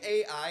 Saying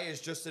AI is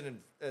just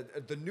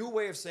the new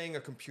way of saying a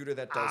computer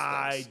that does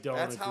I things. don't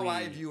That's how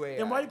I agree. view AI.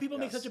 Then why do people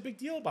make Yes. such a big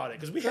deal about it?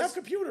 Because we have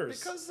computers.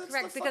 Because that's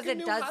Correct, the because fucking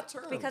it new hot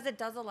term.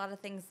 does a lot of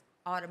things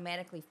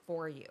automatically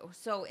for you.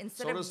 So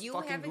instead So of does you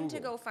fucking having to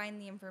Google. go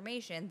find the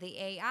information, the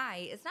AI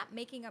is not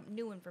making up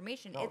new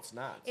information. No, it's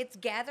not. It's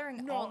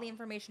gathering No. all the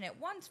information at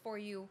once for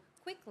you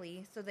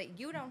quickly so that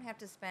you don't have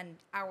to spend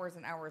hours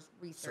and hours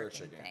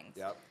researching Searching it. things.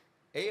 Yep.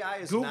 AI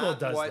is Google not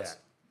does what. that.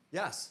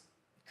 Yes.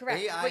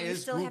 Correct. AI but you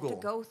is still Google. have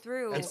to go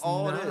through That's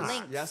all it is.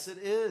 links. Yes, it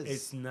is.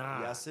 It's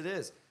not. Yes, it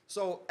is.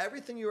 So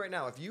everything you right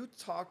now, if you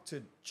talk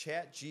to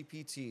Chat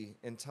GPT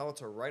and tell it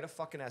to write a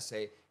fucking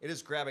essay, it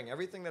is grabbing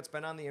everything that's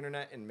been on the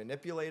internet and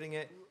manipulating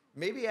it,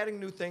 maybe adding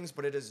new things,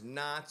 but it is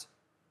not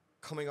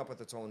coming up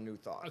with its own new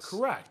thoughts.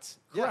 Correct.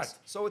 Yes.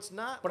 So it's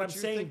not. But what I'm you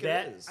saying think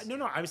that it is.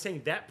 no, I'm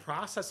saying that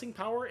processing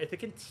power. If it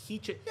can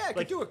teach it, Yeah, it can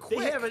like, do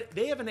it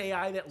They have an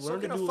AI that So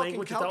learned a can a new fucking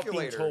language without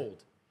being calculator.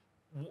 told.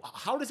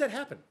 How does that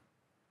happen?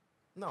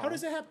 No. How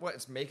does that happen? What?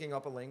 It's making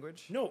up a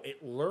language? No,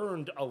 it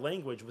learned a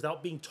language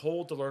without being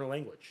told to learn a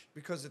language.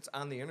 Because it's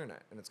on the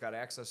internet and it's got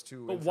access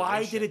to. But why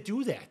did information. it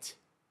do that?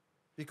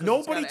 Because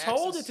Nobody it's got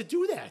told access- it to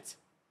do that.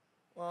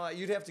 Well,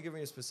 you'd have to give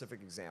me a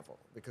specific example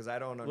because I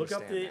don't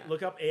understand that.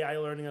 Look up AI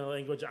learning a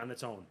language on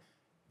its own.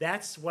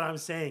 That's what I'm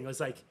saying. It's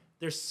like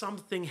there's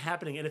something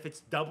happening, and if it's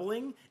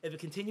doubling, if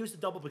it continues to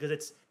double because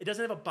it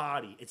doesn't have a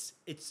body, it's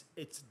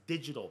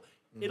digital.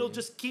 It'll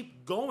just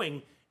keep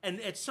going,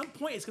 and at some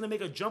point it's going to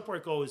make a jump where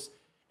it goes.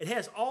 It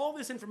has all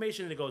this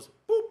information, and it goes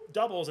boop,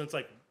 doubles, and it's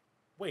like,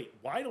 wait,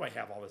 why do I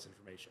have all this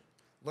information?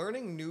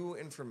 Learning new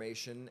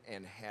information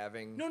and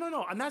having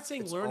No. I'm not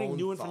saying its learning own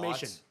new thoughts.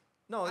 information.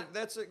 No,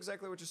 that's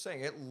exactly what you're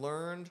saying. It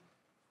learned.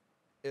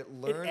 It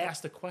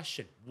asked the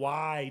question,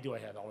 why do I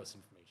have all this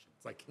information?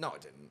 It's like, No,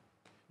 it didn't.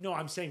 no,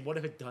 I'm saying, what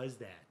if it does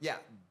that? Yeah.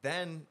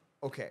 Then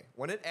okay,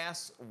 when it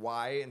asks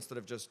why instead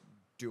of just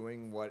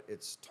doing what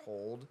it's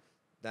told,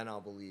 then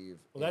I'll believe.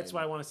 Well, that's in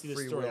why I want to see the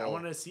free story. I will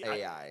want to see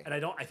AI.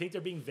 I think they're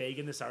being vague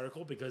in this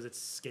article because it's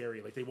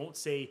scary. Like they won't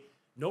say.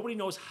 Nobody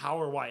knows how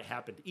or why it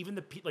happened. Even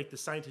the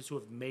scientists who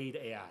have made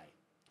AI.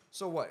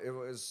 So what? It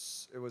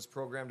was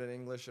programmed in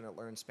English and it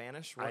learned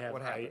Spanish. What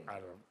happened? I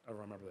don't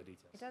remember the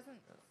details. It doesn't.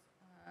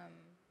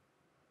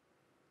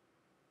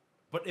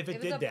 But if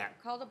it was did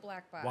that, called a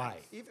black box. why?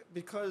 Even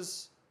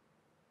because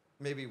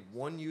maybe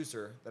one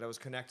user that I was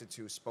connected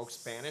to spoke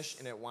Spanish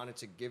and it wanted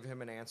to give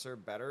him an answer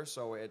better,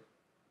 so it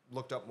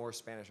looked up more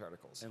Spanish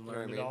articles. And You know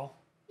learned what it I mean? all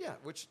Yeah,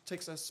 which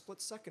takes a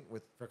split second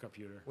with for a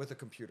computer. a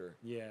computer.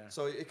 Yeah.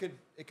 So it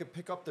could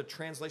pick up the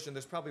translation.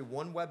 There's probably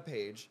one web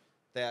page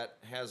that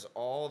has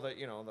all the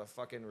the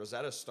fucking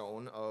Rosetta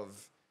Stone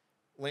of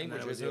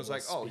languages. was It was able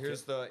like, to oh, speak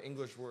here's it. the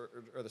English word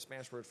or the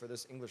Spanish word for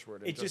this English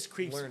word. And It just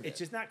creeps. learned It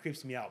just not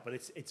creeps me out, but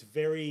it's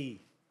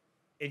very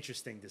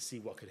interesting to see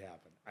what could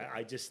happen.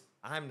 I just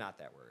I'm not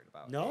that worried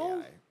about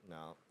No?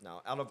 AI.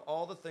 No. Out of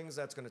all the things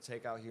that's going to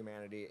take out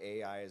humanity,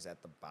 AI is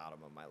at the bottom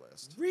of my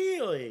list.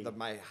 really.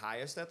 My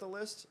highest at the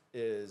list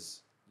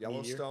is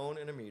Yellowstone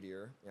and a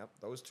meteor. Yep,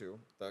 those two.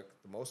 The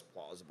most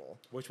plausible.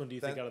 Which one do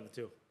you think Then- out of the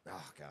two?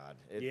 Oh God.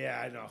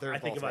 Yeah, I know. They're I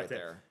think both about right that.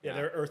 there. Yeah,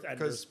 they're Earth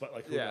enders, but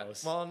like who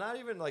knows? Well, not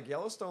even like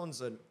Yellowstone's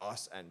an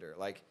us ender.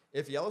 Like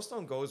if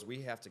Yellowstone goes, we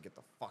have to get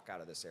the fuck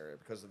out of this area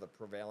because of the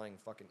prevailing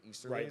fucking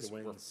easterlies. the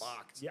We're winds.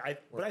 fucked. Yeah,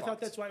 We're but I thought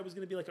fucked. that's why it was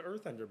going to be like an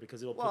Earth ender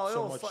because it'll Well, put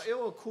so much.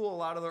 it'll cool a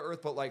lot of the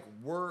earth, but like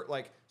we're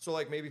like so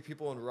like maybe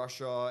people in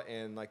Russia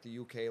and like the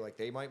UK like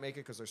they might make it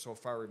because they're so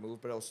far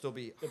removed, but it'll still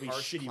be It'll be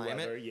harsh shitty climate.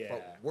 weather, yeah.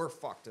 But we're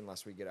fucked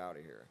unless we get out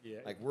of here.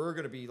 Yeah. Like we're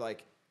gonna be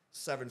like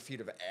 7 feet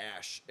of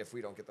ash if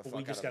we don't get the fuck we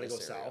out just of gotta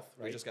this go area. south,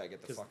 We right? just gotta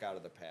get the 'Cause- fuck out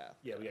of the path.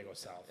 Yeah, we gotta go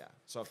south. Yeah.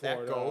 So if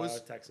Florida, that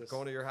goes, Texas.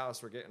 going to your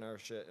house, we're getting our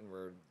shit and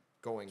we're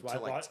going That's why to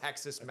I like bought-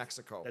 Texas,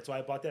 Mexico. That's why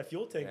I bought that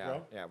fuel tank, yeah,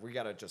 bro. yeah. We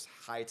gotta just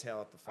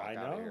hightail it the fuck I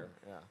out of know. here.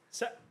 Yeah.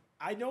 So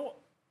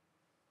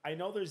I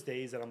know there's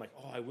days that I'm like,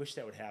 oh, I wish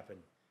that would happen,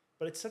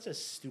 but it's such a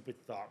stupid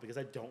thought because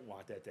I don't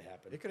want that to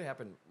happen. It could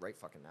happen right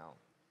fucking now.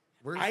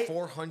 We're I-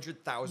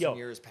 400,000 Yo,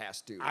 years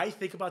past due. I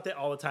think about that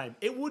all the time.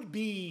 It would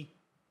be,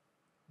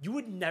 you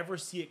would never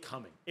see it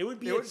coming. It would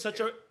be It would,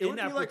 such a it would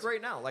be like inept-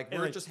 right now. Like and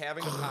we're like- just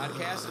having a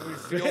podcast and we'd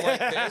feel like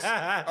this.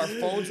 Our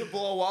phones would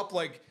blow up.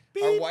 Like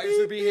our Beep, wives beep,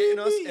 would be hitting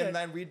beep, us, beep. and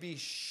then we'd be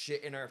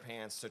shitting our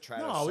pants to try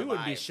to No, survive. we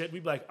wouldn't be shit.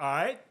 We'd be like, all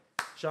right,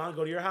 Sean,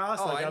 go to your house.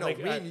 Oh, like, I I'm know. like,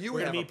 Me and you we're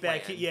have gonna a meet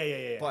back plan.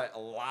 here. Yeah. But a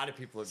lot of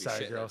people would be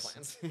Sorry, shitting girls.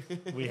 their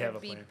plans. We have a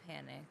There'd be plan.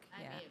 panic.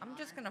 I'd Yeah, be a I'm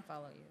just goner. gonna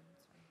follow you.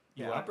 It's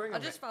You Yeah, what? I'll bring fine.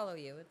 I'll them. just follow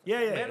you. It's Yeah,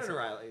 fine. yeah. Man yeah. and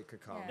Riley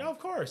could come. No, of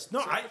course. No,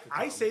 Sorry for I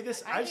calling. say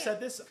this. I I've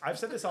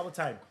said this all the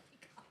time.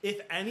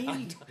 If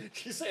any,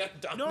 You say I'm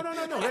done. no,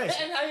 guys.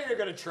 And now you're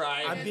gonna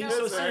try. I'm being no,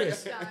 so sorry.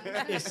 serious.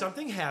 If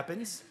something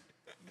happens,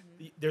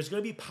 there's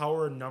going to be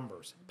power in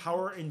numbers,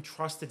 power in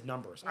trusted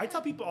numbers. I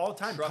tell people all the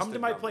time, come to Trusted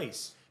my numbers.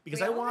 place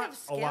because We I all want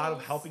have a lot of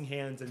skills. helping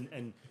hands and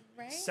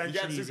Right? You got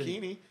centuries. And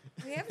zucchini.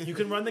 We have. you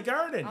can run the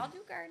garden. I'll do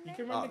You gardening.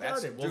 can run Oh, the that's-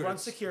 garden. We'll dude, run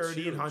it's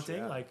security and huge, hunting.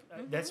 yeah. Like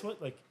that's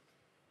what like.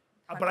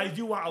 But I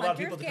do want a lot of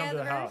people to come to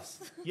the Hunters,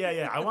 house.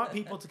 Yeah. I want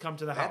people to come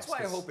to the house. That's why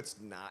I 'cause- hope it's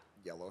not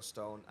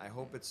Yellowstone. I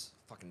hope it's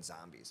fucking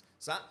zombies.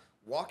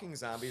 Walking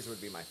zombies would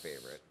be my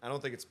favorite. I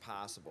don't think it's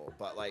possible,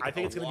 but like I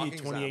think it's going to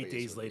be walking 28 zombies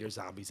days would later be-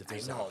 zombies if I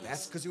there's know zombies.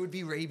 that's because it would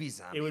be rabies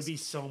zombies. It would be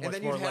so much and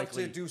then more you'd have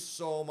likely. to do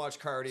so much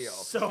cardio.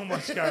 So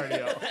much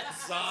cardio. That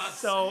sucks.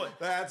 So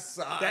that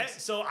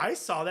sucks. So I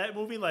saw that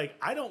movie. Like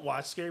I don't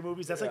watch scary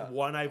movies. That's Yeah. like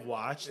one I've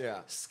watched.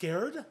 Yeah.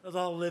 Scared of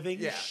the living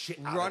yeah, shit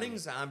out running of me.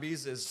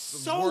 zombies is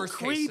So the worst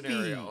creepy. case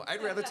scenario.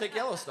 I'd rather take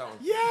Yellowstone.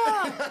 Yeah.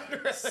 I'd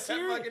rather have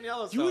Seriously. fucking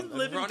Yellowstone You would than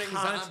live in running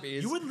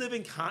zombies. You would live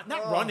in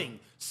not Oh. running,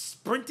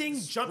 sprinting,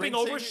 jumping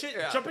over Sprinting, shit,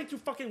 yeah. jumping through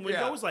fucking Yeah,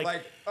 windows,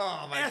 like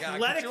oh my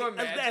athletic, god, could you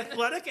imagine?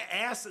 athletic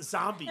ass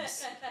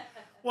zombies.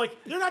 Like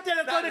they're not that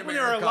athletic in when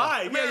they're America.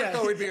 alive.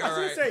 America would be I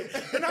was gonna alright.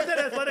 say they're not that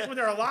athletic when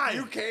they're alive.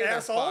 UK, they're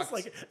assholes. fucked.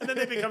 Like, and then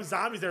they become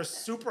zombies. They're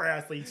super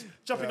athletes,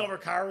 jumping Yeah. over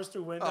cars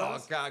through windows.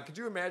 Oh god, could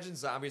you imagine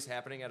zombies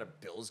happening at a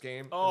Bills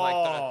game? And,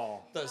 Oh.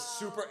 like the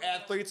super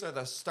athletes are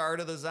the start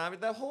of the zombie.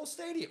 That whole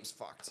stadium's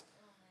fucked.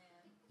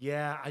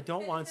 Yeah, I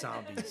don't want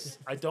zombies.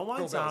 I don't want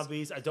Go Bills.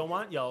 zombies. I don't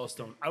want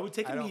Yellowstone. I would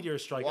take a I don't- meteor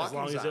strike as walking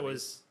long as it zombies.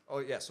 was. Oh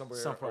yeah,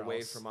 somewhere away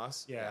else. from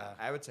us. Yeah.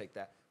 I would take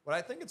that. What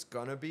I think it's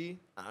gonna be,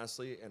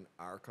 honestly, in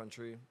our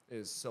country,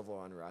 is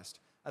civil unrest.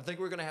 I think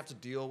we're gonna have to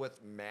deal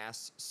with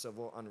mass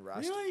civil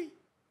unrest Really?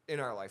 in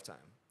our lifetime.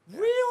 Yeah,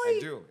 Really? I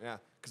do. Yeah,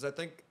 because I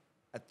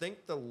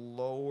think the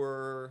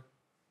lower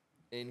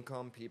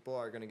income people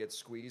are gonna get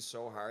squeezed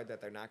so hard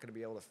that they're not gonna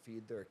be able to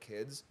feed their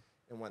kids.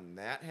 And when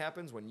that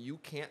happens, when you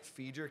can't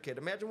feed your kid,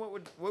 imagine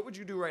what would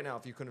you do right now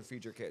if you couldn't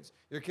feed your kids?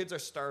 Your kids are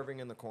starving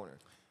in the corner.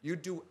 You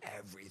do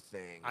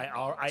everything I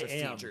to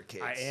am. feed your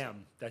kids. I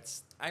am.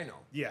 That's I know.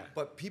 Yeah.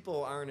 But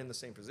people aren't in the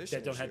same position.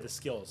 that don't as have you. the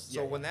skills.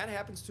 So Yeah, when that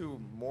happens to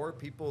more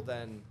people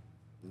than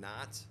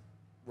not,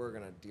 we're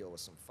gonna deal with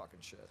some fucking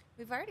shit.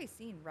 We've already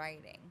seen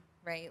rioting,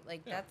 right?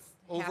 Like that's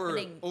Over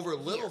happening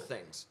little here.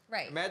 things.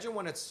 Right. Imagine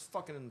when it's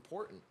fucking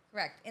important.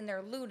 Correct. And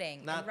they're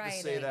looting. Not and to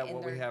rioting, say that and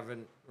what we they're-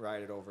 haven't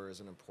rioted over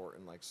isn't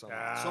important. Like some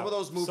Ah, of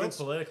those so movements.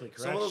 politically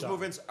correct, Some of those Sean.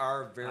 movements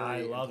are very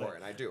I love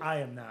important. it. I do. I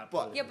am not.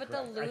 But- Yeah, but the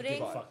politically correct. I could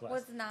give a looting fuck less.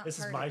 was not This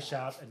is part my of that.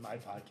 shop and my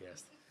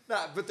podcast.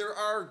 Nah, but there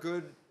are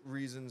good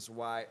reasons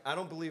why I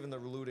don't believe in the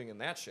looting and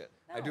that shit.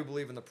 I do No.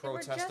 believe in the They were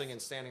protesting just-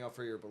 and standing up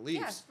for your beliefs.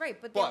 Yes, right,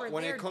 but they were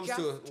when there it comes just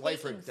to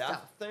life or taking death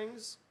stuff.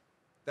 things,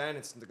 then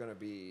it's going to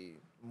be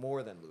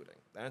more than looting.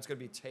 Then it's going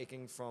to be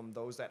taking from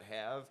those that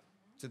have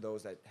to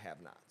those that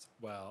have not.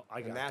 Well,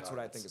 I got And that's what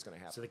I guns, think is going to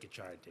happen. So they could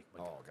try and take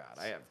my Oh, guns.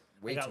 God. I have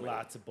way I got too many.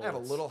 lots of I have a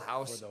bullets little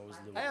house. for those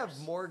I have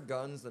lures. more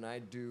guns than I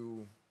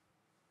do,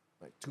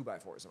 like,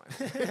 2x4s in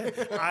my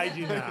house. I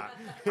do not.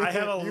 I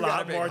have a You got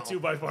lot a big more home.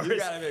 2x4s. You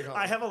got a big home.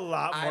 I have a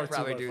lot more 2x4s. I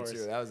probably do, too.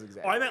 That was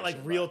exactly Oh, I meant like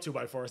real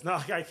 2x4s,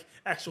 not like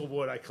actual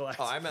wood I collect.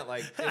 Oh, I meant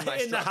like in my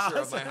In the structure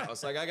house. of my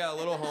house. Like I got a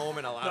little home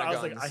and a lot No, of I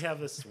guns. was like, I have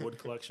this wood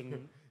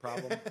collection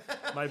problem.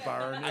 My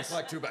barn I is.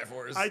 collect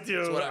 2x4s. I do.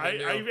 That's what I'm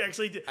into. I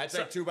actually do. I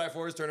take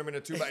 2x4s, turn them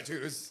into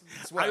 2x2s.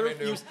 That's what I I'm into.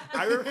 refuse.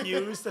 I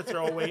refuse to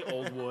throw away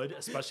old wood,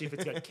 especially if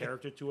it's got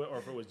character to it or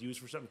if it was used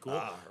for something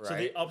cool. So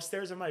right. the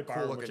upstairs of my barn,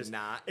 Cool-looking which is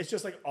knot. it's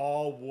just like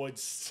all wood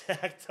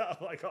stacked up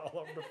like all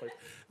over the place.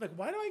 I'm like,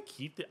 why do I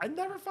keep it? I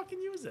never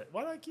fucking use it.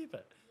 Why do I keep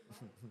it?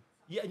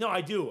 Yeah, no, I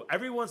do.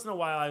 Every once in a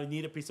while, I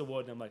need a piece of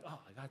wood, and I'm like, oh,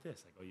 I got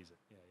this. I go use it.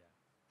 Yeah.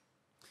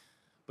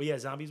 But yeah,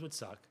 zombies would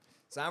suck.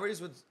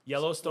 Zombies would.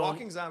 Yellowstone.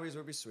 Walking zombies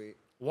would be sweet.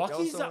 Walking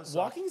Yellowstone would suck.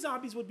 walking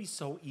zombies would be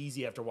so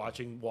easy after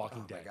watching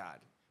Walking Oh Dead. my God.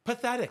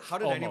 Pathetic. How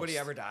did almost. anybody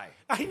ever die?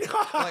 I know.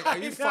 Like, are I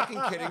you know.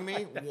 fucking kidding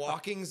me?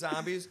 Walking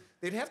zombies.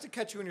 They'd have to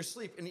catch you in your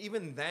sleep, and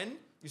even then,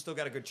 you still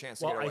got a good chance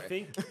to Well, get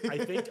away.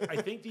 I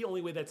think the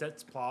only way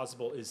that's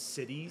plausible is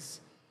cities,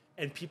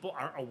 and people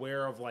aren't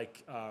aware of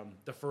like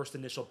the first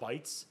initial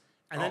bites,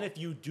 and then if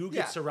you do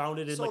get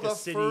surrounded in so like the a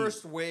city,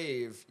 first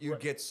wave, you Right.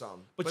 get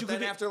some. But But you then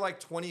could get- after like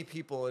 20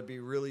 people, it'd be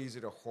really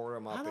easy to whore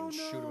them I up don't and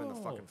shoot them in the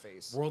know. fucking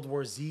face. World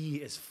War Z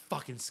is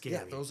fucking scary.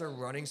 Yeah, those are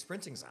running,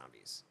 sprinting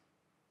zombies.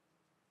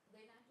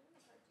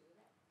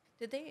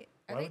 Did they?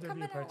 Are Why they would there be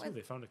coming a part out two? with?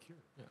 They found a cure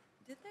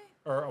Did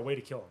they? or a way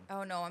to kill them.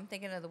 Oh no, I'm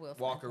thinking of the Will Smith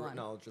Walk around, one.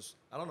 no, just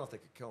I don't know if they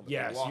could kill them, but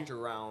Yes, they walked you-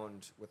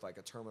 around with like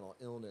a terminal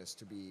illness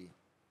to be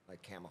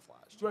like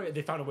camouflaged. Right,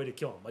 they found a way to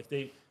kill them. Like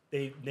they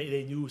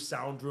knew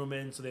sound drew them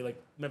in, so they like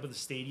remember the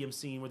stadium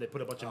scene where they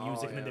put a bunch of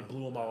music and then they yeah.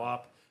 blew them all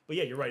up. But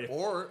yeah, you're right. If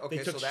Or okay,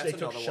 they took, so that's they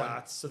took another shots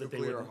one. so that they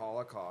Nuclear would.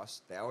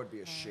 Holocaust. That would be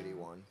a shitty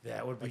one.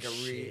 That would be Like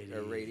shitty.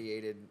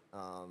 irradiated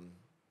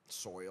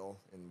soil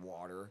and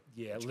water.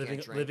 Yeah, that you living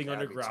can't drink, living that'd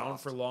be underground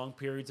tough. for long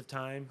periods of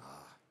time.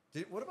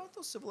 What about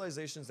those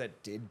civilizations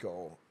that did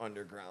go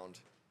underground?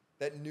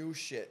 That new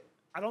shit.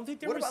 I don't think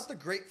there What was. about the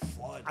Great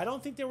Flood? I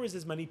don't think there was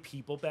as many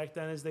people back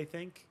then as they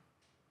think.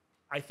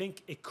 I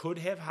think it could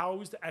have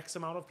housed X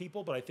amount of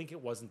people, but I think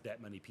it wasn't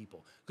that many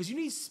people because you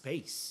need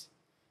space.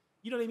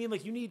 You know what I mean?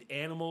 Like you need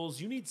animals,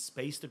 you need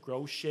space to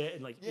grow shit,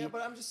 and like Yeah,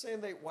 but I'm just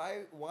saying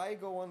why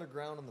go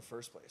underground in the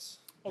first place?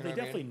 oh, You they know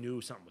what I definitely mean?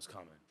 knew something was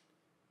coming.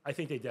 I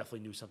think they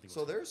definitely knew something was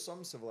So coming. there's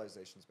some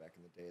civilizations back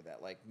in the day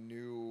that like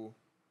knew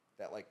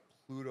that like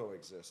Pluto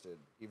existed,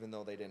 even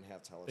though they didn't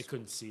have telescopes. They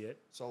couldn't see it,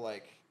 So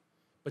like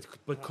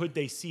but could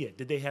they see it?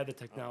 Did they have the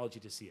technology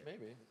to see it?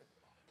 maybe.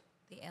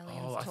 The aliens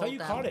Oh, I told thought you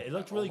them. caught it. It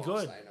looked really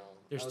Almost, good. I know.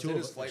 There's I was two in of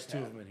his there's flight two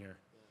of pad. them in here.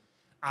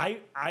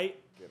 I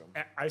Get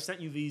 'em. I've sent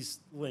you these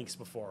links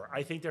before.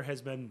 I think there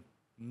has been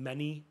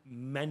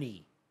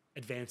many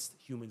advanced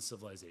human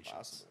civilizations.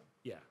 Possible.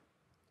 Yeah.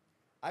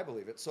 I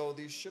believe it. So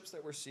these ships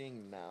that we're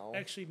seeing now,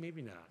 Actually,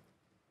 maybe not.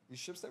 these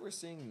ships that we're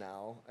seeing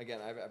now, again,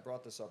 I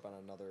brought this up on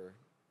another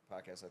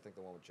podcast. I think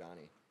the one with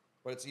Johnny,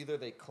 but it's either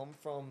they come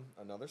from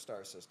another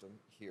star system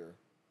here,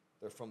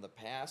 they're from the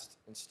past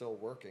and still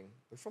working,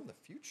 they're from the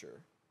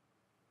future,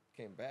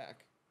 came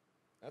back.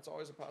 That's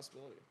always a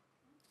possibility.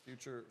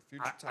 Future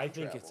time I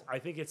think travel. I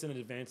think it's an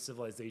advanced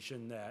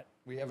civilization that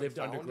We haven't lived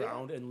found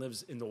underground and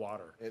lives in the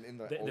water. And in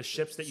the the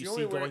ships that It's you the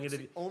see only going it's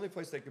into the only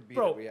place they could be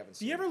Bro, that we haven't do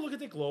seen. you ever look at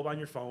the globe on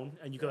your phone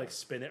and you can like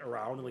spin it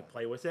around and like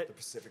play with the it?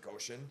 Pacific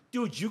Ocean?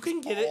 Dude, you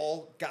can get it.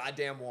 All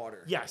goddamn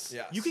water. Yes.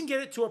 Yes. You can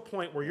get it to a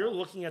point where you're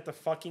looking at the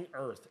fucking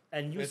earth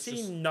and you It's see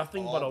just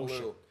nothing all but ocean.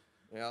 blue.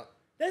 Yeah.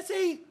 That's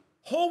a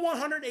whole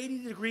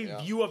 180-degree Yeah.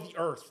 view of the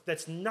earth.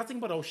 That's nothing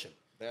but ocean.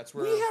 That's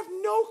where We have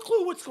no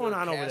clue what's going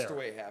on over there.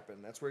 Castaway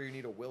happened. That's where you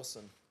need a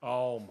Wilson.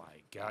 Oh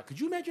my god! Could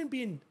you imagine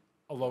being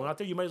alone out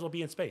there? You might as well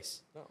be in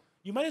space. No.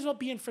 You might as well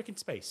be in freaking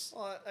space.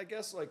 Well, I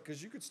guess like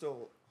because you could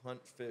still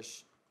hunt,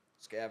 fish,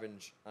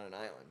 scavenge on an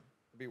island.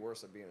 It'd be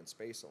worse than being in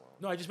space alone.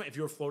 No, I just meant if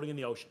you were floating in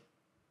the ocean.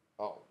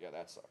 Oh yeah,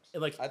 that sucks.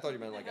 And, like, I thought you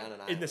meant like on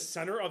an island. In the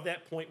center of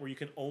that point where you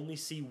can only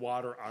see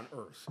water on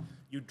Earth,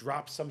 you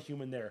drop some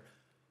human there.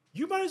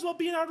 You might as well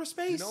be in outer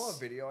space. You know a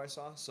video I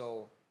saw?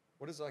 So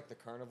what is like the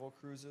Carnival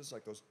cruises?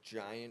 Like those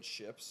giant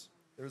ships.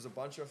 There was a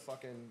bunch of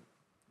fucking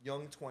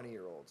young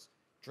 20-year-olds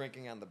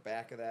drinking on the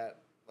back of that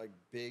like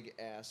big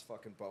ass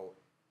fucking boat,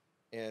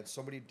 and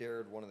somebody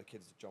dared one of the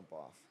kids to jump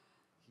off.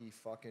 He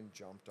fucking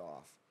jumped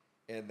off,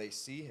 and they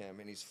see him,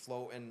 and he's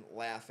floating,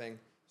 laughing.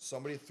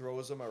 Somebody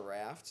throws him a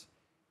raft,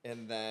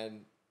 and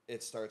then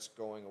it starts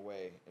going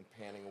away and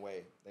panning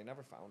away. They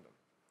never found him.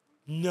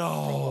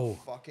 No.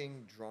 From a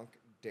fucking drunk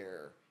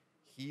dare.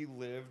 He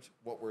lived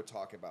what we're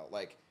talking about.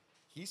 Like,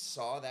 he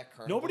saw that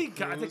Carnival Nobody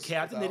got the cruise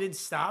captain. They without- didn't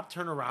stop,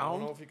 turn I around.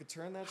 don't know if you could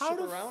turn that How shit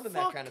the around in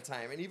fuck? that kind of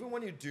time. And even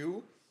when you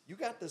do, you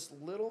got this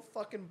little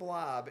fucking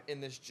blob in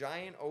this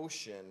giant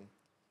ocean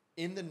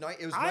in the night.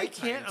 It was I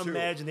nighttime, can't too.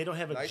 imagine they don't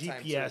have a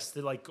Nighttime, GPS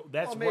too. to like.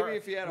 That's Well, maybe where,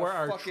 if he had where a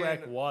our fucking,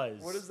 trek was.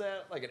 What is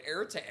that? Like an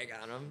air tag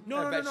on him. No,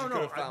 I no, bet no, you no,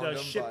 could no. have found The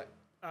him, ship.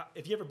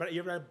 If you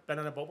ever been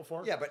on a boat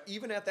before? yeah, but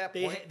even at that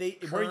point,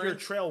 Where your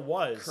trail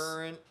was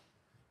current,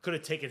 could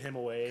have taken him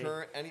away.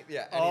 anything.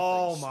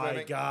 Oh my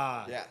swimming.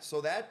 God. Yeah, so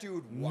that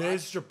dude watched.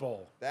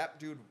 Miserable. That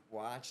dude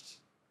watched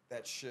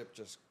that ship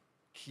just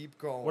keep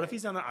going. What if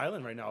he's on the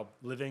island right now,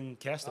 living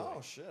castaway?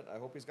 Oh shit! I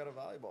hope he's got a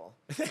volleyball.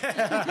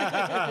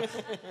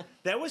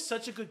 That was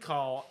such a good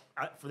call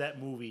for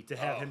that movie to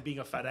have him being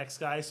a FedEx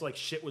guy. So like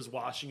shit was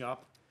washing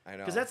up. I know.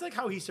 Because that's like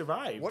how he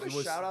survived. What a It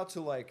was- shout out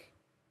to like.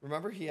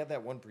 Remember he had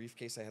that one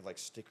briefcase that had like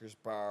Stickers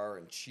bar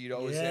and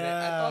Cheetos in it. I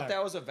Yeah. thought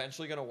that was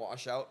eventually gonna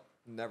wash out.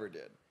 Never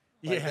did.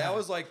 Yeah. That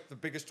was like the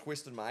biggest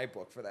twist in my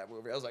book for that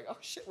movie. I was like, oh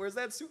shit, where's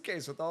that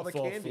suitcase with all the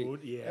Full candy? food,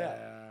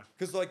 yeah.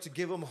 Because like to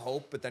give him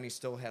hope, but then he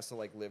still has to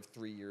like live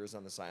 3 years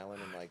on this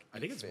island and like. I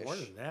think eat it's fish. more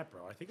than that,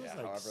 bro. I think it was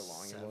Yeah, like however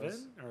long it was.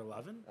 7 or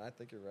 11. I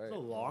think you're right. It's a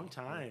long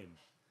time.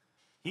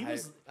 He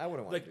was. I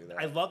wouldn't want like, to do that.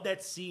 I love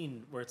that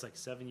scene where it's like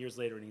 7 years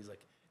later, and he's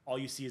like, all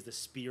you see is the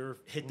spear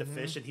hit the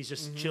fish, and he's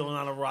just chilling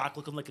on a rock,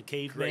 looking like a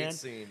caveman. Great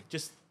scene.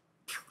 Just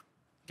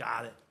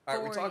got it. All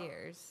right, we 4 talk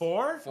years.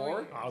 4?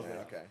 4. Oh, Yeah,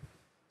 yeah. okay.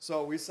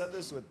 So we said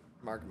this with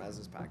Mark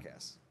Mez's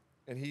podcast,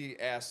 and he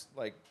asked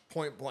like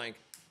point blank,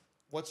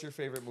 "What's your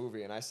favorite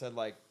movie?" And I said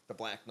like The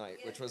Black Knight,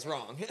 which was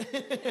wrong.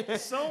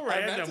 So I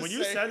meant random. to When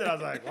you say- said that, I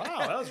was like,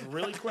 wow, that was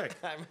really quick.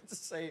 I meant to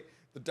say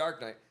The Dark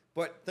Knight,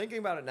 but thinking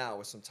about it now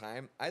with some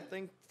time, I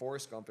think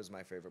Forrest Gump is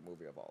my favorite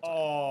movie of all time.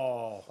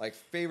 Oh. Like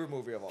favorite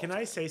movie of all Can time.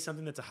 I say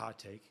something that's a hot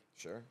take?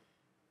 Sure.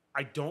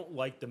 I don't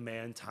like the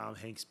man Tom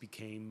Hanks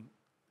became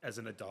as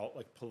an adult,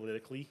 like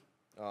politically.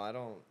 Oh, I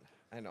don't.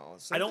 I know.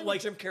 Same I don't thing with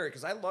like- Jim Carrey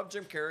because I love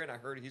Jim Carrey and I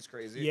heard he's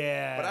crazy.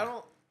 Yeah. But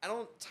I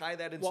don't tie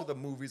that into Well, the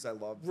movies I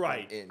love.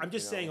 Right. In, I'm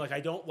just you know? saying, like, I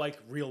don't like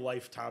real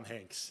life Tom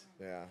Hanks.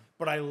 Yeah.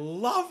 But I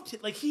loved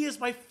it. Like, he is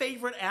my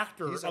favorite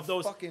actor He's of a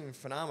those. fucking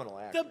phenomenal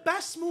actor. The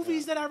best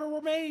movies that ever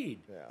were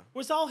made. Yeah.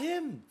 Was all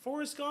him.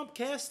 Forrest Gump,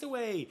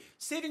 Castaway,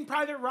 Saving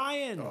Private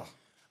Ryan. Ugh.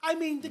 I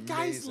mean, the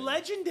guy's Amazing.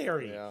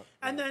 legendary. Yeah,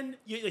 And then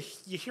you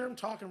hear him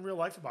talk in real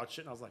life about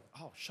shit, and I was like,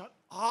 oh, shut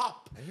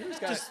up. I hear he's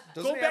got. Just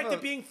doesn't go he back have to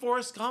a- being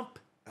Forrest Gump.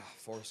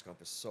 Forrest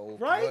Gump is so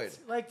Right? good.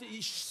 Like,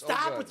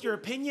 stop good. with your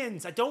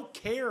opinions. I don't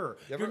care.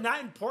 You ever- You're not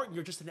important.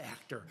 You're just an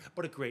actor,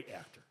 but a great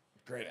actor.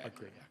 Great A actor.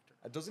 great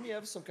actor. Doesn't he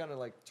have some kind of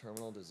like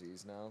terminal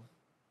disease now?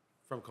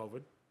 From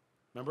COVID.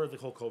 Remember the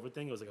whole COVID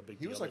thing? It was like a big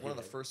He deal. was like that one of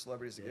the had. first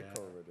celebrities to get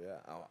Yeah. COVID. Yeah.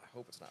 Oh, I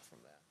hope it's not from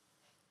that.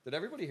 Did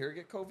everybody here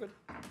get COVID?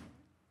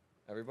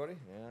 Everybody?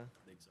 Yeah.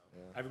 I think so.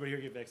 Yeah. Everybody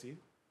here get vaccine?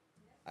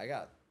 I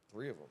got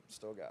 3 of them.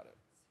 Still got it.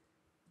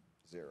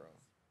 0.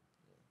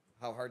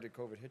 How hard did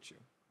COVID hit you?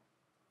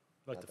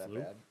 Like Not the that flu?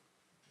 bad.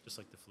 Just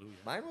like the flu, yeah.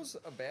 Mine was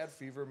a bad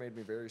fever, made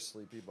me very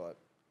sleepy, but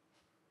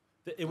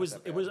It was,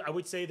 that it was, I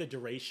would say the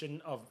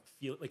duration of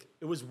feel, like,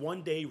 it was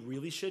one day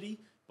really shitty,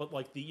 but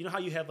like you know how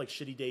you have like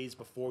shitty days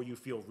before you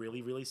feel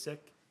really, really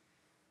sick?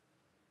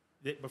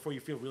 Before you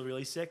feel really,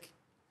 really sick?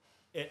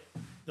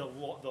 The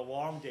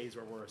long days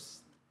were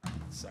worse.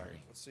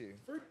 Sorry. let's see.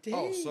 For days.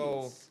 Oh,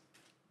 so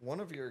one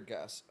of your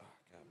guests. Oh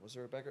God, was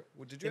there a Becker?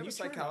 Did you Can have a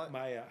turn up psychologist?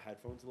 my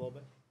headphones a little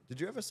bit? Did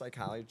you have a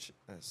psychologist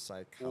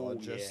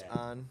yeah.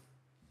 on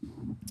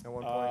at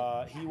one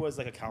point? He was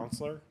like a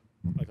counselor,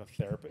 like a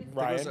therapist. I think,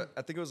 Ryan.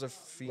 I think it was a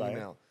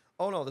female.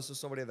 Oh no, this was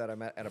somebody that I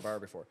met at a bar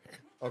before.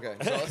 Okay,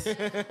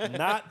 so,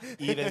 Not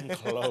even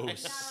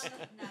close.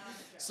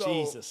 so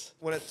Jesus.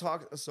 when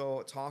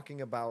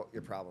talking about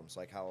your problems,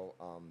 like how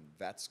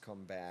vets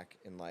come back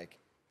and like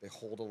they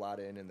hold a lot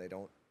in and they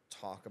don't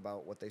talk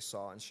about what they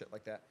saw and shit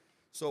like that.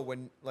 So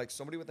when like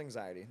somebody with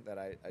anxiety, that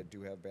I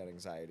do have bad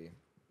anxiety,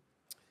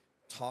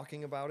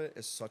 talking about it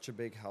is such a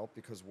big help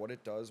because what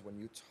it does when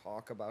you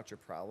talk about your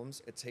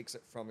problems, it takes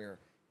it from your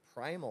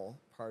primal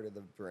part of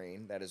the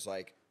brain that is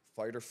like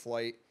fight or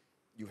flight.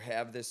 You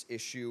have this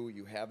issue,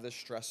 you have this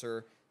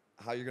stressor.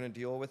 How you're going to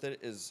deal with it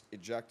is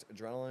eject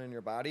adrenaline in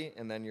your body,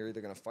 and then you're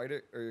either going to fight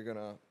it or you're going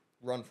to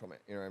run from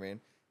it. You know what I mean?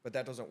 But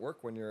that doesn't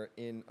work when you're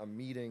in a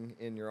meeting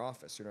in your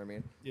office. You know what I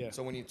mean? Yeah.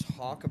 So when you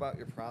talk about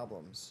your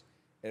problems,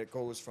 it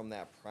goes from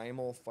that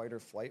primal fight or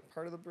flight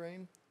part of the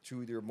brain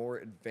to your more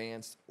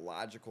advanced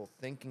logical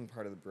thinking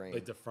part of the brain.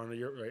 Like the front of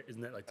your, right?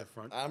 Isn't that like the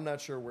front? I'm not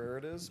sure where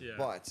it is, Yeah.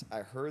 but I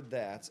heard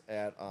that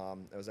at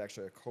it was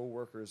actually a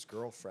coworker's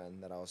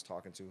girlfriend that I was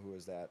talking to, who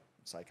is that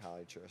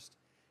psychiatrist,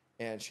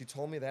 and she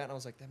told me that, and I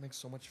was like, that makes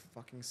so much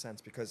fucking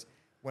sense because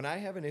when I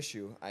have an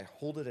issue, I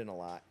hold it in a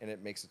lot, and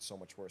it makes it so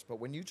much worse. But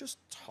when you just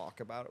talk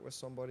about it with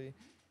somebody,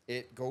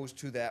 it goes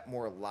to that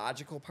more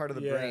logical part of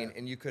the Yeah. brain,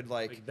 and you could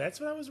Like that's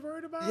what I was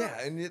worried about?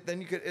 yeah, and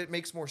then it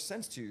makes more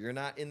sense to you. You're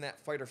not in that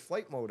fight or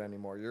flight mode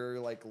anymore. You're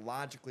like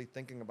logically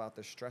thinking about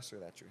the stressor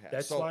that you have.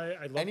 That's so why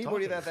I love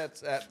anybody talking.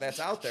 that's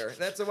out there.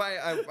 That's why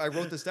I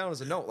wrote this down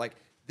as a note. Like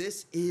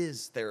this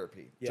is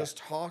therapy. Yeah. Just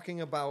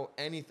talking about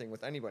anything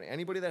with anybody.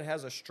 Anybody that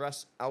has a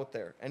stress out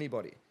there.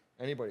 Anybody.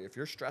 If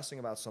you're stressing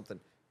about something,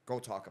 go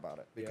talk about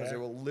it because Yeah. it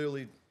will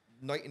literally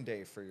night and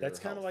day for your. That's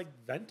kind of health.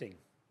 like venting.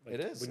 Like,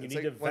 It is. when you It's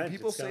need like to when vent,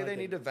 people it's kinda say they like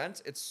need to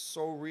vent, it's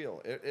so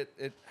real.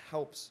 It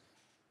helps.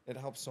 It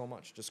helps so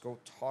much. Just go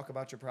talk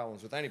about your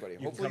problems with anybody.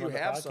 can Hopefully come you on the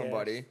have podcast.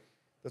 somebody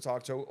to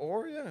talk to,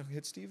 or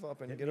hit Steve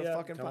up and Hit get me a up,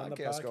 fucking come on the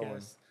podcast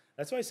going.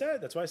 That's why I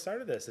said. That's why I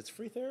started this. It's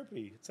free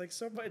therapy. It's like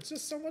it's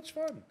just so much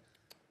fun.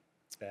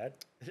 It's bad.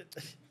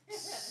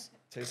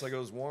 Tastes like it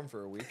was warm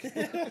for a week. I'm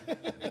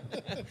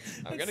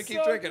gonna It's keep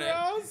so drinking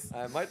gross. it.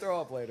 I might throw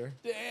up later.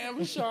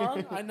 Damn,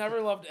 Sean. I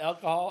never loved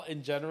alcohol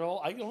in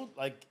general. I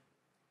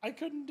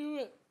couldn't do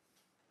it.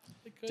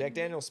 Jack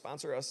Daniels,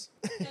 sponsor us.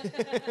 Do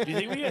you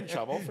think we get in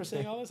trouble for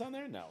saying all this on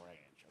there? No, we're not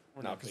getting in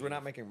trouble. No, because we're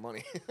not making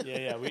money.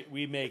 Yeah.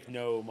 We make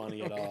no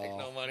money at all. make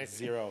no money.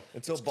 Zero.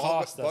 Until It's Bug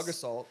cost us.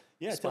 Assault.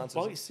 Yeah, it's sponsors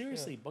Bug, us.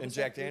 seriously. Bug And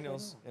Assault Jack 3.0.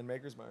 Daniels and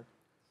Maker's Mark.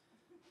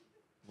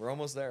 We're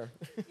almost there.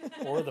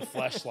 Or the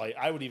Fleshlight.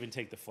 I would even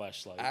take the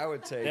Fleshlight. I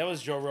would take. That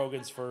was Joe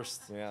Rogan's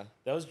first. Yeah.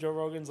 That was Joe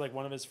Rogan's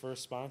one of his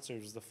first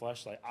sponsors was the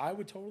Fleshlight. I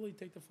would totally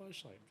take the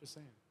Fleshlight. I'm just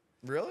saying.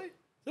 Really?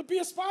 To be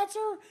a sponsor?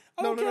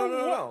 I No. don't care what.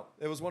 No.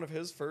 It was one of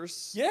his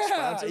first Yeah,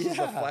 sponsors. Was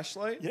the yeah.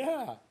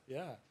 Fleshlight.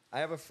 Yeah. I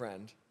have a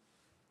friend.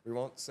 We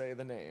won't say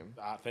the name,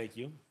 Thank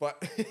you.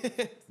 but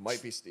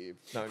might be Steve.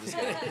 No, I'm just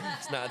kidding.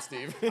 It's not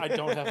Steve. I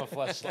don't have a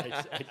Fleshlight.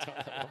 I don't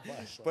have a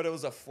Fleshlight. But it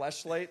was a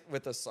Fleshlight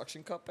with a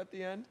suction cup at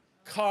the end.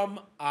 Come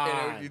on.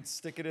 And you'd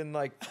stick it in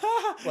like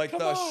Come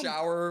the on.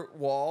 shower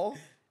wall,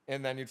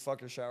 and then you'd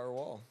fuck your shower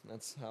wall.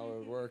 That's how it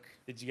would work.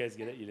 Did you guys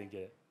get it? You didn't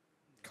get it.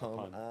 Come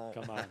Pun. on.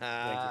 Come on.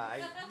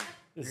 Thank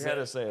you. You had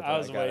to say it, I but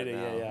was I got it waiting.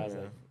 now. Yeah. I was Yeah.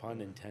 like,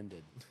 pun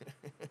intended.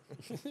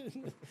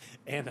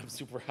 And I'm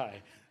super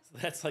high. So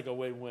that's like a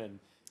win-win.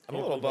 I'm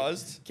a little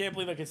buzzed. Can't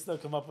believe I can still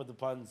come up with the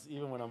puns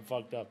even when I'm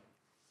fucked up.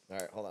 All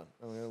right, hold on.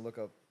 I'm going to look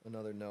up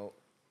another note.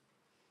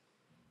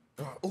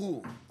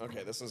 Ooh,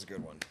 okay, this is a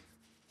good one.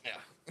 Yeah.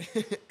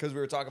 Because we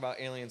were talking about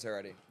aliens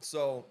already.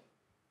 So,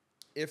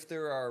 if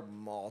there are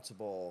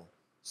multiple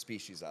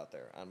species out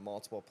there on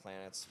multiple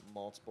planets,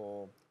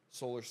 multiple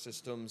solar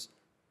systems,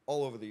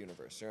 all over the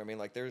universe, you know what I mean?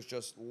 Like, there's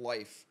just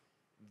life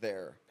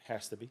there.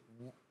 Has to be.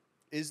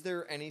 Is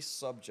there any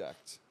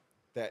subject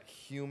that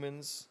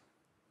humans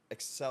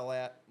excel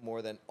at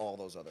more than all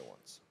those other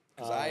ones?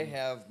 Because I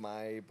have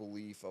my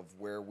belief of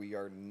where we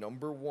are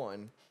number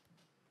one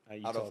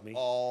You out told of me.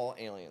 all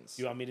aliens.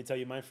 You want me to tell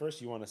you mine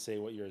first? You want to say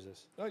what yours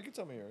is? No, you can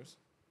tell me yours.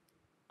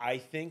 I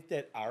think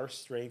that our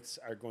strengths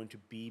are going to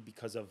be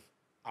because of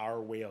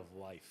our way of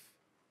life.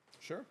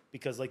 Sure.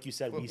 Because, like you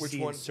said, we Which see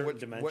one- in certain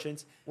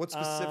dimensions. What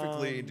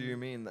specifically do you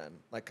mean then?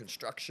 Like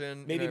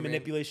construction? You Maybe know what I mean?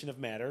 manipulation of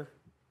matter,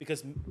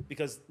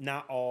 because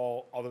not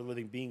all other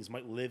living beings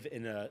might live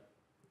in a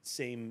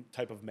same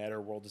type of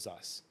matter world as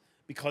us,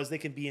 because they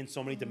can be in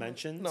so many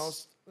dimensions. No.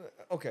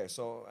 Okay,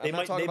 so They I'm not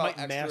might- talking they about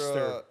might extra,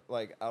 master-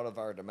 like out of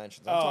our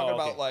dimensions. I'm talking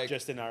about okay. like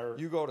Just in our.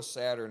 you go to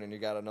Saturn and you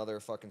got another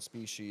fucking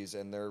species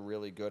and they're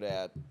really good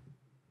at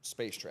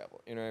space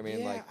travel. You know what I mean?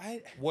 Yeah,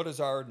 like, what is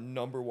our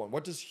number one?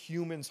 What does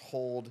humans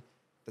hold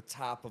the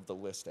top of the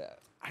list at?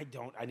 I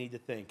don't. I need to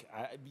think.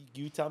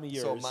 You tell me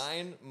yours. So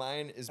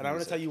mine is. And I'm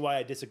going to tell you why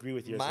I disagree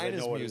with yours. 'cause Mine I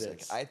know is what music.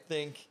 It is. I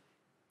think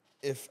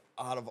if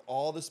out of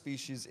all the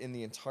species in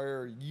the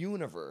entire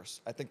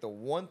universe, I think the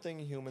one thing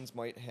humans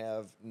might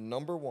have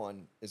number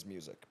one is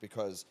music.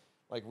 Because,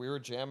 like we were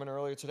jamming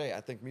earlier today,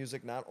 I think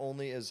music not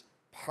only is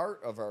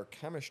part of our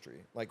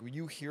chemistry. Like when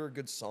you hear a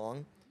good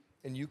song,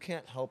 and you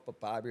can't help but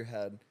bob your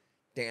head,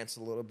 dance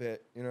a little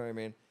bit. You know what I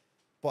mean?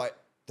 But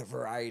the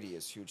variety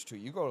is huge too.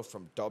 You go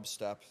from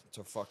dubstep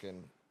to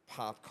fucking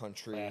pop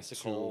country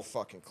Classical. to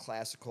fucking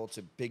classical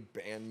to big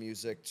band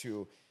music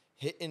to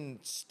hitting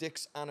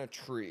sticks on a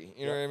tree.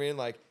 You know what I mean?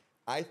 Like,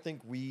 I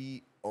think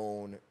we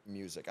own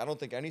music. I don't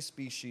think any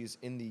species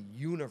in the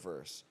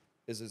universe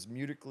is as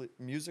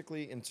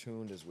musically in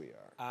tuned as we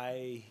are.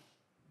 I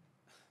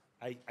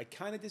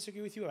kind of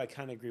disagree with you, and I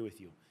kind of agree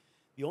with you.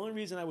 The only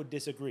reason I would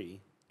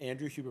disagree,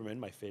 Andrew Huberman,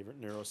 my favorite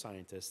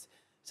neuroscientist,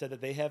 said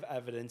that they have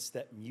evidence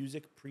that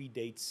music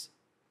predates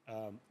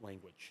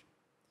language.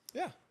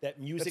 Yeah. That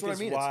music That's what is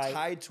I mean. why... It's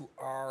tied to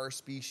our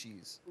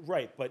species.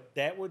 Right, but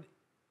that would...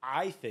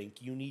 I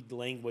think you need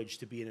language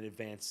to be an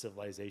advanced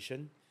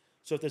civilization.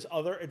 So if there's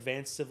other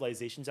advanced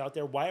civilizations out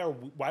there, why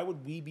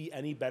would we be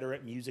any better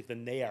at music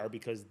than they are?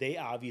 Because they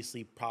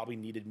obviously probably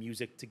needed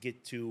music to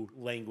get to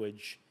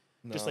language,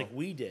 just No. like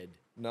we did.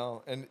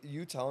 No, and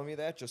you telling me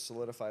that just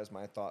solidifies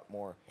my thought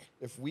more.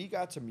 If we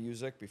got to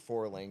music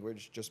before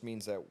language, just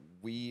means that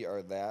we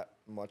are that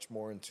much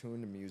more in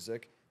tune to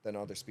music than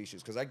other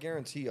species. Because I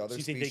guarantee other So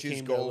you think they species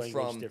came to go language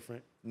from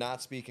different?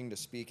 not speaking to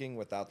speaking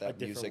without that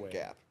different music way.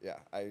 gap. Yeah,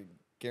 I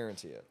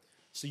guarantee it.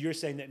 So you're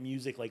saying that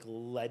music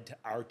led to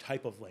our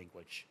type of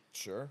language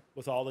Sure.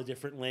 with all the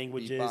different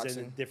languages Beatboxing.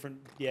 and different...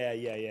 Yeah.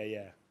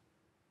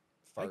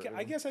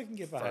 I guess I can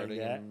get behind farting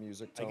that. in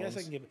music I guess I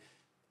tones. can get...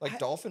 Like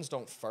dolphins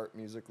don't fart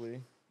musically,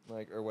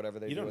 like or whatever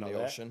they You do don't in know the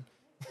that. ocean.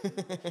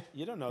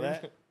 You don't know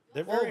that.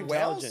 They're Well, very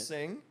whales intelligent.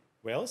 sing.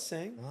 Whales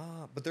sing.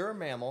 But they're a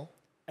mammal.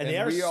 And they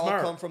are we smart.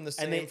 all come from the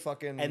And same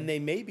fucking. And they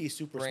may be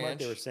super smart,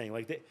 they branch. were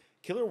saying.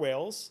 Killer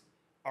whales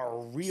are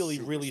really,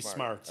 super really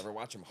smart. Ever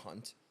watch them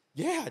hunt?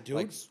 Yeah,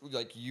 dude.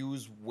 Like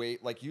use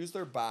weight, like use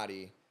their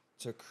body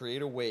to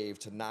create a wave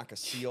to knock a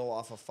seal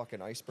off a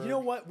fucking iceberg. You know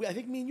what? I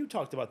think me and you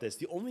talked about this.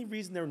 The only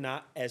reason they're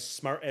not as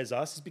smart as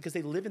us is because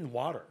they live in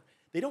water.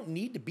 They don't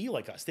need to be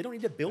like us. They don't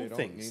need to build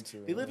things.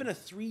 They live in a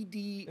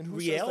 3D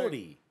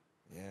reality.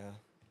 Yeah.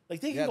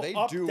 Like they can go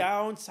up,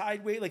 down,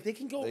 sideways. Like they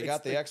can go. They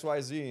got the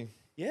XYZ.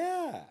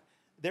 Yeah.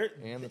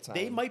 And the time.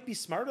 They might be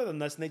smarter than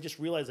us, and they just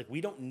realize like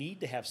we don't need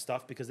to have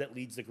stuff because that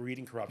leads to greed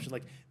and corruption.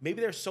 Like maybe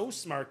they're so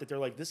smart that they're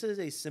like, this is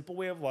a simple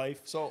way of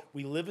life. So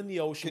we live in the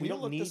ocean. We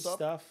don't need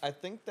stuff. I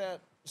think that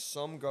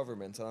some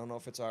governments, I don't know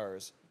if it's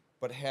ours,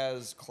 but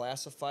has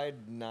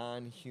classified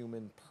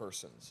non-human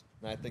persons.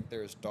 And I think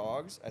there's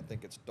dogs. I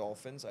think it's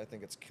dolphins. I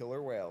think it's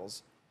killer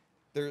whales.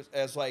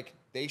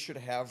 They should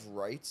have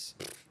rights,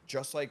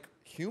 just like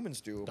humans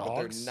do, but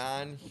they're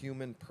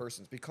non-human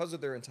persons because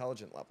of their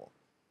intelligent level.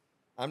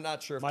 I'm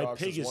not sure if my dogs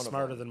pig is one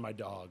smarter of them. than my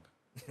dog.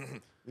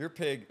 Your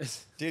pig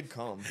did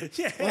come.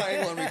 Yeah.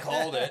 Like when we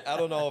called it. I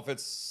don't know if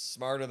it's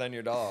smarter than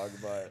your dog,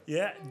 but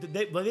yeah,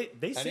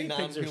 they say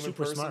pigs are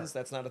super smart.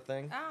 That's not a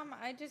thing.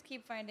 I just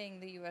keep finding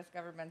the U.S.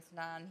 government's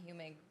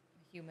non-human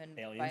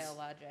Aliens?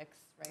 biologics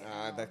right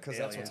now. Because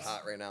that's what's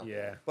hot right now.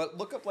 Yeah. But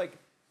look up like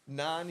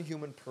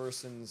non-human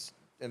persons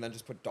and then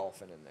just put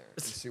dolphin in there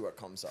and see what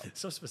comes up.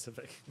 So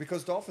specific.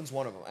 Because dolphin's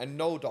one of them. I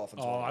know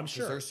dolphins. Oh, one of them, I'm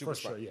sure. They're super For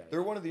sure, smart. yeah.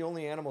 They're one of the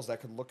only animals that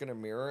could look in a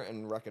mirror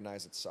and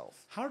recognize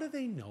itself. How do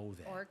they know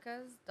that?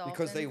 Orcas, dolphins,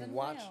 Because they and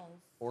watch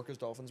whales. orcas,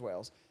 dolphins,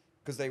 whales.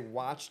 Because they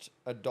watched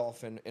a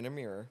dolphin in a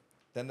mirror.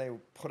 Then they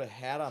put a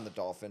hat on the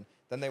dolphin.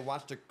 Then they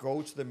watched it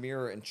go to the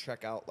mirror and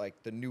check out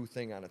like the new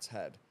thing on its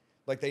head.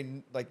 Like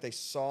they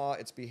saw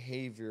its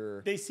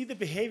behavior. They see the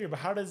behavior, but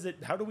how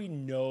do we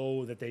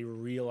know that they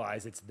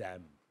realize it's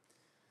them?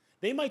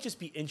 They might just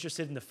be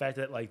interested in the fact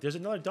that like there's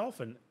another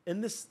dolphin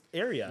in this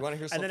area. You want to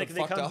hear something and then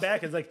they come up?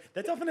 back and it's like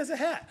that dolphin has a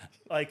hat.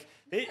 Like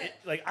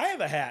like I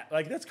have a hat.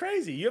 Like that's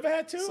crazy. You have a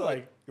hat too. So,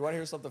 like you want to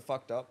hear something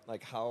fucked up?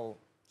 Like how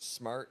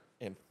smart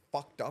and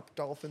fucked up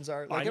dolphins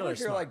are. I Like know ever they're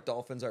hear smart. like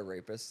dolphins are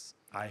rapists?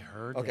 I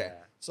heard. Okay,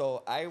 that.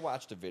 so I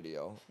watched a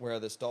video where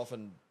this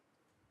dolphin.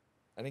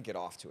 I didn't get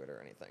off to it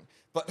or anything,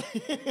 but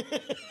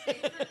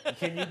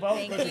Can you both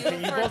Thank listen, you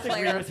can you for both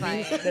agree with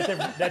me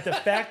clarifying. that the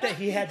fact that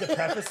he had to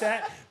preface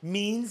that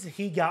means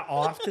he got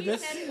off to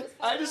this?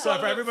 I just So wanted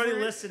for to everybody pre-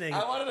 listening,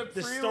 I wanted to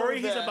the prove story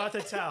he's that. about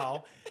to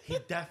tell, he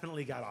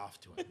definitely got off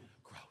to it.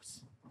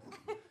 Gross.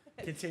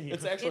 Continue.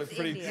 It's actually It's a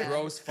pretty India.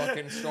 gross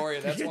fucking story.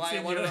 That's why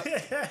I wanted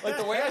to. Like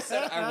the way I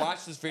said I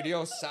watched this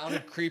video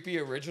sounded creepy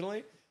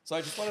originally, so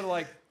I just wanted to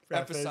like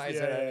Preface, emphasize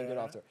yeah, that I yeah, didn't get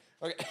yeah. off to it.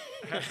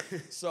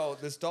 Okay, so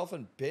this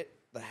dolphin bit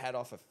the head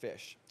off a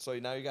fish. So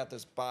now you got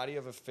this body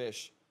of a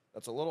fish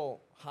that's a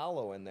little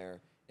hollow in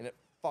there, and it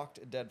fucked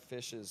a dead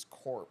fish's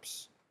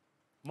corpse.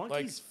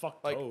 Monkeys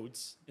fuck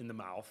toads in the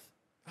mouth.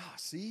 Ah,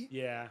 see?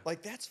 Yeah.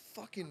 Like that's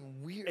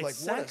fucking weird. It's like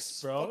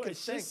sex, what a bro. fucking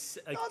It's thing. just,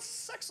 like- no, it's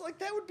sex. Like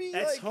that would be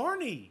That's like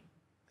horny.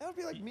 that would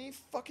be like me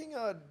fucking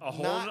a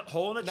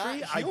Hole in a not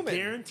tree? human. I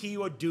guarantee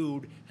you a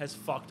dude has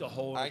fucked a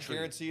hole in a I tree.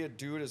 guarantee a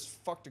dude has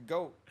fucked a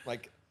goat.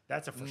 Like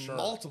That's a for sure.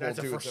 multiple That's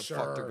a for dudes have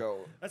fucked a sure.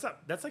 goat.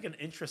 That's like an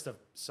interest of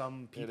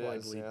some people, I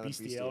is, believe. yeah,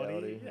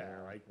 Bestiality. Yeah,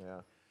 like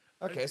Yeah.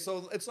 Okay,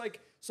 so it's like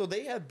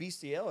they have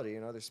bestiality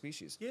in other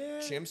species. yeah.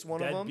 Chimps,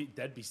 one dead of them.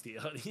 Dead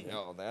bestiality.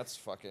 No, that's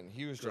fucking.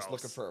 He was just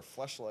Gross. looking for a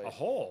fleshlight. A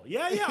hole.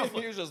 Yeah, yeah.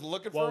 He was just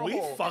looking Well, for a we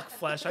hole. fuck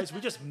fleshlights.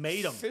 We just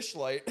made them.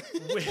 Fishlight.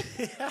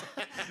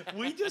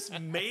 We just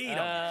made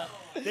them.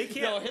 They Yo,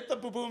 can't. hit the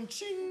boom boom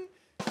ching.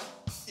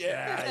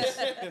 Yes.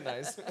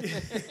 Nice.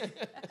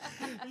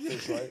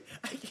 Fishlight.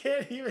 I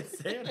can't even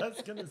say what I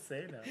was gonna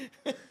say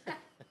now.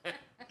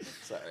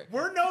 Sorry.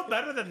 We're no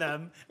better than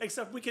them,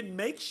 except we can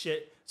make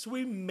shit. So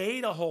we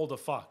made a hole to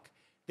fuck.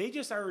 They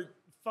just are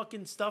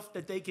fucking stuff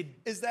that they could.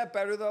 Is that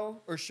better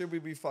though, or should we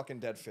be fucking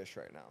dead fish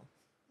right now?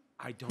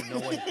 I don't know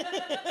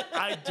what.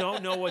 I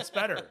don't know what's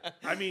better.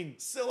 I mean,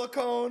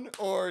 Silicone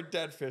or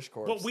dead fish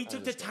corpse? but we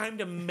took the time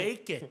to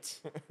make it.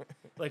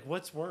 Like,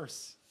 what's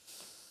worse?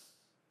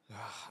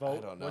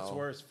 Vote, don't know. What's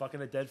worse,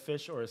 fucking a dead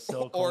fish or a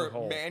silicone Or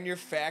hole?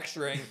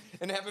 manufacturing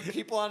and having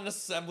people on an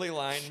assembly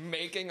line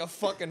making a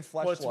fucking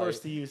fleshlight. What's worse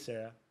to you,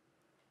 Sarah?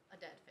 A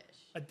dead fish.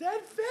 A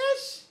dead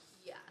fish?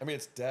 Yeah. I mean,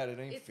 it's dead. It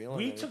ain't feeling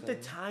We anything. took the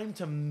time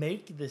to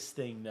make this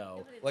thing,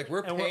 though. Like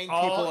we're And paying we're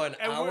all, people an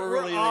and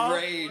hourly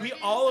wage. We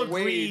all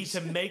agreed wage.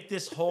 to make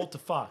this hole to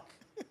fuck.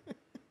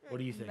 What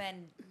do you think?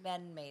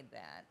 Men made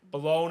that.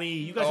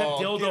 Baloney. You guys have Oh,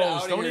 get dildos.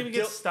 outta Don't here. even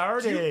get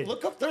started. Dude,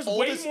 look up the There's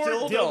oldest way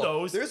more dildo.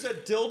 dildos. There's a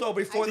dildo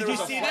before Did there you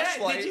was see a that?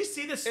 fleshlight. Did you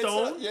see the It's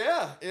stone?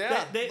 yeah.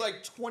 That-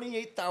 like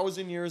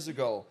 28,000 years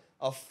ago,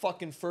 a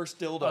fucking first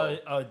dildo.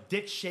 A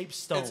dick-shaped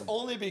stone. It's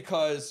only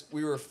because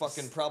we were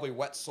fucking probably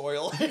wet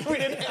soil. We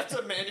didn't have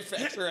to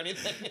manufacture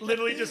anything.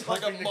 Literally just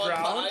like a humping the mud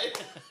ground.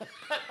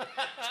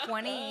 pie.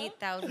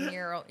 28,000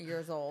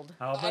 years old.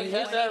 How I many had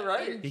years? that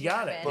right. He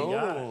got it. He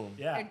got it. Boom.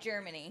 Yeah. Or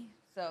Germany.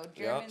 So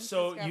Germans.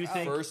 So you discover-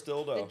 think- First the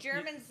dildo.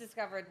 Germans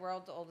discovered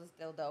world's oldest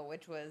dildo,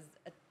 which was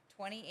a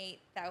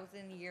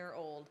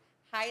 28,000-year-old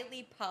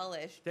highly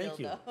polished Thank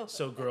you. dildo.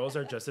 So girls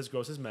are just as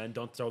gross as men.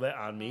 Don't throw that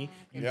on me.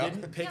 You Yeah.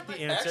 didn't pick Yeah, the but-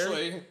 answer.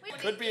 Actually, Wait, it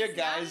could be a it's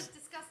not guy's. as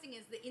disgusting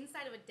as the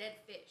inside of a dead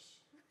fish.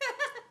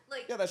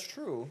 Like, Yeah, that's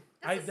true.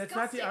 that's That's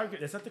not the disgusting.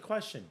 argument. That's not the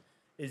question.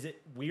 Is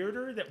it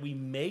weirder that we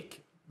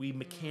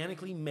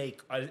mechanically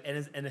make,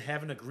 and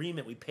have an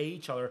agreement, we pay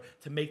each other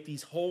to make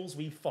these holes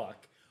we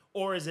fuck?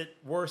 Or is it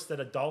worse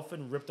that a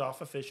dolphin ripped off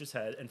a fish's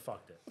head and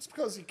fucked it? It's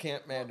because he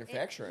can't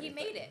manufacture He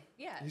anything. made it.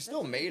 Yeah. He that's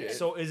still what made did. it.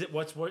 So is it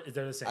what's what? Is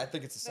there the same? I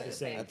think it's the same.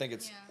 Same. I think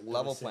it's Yeah.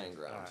 level Same. playing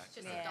ground. Alright. It's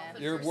just a Yeah.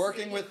 dolphin You're first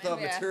working thing with the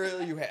human. Yeah.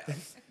 material you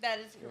have. That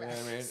is You know correct.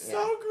 what I mean?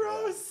 So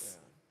gross.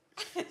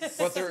 Yeah.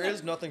 But there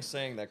is nothing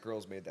saying that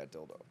girls made that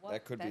dildo. What?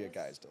 That could be That a is-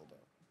 guy's dildo.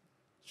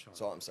 Sean,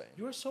 That's all I'm saying.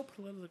 you are so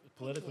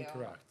politically you.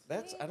 correct.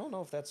 That's I don't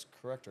know if that's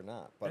correct or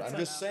not, but That's I'm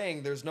just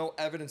saying there's no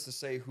evidence to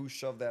say who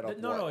shoved that up.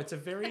 No, what. no, it's a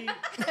very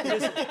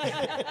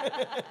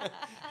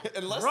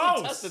Unless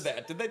Gross. they tested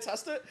that. Did they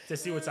test it? to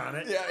see what's on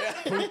it.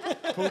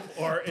 Yeah, Poop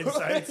or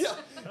insights Yeah.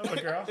 of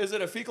a girl. yeah. Is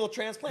it a fecal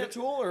transplant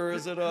tool or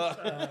is it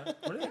a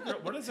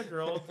What is a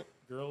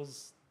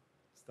girl's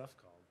stuff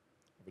called?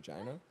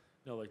 vagina?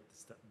 No, like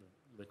the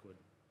liquid.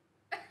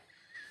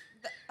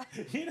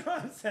 You know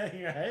what I'm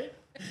saying, right?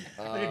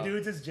 Like a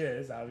dude's is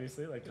jizz,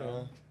 obviously. Like,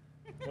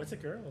 what's a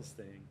girl's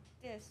thing?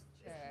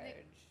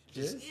 Discharge.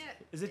 Jizz? Yeah,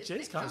 Is it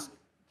jizz? Cum?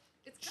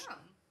 It's cum.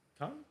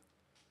 Cum?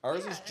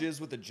 Ours is Yeah. jizz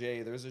with a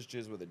J. Theirs is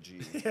jizz with a G.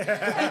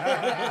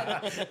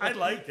 I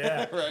like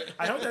that. Right.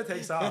 I hope that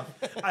takes off.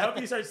 I hope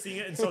you start seeing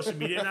it in social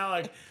media now.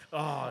 Like,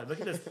 oh,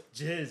 look at this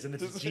jizz and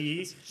it's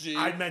G. It's G.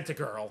 I meant a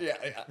girl. Yeah,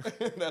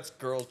 yeah. That's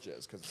girls'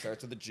 jizz because it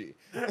starts with a G.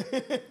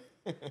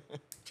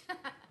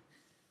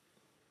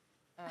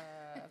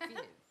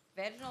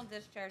 Vaginal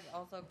discharge,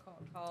 also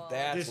called.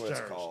 That's what it's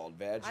Discharge. called.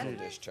 I Vaginal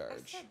think I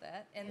discharge. said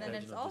that, and then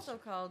it's Vaginal also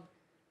called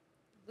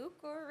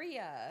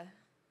leukorrhea.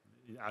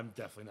 I'm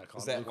definitely not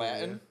calling Is that it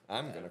Latin?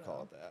 I'm gonna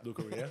call it that.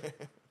 Leukorrhea.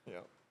 Yeah.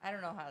 I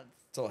don't know how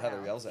it's. Until Heather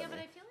pronounced. yells at Yeah, me. but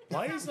I feel like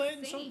Why that is sounds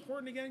Latin so insane.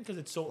 important again? Because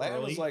it's so Latin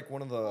early. was like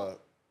one of the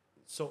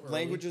so early.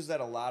 languages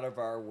that a lot of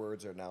our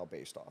words are now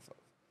based off of.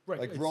 Right,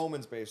 Like it's-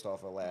 Roman's based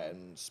off of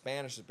Latin,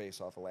 Spanish is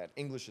based off of Latin,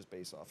 English is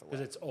based off of Because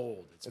Latin. it's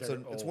old. It's It's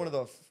very it's old. one of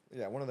the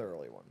one of the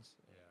early ones.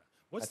 Yeah.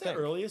 What's I the think.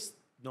 earliest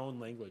known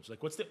language?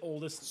 Like, what's the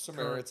oldest? current-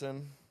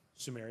 Samaritan,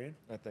 Sumerian.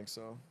 I think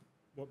so.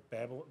 What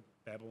Babylon?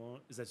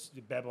 Is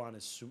that Babylon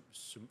is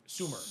Sumer?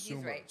 He's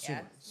right.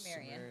 Yeah,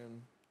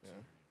 Sumerian. Yeah.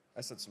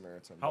 I said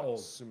Samaritan. How but old?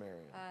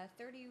 Sumerian.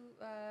 30.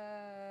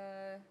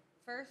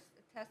 First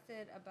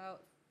tested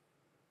about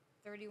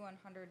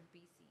 3100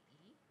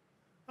 BCE.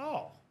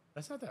 Oh,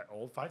 that's not that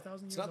old.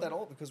 5,000 years. It's not that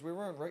old because we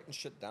weren't writing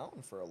shit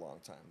down for a long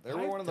time. They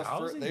were 5,000 one of the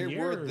first. They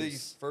were the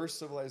years. first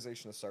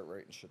civilization to start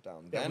writing shit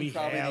down. That Then we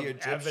probably have the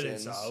Egyptians.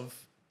 evidence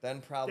of.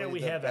 Then probably That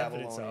we the have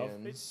evidence of.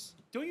 Babylonians.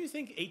 Don't you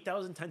think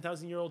 8,000,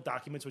 10,000-year-old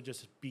documents would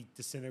just be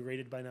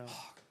disintegrated by now?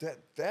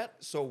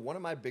 So one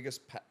of my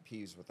biggest pet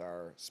peeves with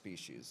our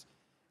species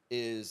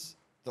is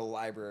the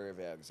Library of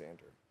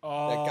Alexander.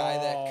 That guy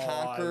that Oh,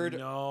 conquered I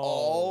know.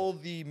 all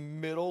the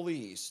Middle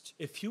East,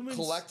 If humans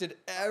collected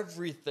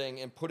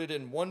everything and put it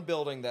in one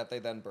building that they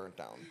then burnt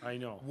down. I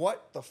know.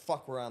 What the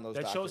fuck were on those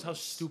That shows how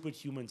documents? stupid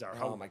humans are.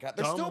 How Oh my god,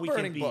 they're dumb still we can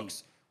burning be.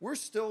 books. We're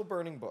still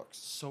burning books.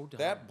 So dumb.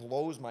 That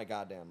blows my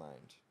goddamn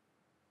mind.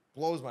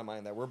 Blows my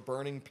mind that we're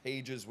burning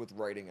pages with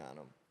writing on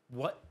them.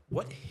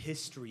 What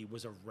history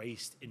was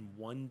erased in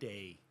one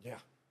day? Yeah.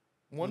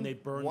 When they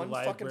burned the one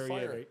fucking library,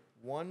 fire. right?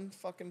 One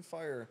fucking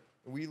fire.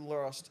 We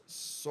lost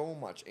so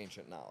much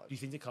ancient knowledge. Do you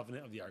think the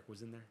Covenant of the Ark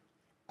was in there?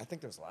 I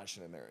think there's a lot of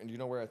shit in there. And you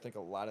know where I think a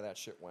lot of that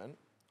shit went?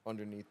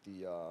 Underneath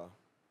the,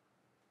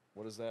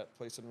 what is that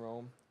place in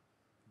Rome?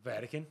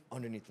 Vatican?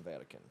 Underneath the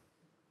Vatican.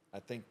 I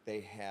think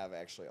they have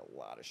actually a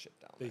lot of shit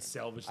down They there.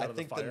 salvaged I out of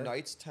the think fire? the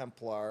Knights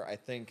Templar, I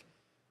think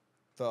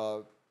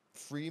the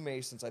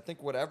Freemasons, I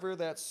think whatever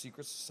that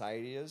secret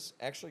society is,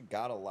 actually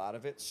got a lot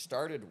of it,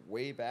 started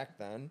way back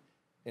then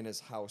and is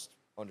housed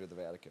under the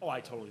Vatican. Oh, I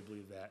totally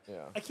believe that.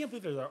 Yeah. I can't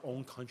believe there's our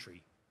own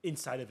country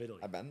inside of Italy.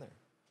 I've been there.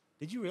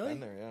 Did you really? Been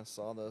there, yeah.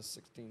 Saw the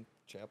 16th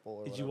chapel.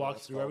 Or Did you whatever walk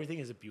that's through called. everything?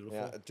 Is it beautiful?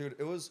 Yeah, dude,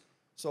 it was.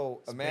 So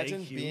It's imagine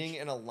big, huge. being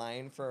in a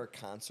line for a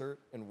concert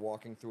and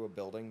walking through a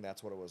building.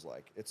 That's what it was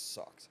like. It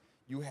sucked.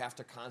 You have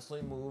to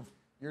constantly move.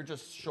 You're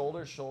just shoulder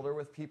to shoulder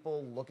with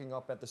people looking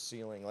up at the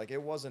ceiling. Like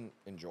it wasn't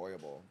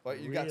enjoyable, but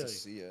you got to Really?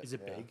 see it. Is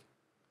it yeah. big?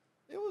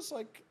 It was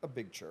like a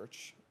big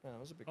church. Yeah, it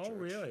was a big Oh, church.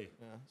 really?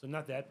 Yeah. So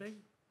not that big?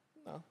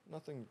 No,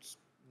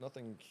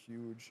 nothing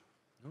huge.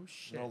 No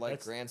shit. You know, like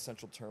That's- Grand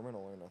Central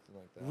Terminal or nothing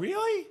like that.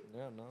 Really?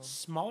 Yeah, no.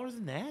 Smaller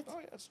than that? Oh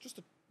yeah, it's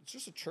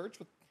just a church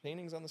with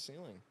paintings on the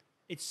ceiling.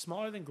 It's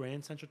smaller than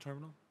Grand Central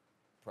Terminal?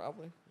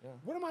 Probably. Yeah.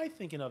 What am I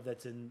thinking of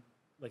that's in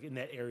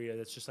that area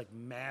that's just like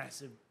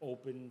massive,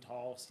 open,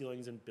 tall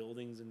ceilings and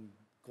buildings and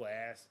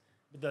glass?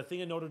 The thing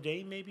in Notre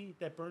Dame maybe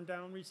that burned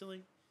down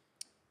recently?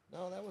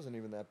 No, that wasn't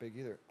even that big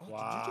either. Oh, did you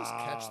just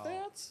catch Wow.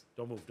 that?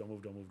 Don't move.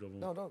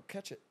 No, don't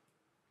catch it.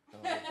 Oh,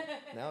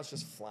 now it's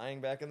just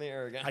flying back in the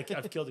air again. I've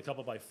killed a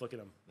couple by flicking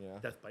them. Yeah.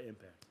 Death by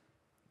impact.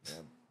 Yeah,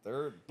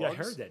 they're bugs. Yeah, I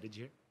heard that. Did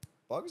you hear?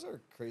 Bugs are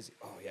crazy.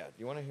 Oh yeah. Do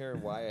you want to hear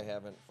why I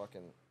haven't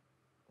fucking?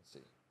 Let's see.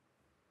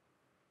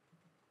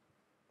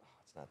 Oh,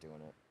 it's not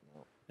doing it.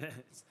 No.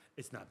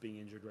 It's not being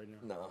injured right now.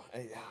 No,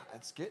 yeah,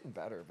 it's getting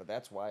better, but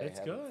that's why It's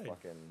I haven't good.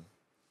 fucking.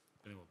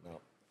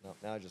 No,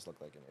 now I just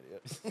look like an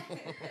idiot.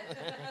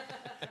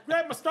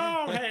 Grab my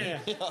strong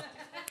hand.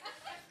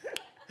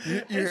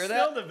 You hear It's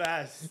that? still the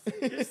best.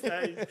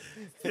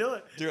 Feel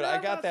it. Dude,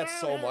 I got that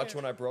so much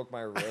when I broke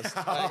my wrist.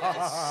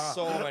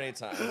 So many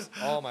times.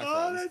 All my friends.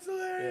 Oh, that's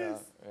hilarious.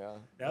 Yeah.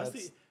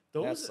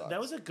 That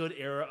was a good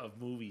era of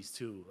movies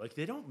too. Like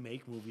they don't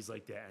make movies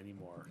like that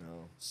anymore.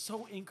 No.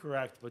 So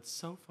incorrect, but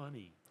so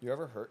funny. You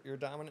ever hurt your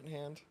dominant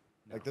hand?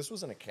 No. Like this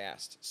was in a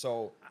cast.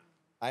 So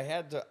I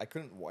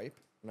couldn't wipe,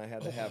 and I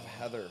had to have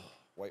Heather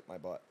wipe my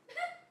butt.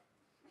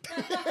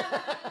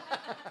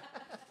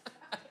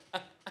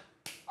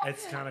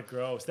 That's kind of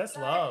gross. That's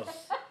love.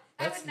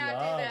 That's I would not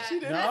love. do that. She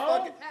didn't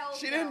No?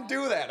 she didn't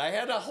do that. I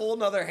had a whole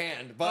nother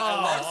hand. But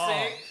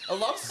I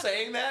love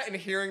saying that and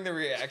hearing the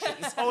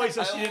reactions. Oh, wait,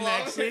 so she I didn't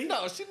love actually? it.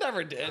 No, she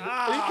never did.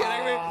 Are you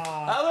kidding me?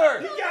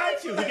 Heather! He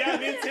got you. He got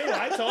me too.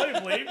 I totally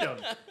believed him.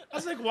 I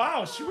was like,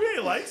 wow, she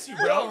really likes you,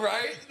 bro. Bro,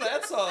 right?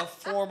 That's a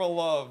form of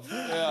love.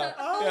 Yeah.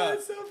 Oh, yeah.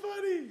 that's so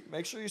funny.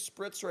 Make sure you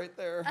spritz right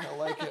there. I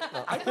like it.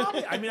 No.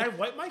 I've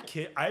wiped my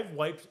kid. I've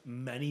wiped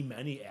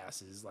many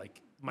asses.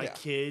 Like my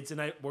kids,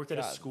 and I worked at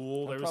a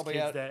school. There was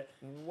kids that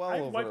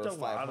I've wiped over a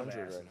lot of 500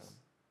 asses. right now.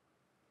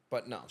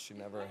 But no, she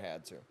never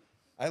had to.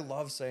 I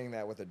love saying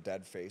that with a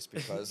dead face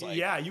because like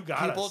yeah, you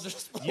got people us.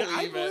 just Yeah,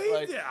 I believe believed it.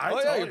 Like, it. I oh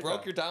yeah, totally you broke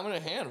felt. your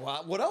dominant hand.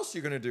 What else are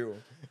you gonna do?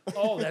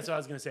 Oh, that's what I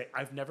was gonna say.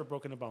 I've never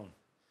broken a bone.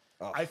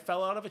 Oh. I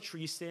fell out of a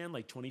tree stand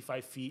like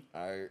 25 feet.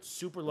 I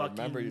Super lucky.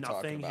 remember you talking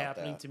Nothing about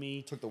happening that. to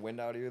me. Took the wind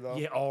out of you though.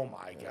 Yeah. Oh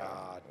my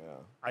god. Yeah.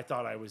 I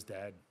thought I was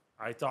dead.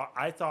 I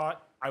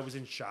thought I was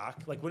in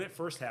shock. Like when it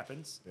first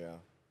happens, Yeah.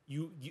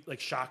 you like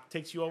shock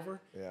takes you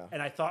over. Yeah.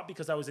 And I thought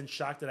because I was in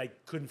shock that I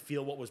couldn't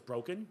feel what was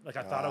broken. Like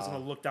I thought I was gonna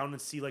look down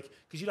and see like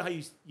because you know how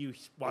you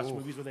watch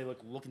movies where they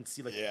look and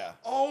see like Yeah.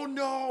 oh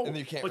no. And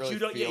you can't but really you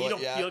don't feel you it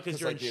don't yet, feel it because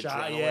 'cause, you're like, in the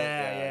shock. adrenaline.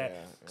 Yeah.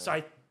 Yeah. So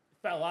I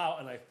fell out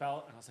and I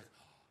fell and I was like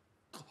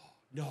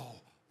no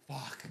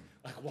fuck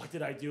like what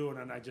did I do and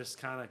then I just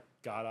kind of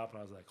got up and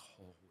I was like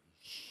holy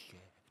shit.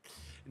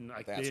 And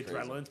like That's the crazy.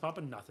 adrenaline's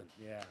pumping, nothing.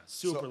 Yeah,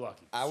 super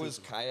lucky. I was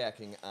Super lucky.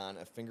 kayaking on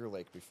a Finger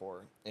Lake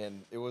before,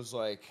 and it was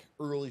like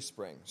early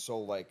spring, so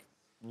like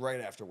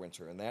right after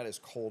winter, and that is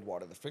cold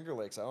water. The Finger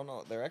Lakes, I don't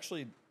know, they're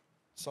actually,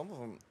 some of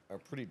them are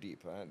pretty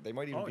deep. They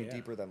might even be yeah.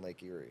 deeper than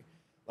Lake Erie.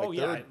 Like,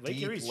 yeah, they're Lake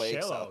deep Erie's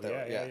lakes shallow. out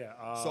there.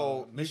 Yeah.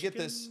 So you Michigan?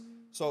 get this.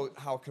 So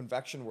how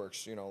convection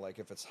works, you know, like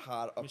if it's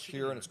hot up Michigan,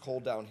 here and it's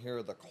cold down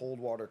here, the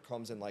cold water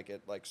comes in like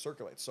it like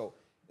circulates. So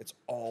it's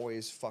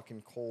always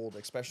fucking cold,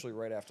 especially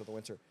right after the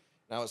winter.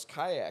 And I was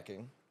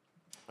kayaking.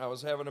 I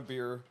was having a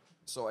beer,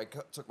 so I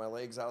took my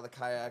legs out of the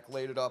kayak,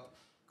 laid it up,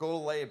 go to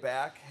lay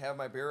back, have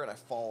my beer, and I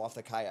fall off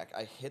the kayak.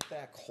 I hit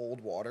that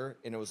cold water,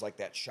 and it was like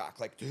that shock,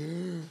 like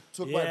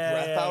took my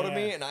breath out of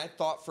me, and I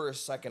thought for a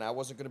second I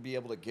wasn't going to be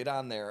able to get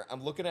on there.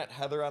 I'm looking at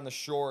Heather on the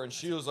shore, and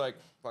she was like,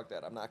 fuck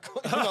that, I'm not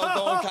going,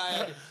 going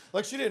kayaking.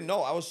 Like, she didn't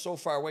know. I was so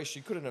far away,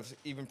 she couldn't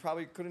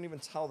even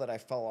tell that I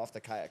fell off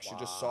the kayak. She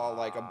just saw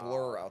like a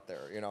blur out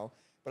there, you know?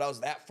 But I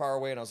was that far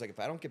away, and I was like, if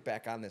I don't get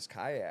back on this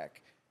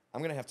kayak, I'm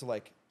going to have to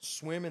like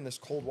swim in this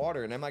cold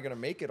water, and am I going to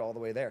make it all the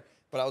way there?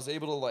 But I was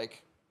able to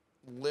like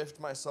lift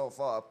myself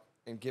up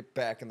and get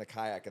back in the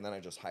kayak, and then I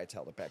just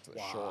hightailed it back to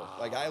the shore.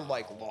 Like, I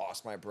like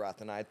lost my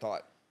breath, and I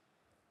thought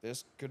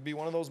this could be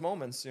one of those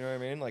moments, you know what I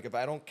mean? Like, if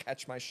I don't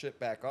catch my shit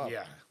back up,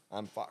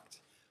 I'm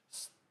fucked.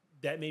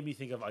 That made me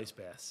think of ice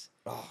baths.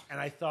 Oh, And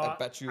I thought,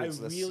 I bet you it's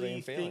the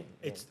really same feeling.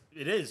 think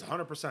it is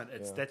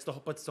 100%. That's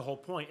the whole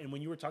point. And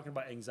when you were talking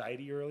about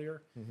anxiety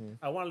earlier,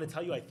 I wanted to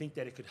tell you I think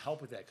that it could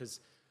help with that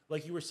because,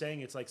 like you were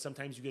saying, it's like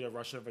sometimes you get a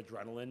rush of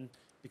adrenaline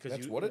because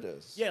That's what it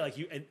is. Yeah, like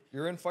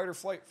You're in fight or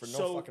flight for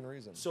no fucking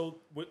reason. So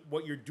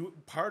what you're doing,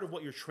 part of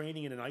what you're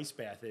training in an ice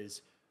bath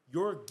is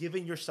you're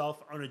giving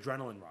yourself an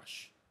adrenaline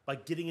rush by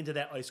getting into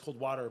that ice cold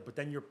water, but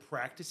then you're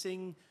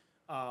practicing,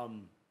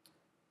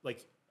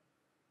 like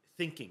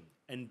thinking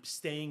and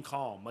staying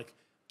calm, like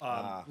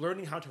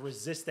learning how to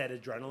resist that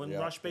adrenaline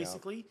rush,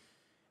 basically.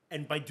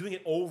 And by doing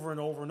it over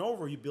and over and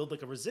over, you build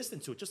like a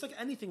resistance to it. Just like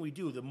anything we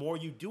do, the more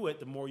you do it,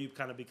 the more you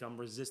kind of become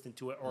resistant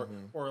to it,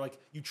 or like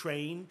you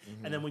train,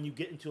 and then when you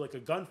get into like a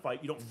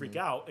gunfight, you don't freak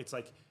out. It's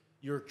like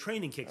your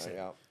training kicks in.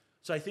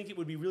 So I think it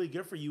would be really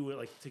good for you,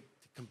 like to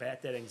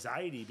combat that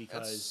anxiety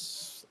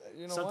because.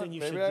 You know something what? you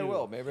Maybe should I do.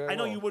 will. Maybe I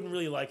know will. you wouldn't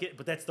really like it,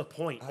 but that's the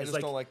point. I just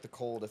don't like the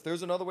cold. If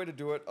there's another way to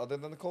do it other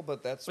than the cold,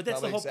 that's the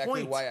probably whole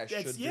exactly point. why I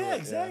should do it. Yeah,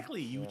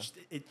 exactly.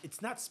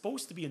 It's not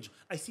supposed to be.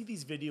 I see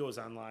these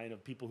videos online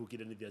of people who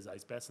get into these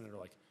ice baths and they're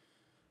like,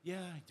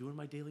 "Yeah, doing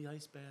my daily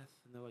ice bath,"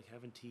 and they're like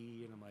having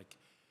tea, and I'm like,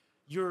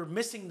 "You're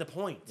missing the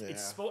point. Yeah.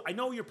 It's I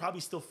know you're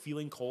probably still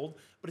feeling cold,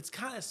 but it's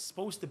kind of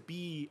supposed to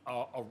be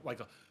like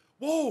a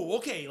whoa,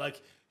 okay,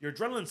 like your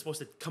adrenaline's supposed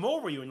to come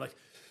over you and like."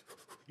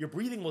 Your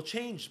breathing will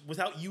change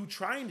without you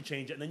trying to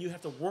change it, and then you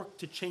have to work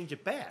to change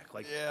it back.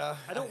 Like,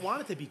 I don't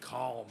want it to be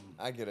calm.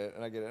 I get it,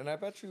 and I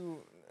bet you,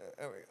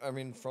 I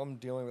mean, from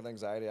dealing with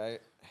anxiety, I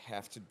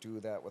have to do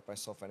that with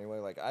myself anyway.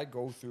 Like, I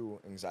go through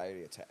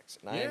anxiety attacks,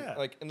 and I'm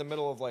like in the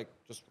middle of like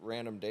just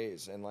random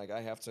days, and like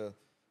I have to.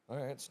 All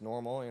right, it's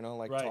normal, you know,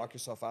 like talk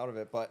yourself out of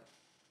it, but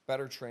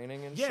better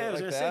training and shit I was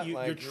like gonna that. say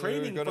Like, you're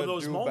training for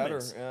those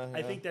moments. Yeah,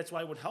 I think that's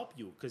why it would help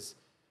you because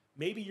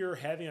maybe you're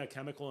having a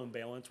chemical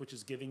imbalance, which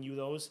is giving you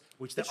those,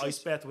 which the ice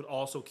bath would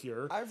also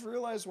cure. I've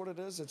realized what it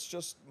is. It's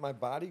just my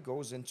body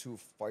goes into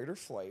fight or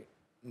flight,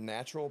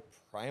 natural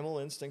primal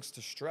instincts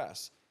to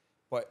stress,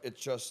 but it's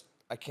just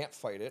I can't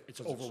fight it. It's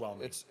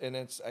overwhelming.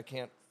 I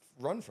can't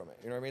run from it.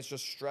 You know what I mean? It's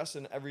just stress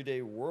in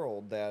everyday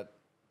world that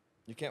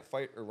you can't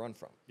fight or run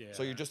from. Yeah.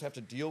 So you just have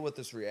to deal with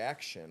this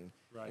reaction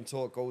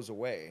until it goes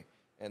away.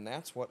 And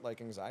that's what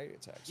like anxiety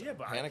attacks are.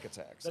 Panic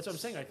attacks. That's what I'm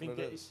saying. I think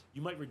that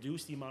you might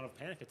reduce the amount of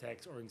panic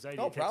attacks or anxiety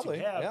attacks probably.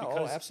 you have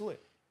because absolutely.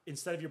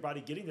 instead of your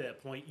body getting to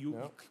that point,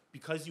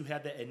 because you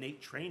had that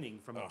innate training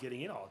from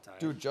getting in all the time.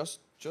 Dude, just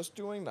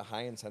doing the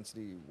high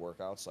intensity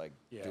workouts, like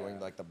doing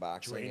like the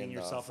boxing, draining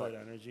yourself of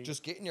that energy,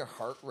 just getting your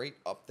heart rate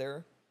up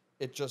there,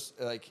 it just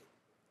like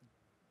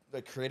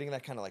creating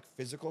that kind of like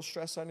physical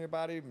stress on your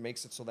body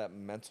makes it so that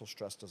mental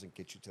stress doesn't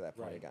get you to that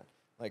point again.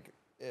 Like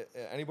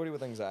anybody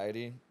with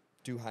anxiety,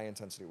 do high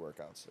intensity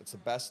workouts. It's the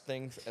best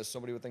thing as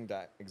somebody with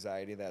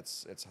anxiety.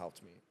 It's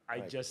helped me.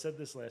 I just said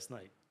this last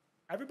night.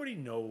 Everybody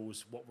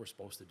knows what we're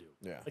supposed to do.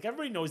 Yeah. Like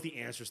everybody knows the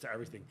answers to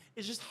everything.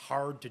 It's just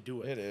hard to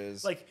do it. It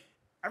is. Like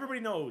everybody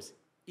knows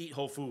eat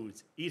whole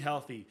foods, eat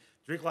healthy,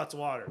 drink lots of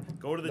water,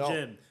 go to the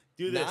gym,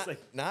 do this.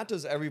 Not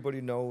does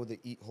everybody know the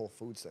eat whole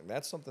foods thing.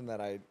 That's something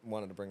that I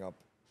wanted to bring up.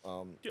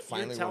 Finally, you're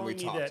telling when we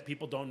me talked. that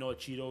people don't know that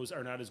Cheetos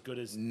are not as good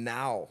as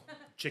now.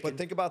 chicken. But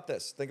think about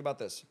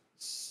this.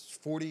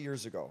 40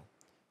 years ago,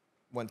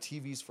 when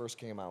TVs first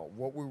came out,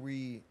 what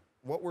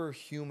were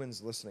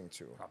humans listening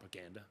to?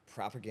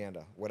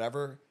 Propaganda.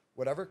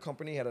 Whatever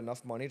company had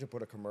enough money to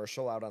put a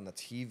commercial out on the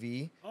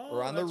TV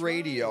or on the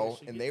radio,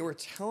 and they were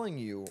telling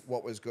you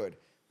what was good.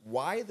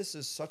 Why this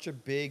is such a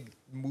big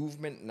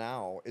movement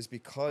now is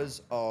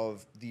because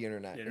of the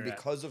internet. And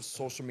because of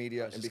social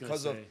media and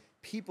because of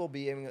people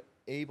being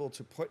able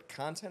to put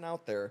content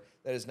out there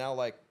that is now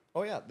like,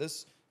 oh yeah,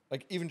 this,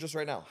 like even just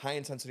right now, high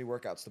intensity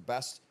workouts, the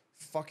best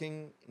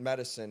fucking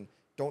medicine.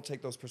 Don't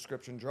take those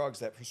prescription drugs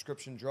that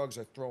prescription drugs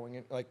are throwing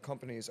in, like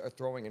companies are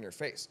throwing in your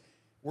face.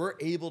 We're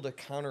able to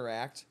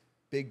counteract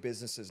big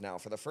businesses now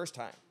for the first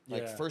time.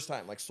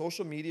 Like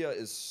social media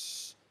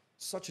is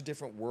such a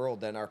different world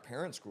than our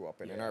parents grew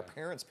up in and our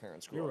parents'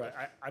 parents grew up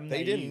in.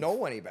 They didn't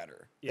know any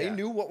better. They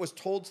knew what was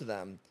told to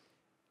them.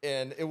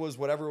 And it was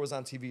whatever was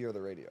on TV or the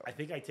radio. I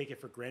think I take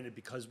it for granted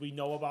because we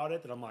know about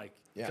it that I'm like,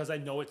 because I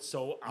know it's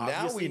so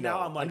obviously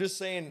now I'm like, I'm just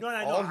saying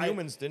all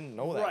humans didn't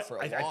know that for a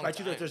long time. I bet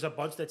you that there's a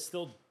bunch that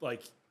still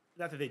like,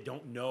 not that they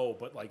don't know,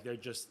 but like they're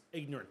just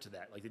ignorant to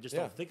that. Like they just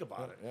don't think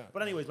about it. Yeah.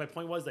 But anyways, my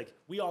point was like,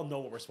 we all know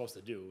what we're supposed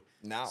to do.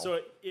 Now.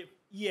 So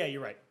you're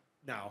right.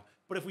 Now.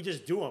 But if we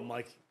just do them,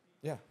 like,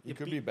 you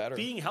could be better.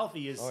 Being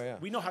healthy is,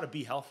 we know how to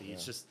be healthy.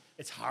 It's just,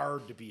 it's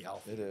hard to be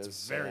healthy.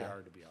 It's very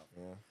hard to be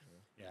healthy.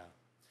 Yeah.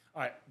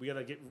 All right, we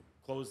gotta get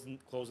closing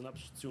up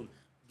soon.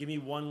 Give me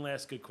one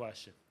last good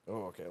question.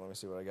 Oh, okay. Let me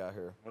see what I got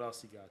here. What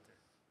else you got there?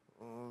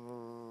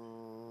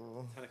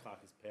 10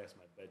 o'clock is past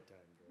my bedtime,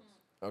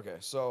 girls. Okay,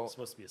 so I'm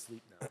supposed to be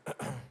asleep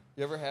now.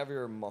 You ever have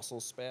your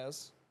muscles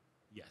spaz?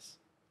 Yes.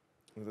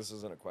 This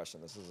isn't a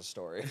question. This is a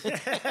story.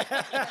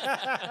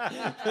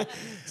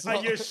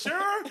 Are you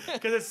sure?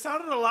 Because it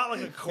sounded a lot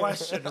like a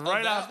question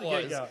right off the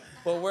get-go.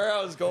 But where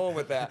I was going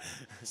with that,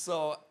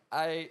 so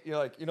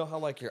you know how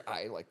like your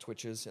eye like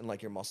twitches and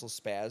like your muscles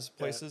spaz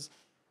places.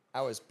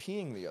 I was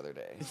peeing the other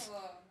day,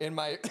 and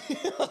my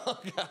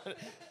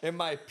and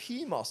my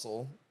pee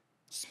muscle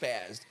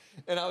spazzed,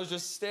 and I was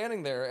just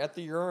standing there at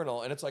the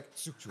urinal, and it's like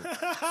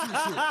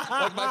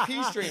like my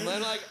pee stream,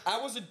 and like I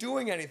wasn't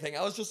doing anything.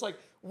 I was just like,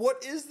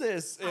 what is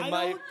this? And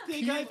I don't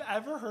think I've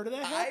ever heard of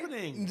that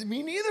happening.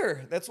 Me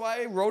neither. That's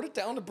why I wrote it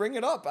down to bring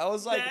it up. I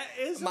was like,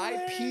 my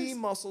hilarious. pee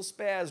muscle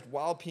spazzed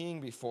while peeing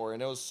before,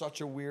 and it was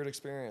such a weird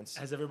experience.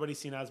 Has everybody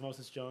seen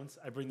Osmosis Jones?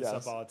 I bring this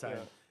up all the time.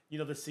 Yeah. You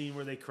know the scene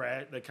where they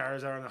crash, the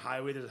cars are on the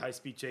highway, there's a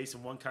high-speed chase,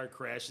 and one car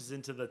crashes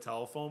into the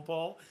telephone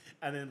pole,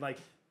 and then like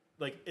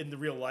in the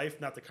real life,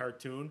 not the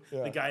cartoon,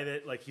 the guy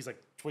that like he's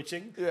like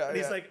twitching, and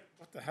he's like,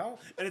 what the hell?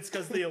 And it's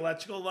because the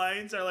electrical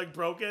lines are like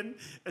broken,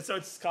 and so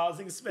it's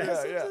causing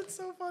spasms. It's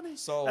so funny.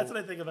 So that's what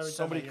I think of every time.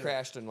 Somebody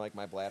crashed in like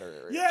my bladder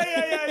area.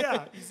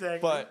 Yeah. Exactly.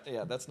 But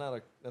that's not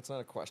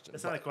a question.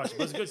 That's not a question,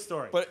 but it's a good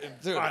story. But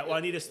dude, all right, well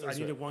I need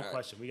one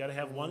question. We got to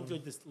have one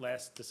good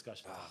last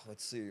discussion.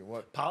 Let's see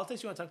what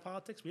politics. You want to talk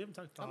politics? We haven't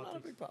talked politics. I'm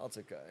not a big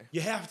politic guy.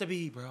 You have to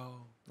be, bro.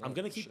 I'm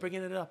gonna keep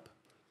bringing it up.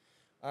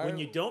 When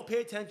you don't pay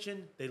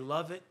attention, they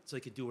love it, so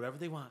they can do whatever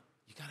they want.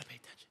 You gotta pay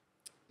attention.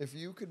 If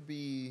you could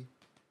be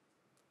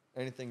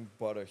anything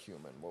but a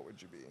human, what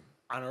would you be?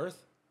 On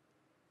Earth?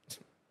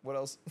 What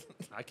else?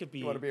 I could be.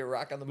 You want to be a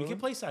rock on the moon? We could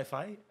play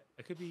sci-fi.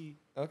 I could be.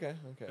 Okay.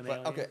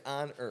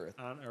 On Earth.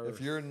 On Earth.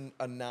 If you're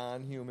a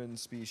non-human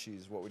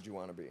species, what would you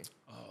want to be?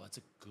 Oh, that's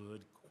a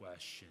good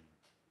question.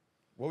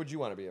 What would you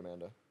want to be,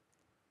 Amanda?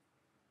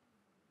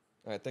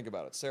 All right, think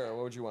about it. Sarah,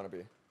 what would you want to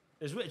be?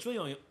 It's really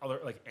only other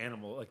like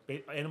animals,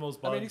 bugs.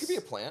 I mean, you could be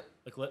a plant.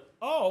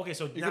 Okay,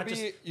 so You not could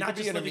just be not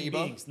just an living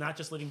amoeba. beings, not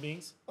just living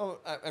beings. Oh,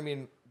 I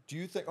mean, do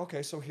you think?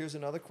 Okay, so here's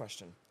another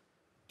question: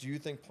 do you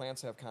think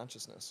plants have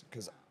consciousness?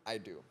 Because I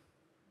do.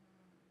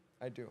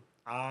 I do.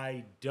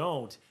 I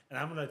don't, and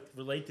I'm gonna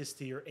relate this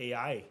to your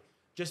AI.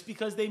 Just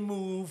because they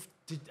move,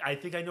 I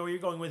think I know where you're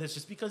going with this.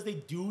 Just because they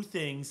do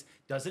things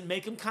doesn't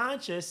make them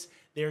conscious.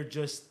 They're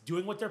just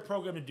doing what they're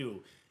programmed to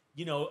do.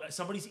 You know,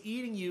 somebody's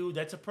eating you.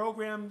 That's a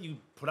program. You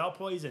put out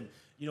poison.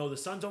 You know, the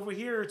sun's over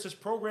here. It's just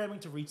programming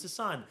to reach the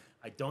sun.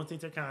 I don't think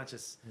they're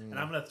conscious, and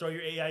I'm gonna throw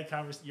your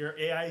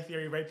AI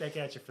theory right back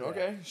at you for that.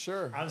 Okay,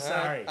 sure. I'm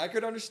sorry. I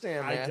could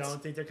understand that. I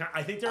don't think they're.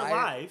 I think they're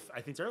alive. I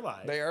think they're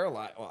alive. They are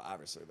alive. Well,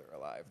 obviously they're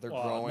alive. They're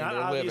growing. Not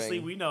they're obviously,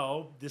 living. we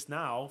know this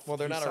now. Well,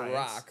 they're not science. a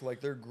rock. Like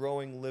they're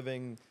growing,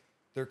 living.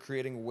 They're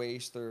creating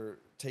waste. They're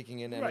taking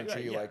in Right,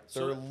 energy. yeah. Like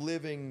So they're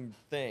living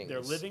things. They're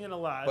living and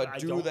alive. But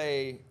do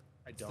they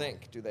I don't.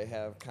 think? Do they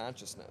have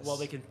consciousness? Well,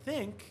 they can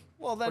think.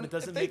 Well, then but it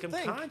doesn't if they make them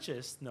think-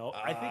 conscious. No,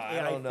 I think I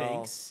AI don't know.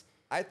 thinks.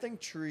 I think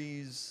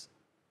trees.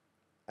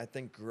 I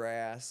think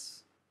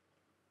grass.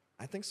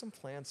 I think some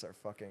plants are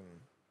fucking.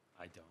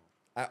 I don't.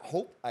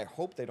 I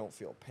hope they don't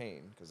feel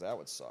pain because that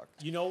would suck.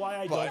 You know why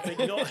I But- don't think?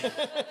 You know,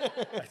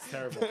 that's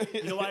terrible.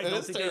 You know why I It don't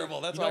is think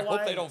terrible. They, That's you why I know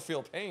hope they don't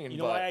feel pain. You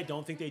know but why I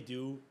don't think they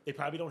do? They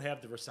probably don't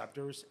have the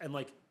receptors. And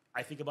like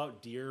I think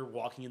about deer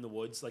walking in the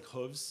woods, like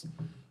hooves.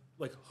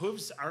 Like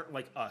hooves aren't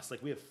like us.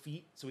 Like we have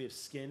feet, so we have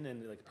skin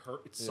and like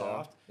hurt. It's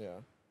soft. Yeah.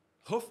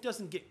 Hoof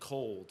doesn't get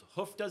cold.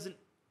 Hoof doesn't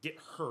get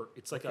hurt.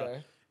 It's like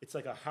Okay. it's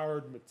like a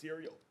hard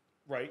material,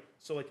 right?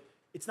 So like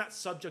it's not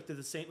subject to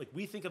the same. Like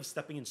we think of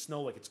stepping in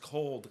snow like it's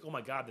cold. Like, oh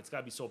my god, that's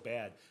gotta be so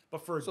bad.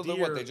 But for a So deer,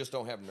 then what? They just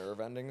don't have nerve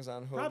endings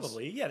on hooves.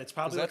 probably yeah. It's 'Cause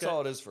probably that's like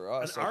all it is for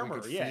us. an Like, we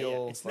armor. could Yeah,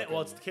 feel It's fucking-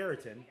 well, it's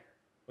keratin.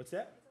 What's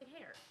that? It's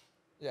like hair.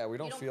 Yeah, we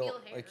don't don't feel feel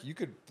hair. like you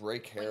could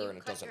break When hair you and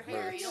it cut doesn't your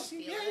hair, hurt. you don't feel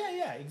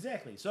Yeah,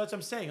 exactly. So that's what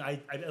I'm saying. I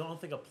don't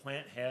think a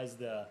plant has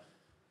the.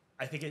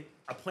 I think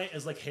a plant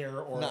is like hair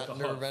or Not like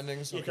a nerve hoof.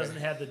 endings. It Okay. doesn't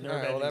have the nerve All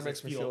right, well, endings that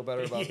makes me feel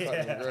better about cutting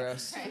Yeah.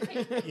 grass.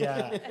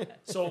 Yeah.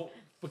 So,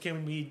 but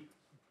can we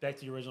back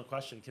to your original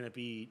question? Can it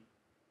be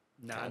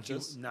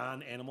Conscious?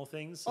 non-animal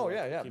things? Oh, So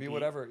yeah, it yeah, could be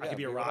whatever, I yeah, could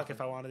be a be rock whatever.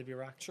 if I wanted to be a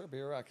rock. Sure, be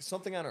a rock.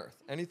 Something on Earth.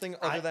 Anything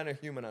other than a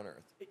human on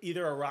Earth.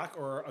 Either a rock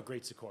or a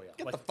great sequoia.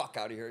 Get Like, the fuck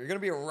out of here. You're gonna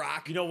be a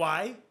rock. you know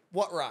why?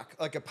 What rock?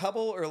 Like a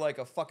pebble or like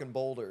a fucking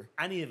boulder?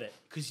 Any of it,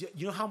 because you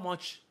know how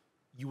much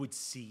you would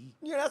see.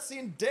 You're not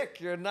seeing dick.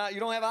 You're not. You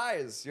don't have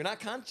eyes. You're not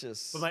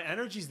conscious. But my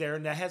energy's there,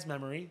 and that has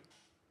memory.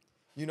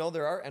 You know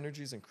there are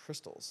energies in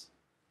crystals.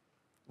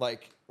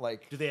 Like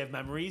Do they have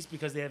memories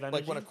because they have energy?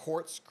 like when a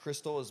quartz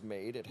crystal is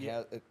made, it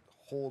Yeah. it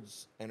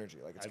holds energy.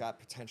 Like it's got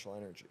potential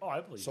energy. Oh,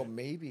 I believe So it.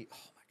 maybe. Oh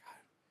my god.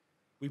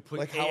 we put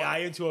like how- AI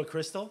into a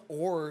crystal.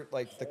 Or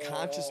like the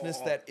consciousness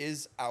that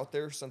is out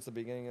there since the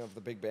beginning of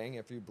the Big Bang,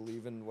 if you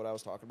believe in what I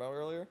was talking about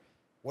earlier.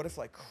 What if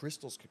like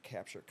crystals could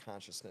capture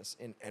consciousness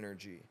in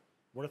energy?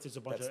 What if there's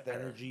a bunch That's of there.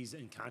 energies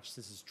and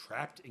consciousnesses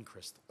trapped in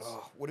crystals?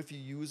 Oh, what if you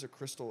use a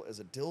crystal as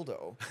a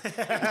dildo?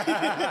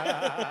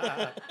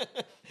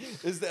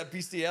 Is that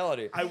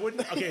bestiality? I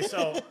wouldn't. Okay,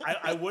 so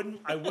I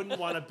wouldn't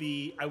want to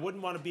be. I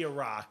wouldn't want to be a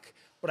rock.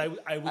 But I would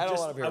I don't just.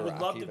 want to be a I would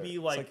rock love either. to be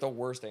It's like. like the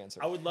worst answer.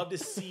 I would love to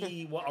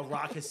see what a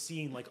rock has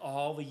seen, like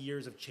all the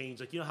years of change.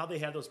 Like you know how they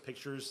have those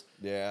pictures.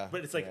 Yeah,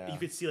 But it's like yeah. you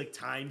could see like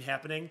time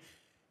happening.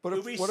 But It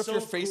if, would be what if so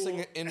you're facing cool.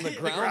 it in the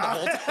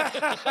ground the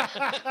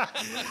whole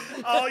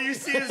time? All you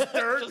see is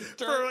dirt Just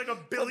for dirt. like a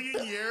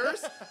billion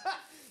years.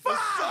 This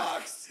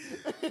sucks.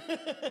 Fuck,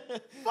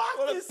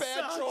 What a this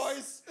bad sucks.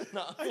 choice.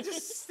 No. I'm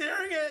just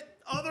staring at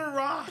other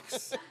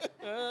rocks.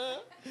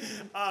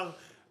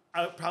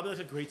 Probably like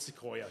a great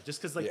sequoia,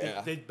 just because like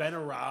Yeah. they've been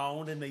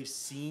around and they've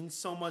seen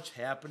so much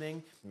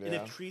happening. And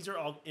Yeah. if trees are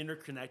all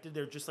interconnected,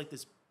 they're just like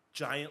this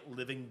giant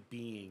living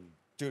being.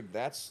 Dude,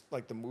 that's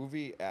like the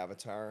movie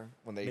Avatar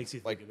when they Makes you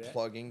think like of that.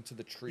 plugging to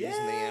the trees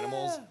and the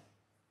animals. Yeah.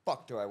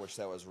 Fuck, do I wish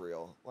that was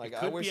real? Like I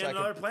could wish be I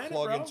another could planet,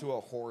 plug bro. into a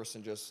horse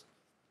and just.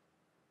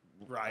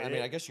 Right. I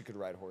mean, I guess you could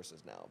ride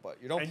horses now,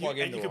 but you don't and plug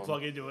you, into and you them. can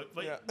plug into it,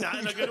 but Yeah. not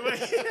in a good way.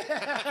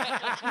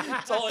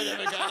 Totally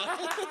never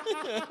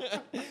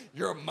got it.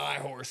 You're my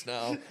horse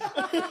now.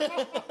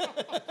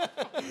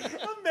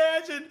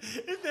 Imagine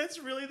if that's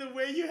really the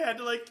way you had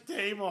to like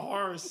tame a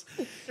horse.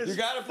 You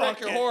gotta break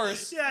your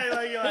horse.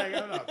 Yeah, you're like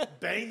I'm gonna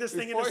bang this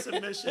thing into Before-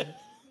 submission.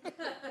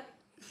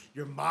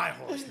 You're my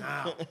horse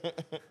now.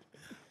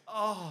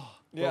 Oh,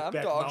 Yeah, I'm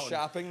Brokeback dog Mountain.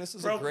 shopping. This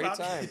is a great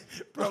time.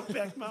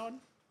 Brokeback Mountain.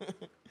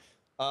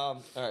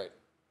 All right.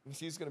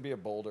 He's gonna be a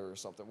boulder or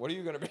something. What are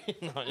you gonna be?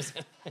 No,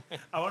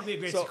 I want to be a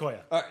great so,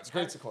 sequoia. All right, it's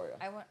great sequoia.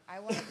 I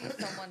want to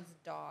be someone's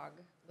dog,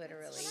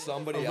 literally.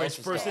 Somebody A rich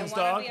else's person's dog.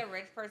 I dog? want to be a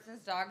rich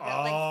person's dog that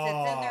like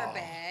sits in their Oh.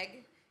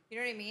 bag. You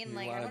know what I mean? You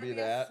Like I wanna want to be be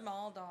that? a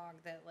small dog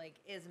that like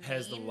is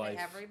Has the mean life.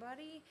 to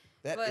everybody,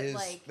 That but is.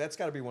 like That's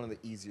got to be one of the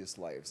easiest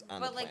lives on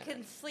but the like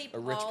planet. can sleep A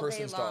rich all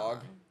person's day dog.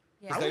 long.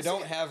 I Yeah. They would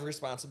don't say- have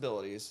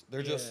responsibilities.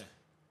 They're just Yeah.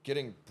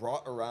 getting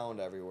brought around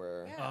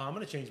everywhere, Yeah. I'm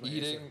gonna change my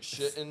eating,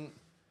 answer. shitting.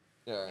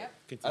 Yeah. Yep.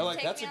 Continue. I like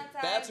Take that's me a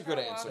outside that's a for good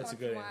walk answer. That's a once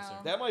good in while. answer.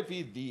 That might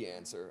be the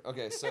answer.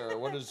 Okay, Sarah,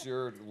 what is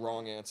your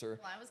wrong answer?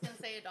 Well, I was gonna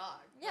say a dog.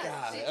 Yeah.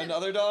 God, She could-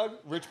 another dog?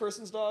 Rich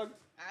person's dog?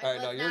 I All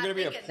right, no, was you're not gonna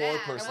be a thinking poor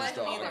that. person's I wasn't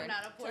dog. either. I'm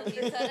not a poor Till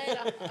you said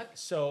person's it. dog.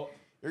 So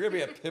You're gonna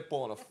be a pit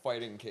bull in a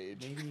fighting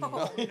cage. maybe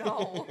Oh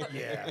no.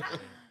 yeah,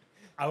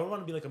 I would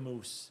want to be like a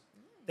moose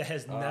that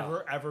has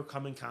never ever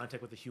come in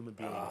contact with a human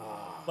being,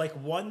 like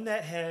one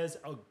that has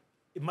a.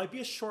 It might be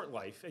a short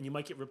life, and you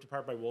might get ripped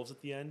apart by wolves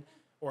at the end,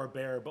 or a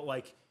bear, but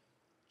like,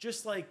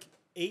 just like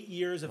 8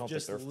 years I of don't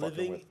just think they're fucking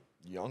living. with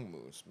young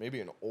moose. Maybe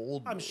an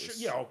old I'm moose. sure-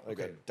 yeah, like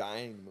okay. a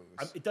dying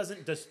moose. It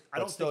doesn't just. I But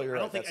don't still, think. you're I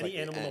don't right, think that's any like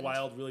the animal in the end.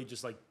 wild really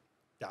just like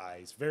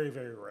dies. Very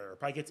very rare.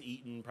 Probably gets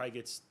eaten. Probably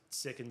gets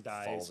sick and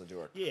dies. Falls into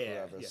a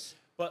Yeah. crevice.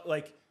 But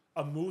like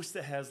a moose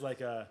that has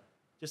like a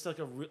just like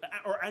a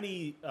or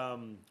any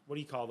what do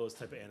you call those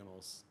type of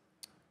animals?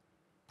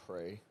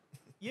 Prey.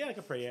 Yeah, like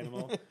a prey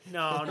animal.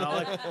 no,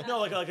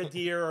 like a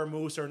deer or a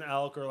moose or an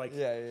elk or like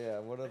Yeah.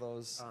 What are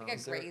those? Like a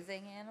Is there-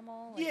 grazing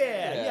animal. Like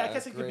yeah. I Yeah,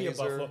 guess it could be a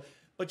grazer. buffalo,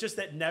 but just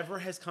that never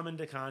has come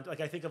into contact.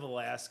 Like I think of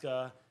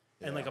Alaska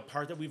and like Yeah. a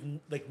part that we've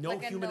like no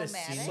like a human has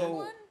nomadic seen. So-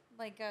 one.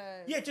 Like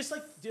a. Yeah, just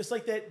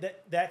like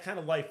that kind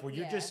of life where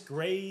you Yeah. just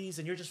graze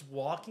and you're just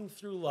walking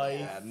through life.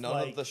 Yeah, none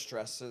like, of the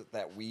stress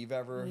that we've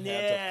ever had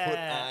to put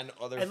on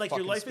other and like your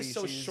fucking life is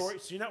so species.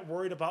 short, so you're not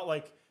worried about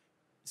like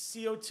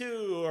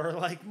CO2 or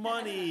like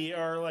money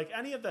or like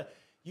any of the.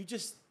 You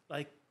just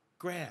like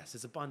grass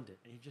is abundant,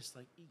 and you just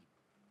like eat,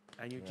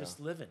 and you're just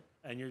living,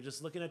 and you're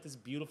just looking at this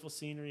beautiful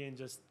scenery and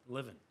just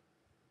living.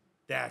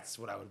 That's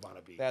what I would want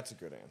to be. That's a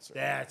good answer.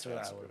 That's what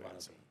That's I a would good want to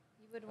answer.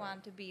 be. You would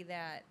want to be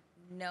that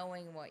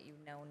knowing what you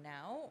know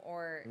now,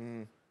 or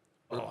We're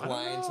Oh, I don't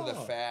blind to the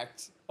know.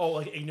 fact. Oh,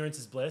 like ignorance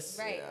is bliss.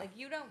 right? Yeah. Like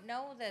you don't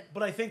know that.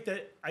 But I think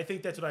that's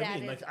what I That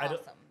mean. is Like I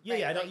don't. awesome, Yeah, right?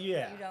 yeah, I don't. Like,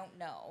 Yeah. You don't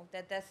know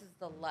that this is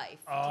the life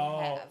Oh,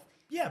 to have.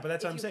 yeah, but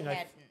that's if what I'm you saying.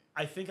 hadn't.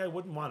 I think I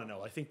wouldn't want to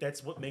know. I think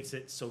that's what makes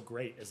it so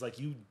great. Is like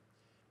you,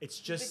 it's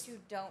just But you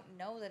don't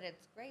know that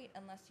it's great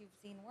unless you've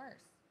seen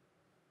worse.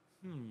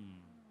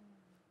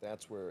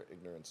 That's where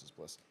ignorance is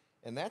bliss,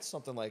 and that's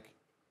something like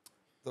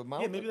the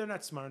amount. yeah. Maybe that, they're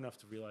not smart enough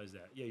to realize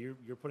that. Yeah,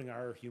 you're putting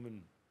our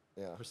human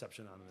yeah.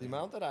 perception on it. The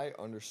amount that I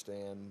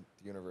understand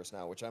the universe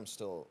now, which I'm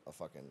still a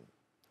fucking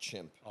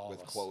chimp All with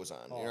of us. clothes on.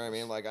 All You know what I of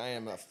mean? us. Like I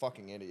am a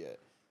fucking idiot.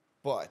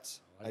 But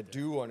I like I that.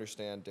 do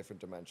understand different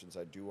dimensions.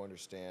 I do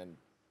understand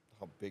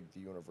how big the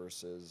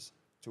universe is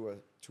to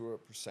a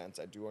percent.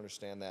 I do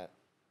understand that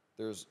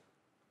there's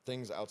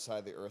things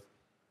outside the earth.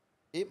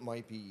 It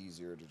might be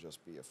easier to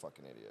just be a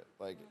fucking idiot.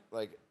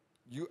 Like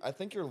you I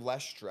think you're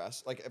less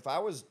stressed. Like if I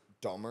was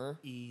dumber,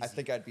 I Easy.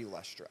 think I'd be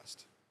less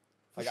stressed.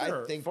 For Like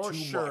sure, I think for too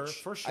sure, much.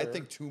 for I sure.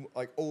 think too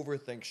like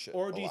overthink shit.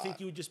 Or a do you think lot.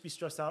 you would just be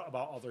stressed out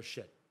about other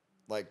shit?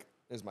 Like,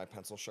 is my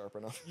pencil sharp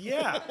enough?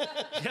 Yeah,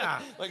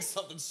 yeah. Like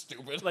something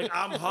stupid. Like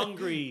I'm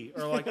hungry,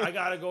 or like I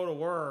gotta go to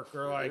work,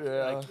 or like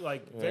Yeah.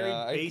 like very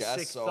I basic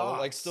guess so. thoughts.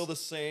 Like still the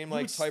same You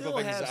like would type of still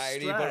have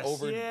anxiety, stress, but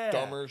over yeah.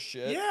 dumber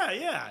shit. Yeah,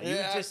 yeah. You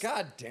Yeah. just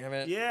God damn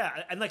it.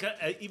 yeah, and like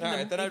even All the,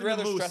 right, then I'd even the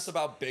rather moose, stress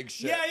about big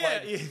shit. Yeah, yeah,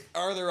 Like, yeah.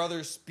 are there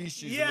other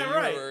species Yeah, in the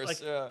right. universe?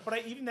 Like, yeah.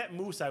 but even that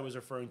moose I was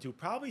referring to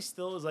probably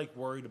still is like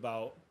worried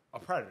about a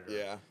predator.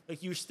 Yeah.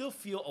 Like you still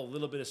feel a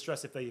little bit of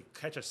stress if they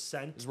catch a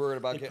scent. He's worried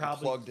about they getting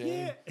probably- plugged in.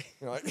 Yeah.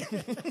 You know, like,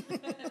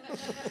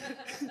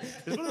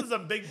 Is one of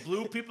those big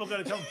blue people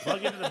gonna come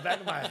plug into the back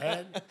of my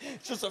head?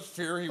 just a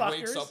fear he Fuckers.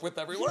 wakes up with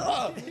everywhere.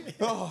 Oh,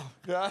 oh,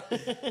 God.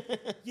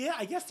 Yeah,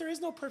 I guess there is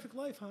no perfect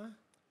life, huh?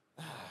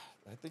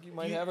 I think you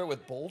might have it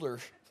with Boulder.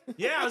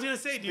 Yeah, I was gonna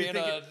say, do you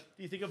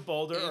Being think of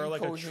Boulder or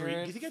like a tree? Do you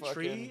incoherent think a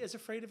tree fucking- is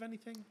afraid of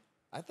anything?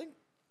 I think,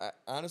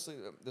 honestly,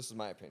 this is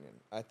my opinion.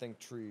 I think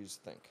trees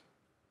think.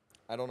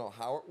 I don't know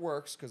how it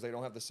works because they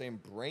don't have the same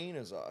brain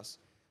as us,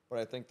 but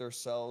I think their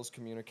cells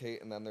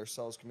communicate, and then their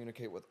cells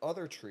communicate with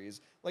other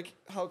trees. Like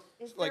how,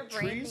 Is like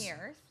their brain trees, the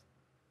earth?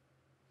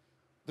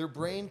 their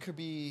brain could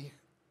be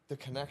the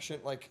connection.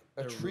 Like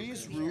a Their root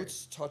tree's connection.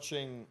 roots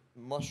touching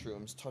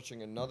mushrooms,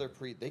 touching another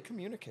tree, they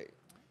communicate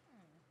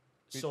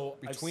So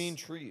I've between s-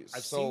 trees.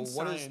 I've So seen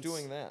what is science-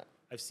 doing that?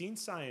 I've seen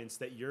science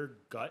that your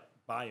gut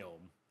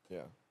biome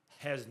Yeah.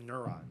 has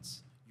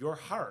neurons. Your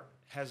heart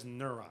has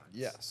neurons.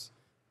 Yes.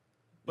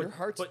 But- Your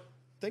heart's but-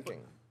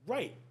 thinking.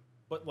 Right.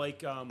 But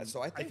like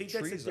So I think that's the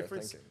trees are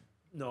difference. thinking.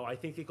 No, I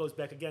think it goes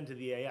back again to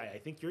the AI. I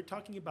think you're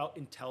talking about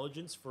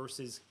intelligence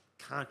versus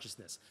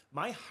consciousness.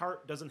 My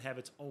heart doesn't have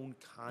its own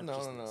No,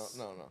 consciousness.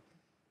 no.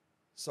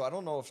 So I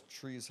don't know if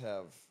trees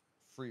have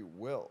free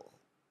will,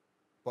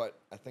 but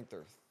I think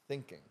they're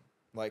thinking.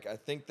 Like I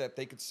think that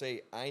they could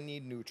say, "I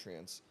need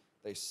nutrients."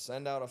 They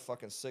send out a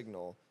fucking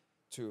signal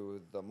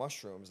to the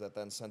mushrooms that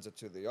then sends it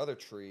to the other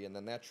tree, and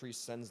then that tree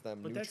sends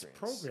them But nutrients. that's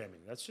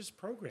programming. That's just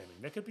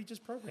programming. That could be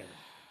just programming.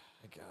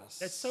 I guess.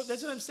 That's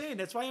what I'm saying.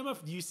 That's why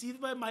do you see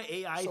my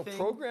AI so thing?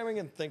 programming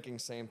and thinking,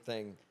 same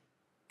thing.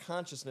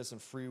 Consciousness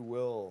and free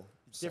will,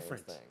 same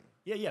Different. thing.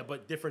 Yeah,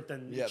 but different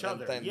than Yeah, each than-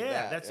 other. than Yeah,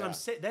 that, that's what I'm yeah.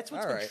 saying. That's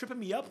what's All been right. tripping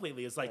me up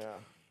lately. It's like Yeah.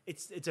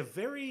 it's a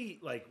very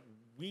like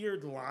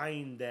weird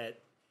line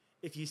that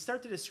if you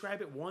start to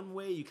describe it one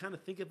way, you kind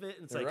of think of it,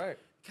 and it's You're like right.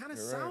 kind of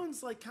You're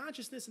sounds like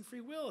consciousness and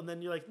free will, and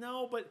then you're like,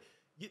 no, but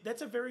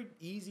that's a very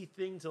easy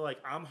thing to like.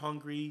 I'm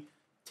hungry.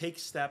 Take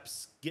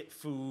steps, get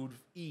food,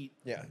 eat.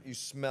 Yeah, you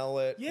smell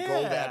it, Yeah.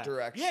 go that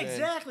direction. Yeah,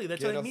 exactly. That's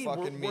get what I a mean.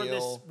 fucking We're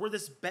meal. we're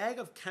this bag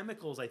of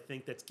chemicals, I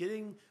think, that's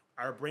getting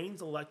our brains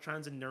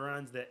electrons and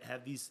neurons that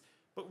have these.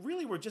 But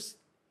really, we're just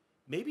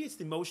maybe it's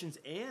the emotions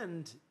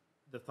and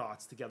the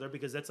thoughts together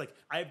because that's like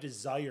I have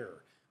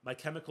desire. My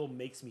chemical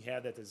makes me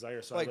have that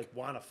desire, so I Like,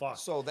 want to fuck.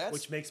 so that's-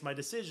 which makes my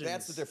decisions.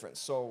 That's the difference.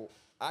 So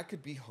I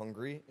could be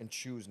hungry and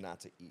choose not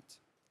to eat.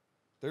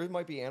 There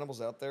might be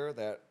animals out there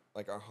that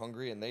like are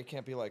hungry and they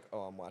can't be like,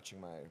 oh, I'm watching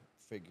my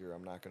figure.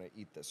 I'm not going to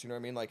eat this. You know what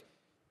I mean? Like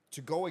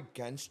to go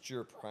against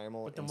your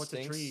primal But then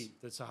instincts. what's a tree?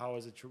 That's how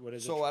is it true? What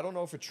is So it? I don't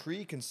know if a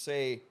tree can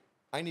say,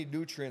 I need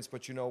nutrients,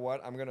 but you know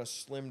what? I'm going to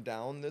slim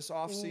down this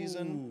off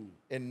season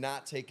and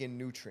not take in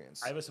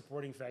nutrients. I have a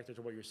supporting factor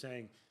to what you're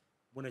saying.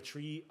 When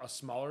a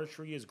smaller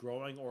tree is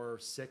growing or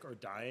sick or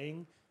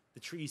dying, the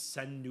trees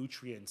send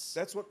nutrients.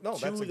 That's to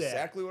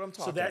exactly what I'm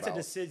talking So that's about. a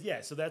decision.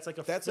 Yeah. So that's like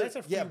a That's a a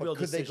free yeah, will but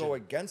could decision. they go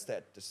against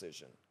that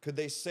decision? Could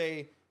they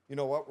say, you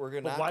know what, we're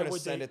not why going to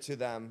would send they- it to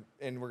them,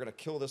 and we're going to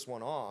kill this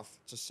one off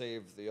to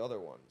save the other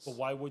ones? But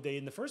why would they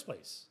in the first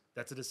place?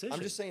 That's a decision.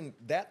 I'm just saying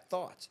that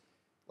thought,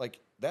 like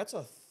that's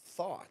a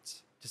thought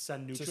to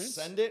send to nutrients.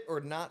 send it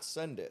or not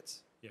send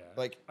it. Yeah.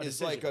 Like A it's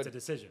decision. like It's a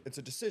decision. It's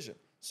a decision.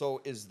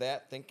 So is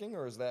that thinking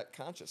or is that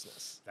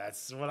consciousness?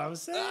 That's what I'm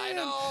saying. I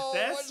know.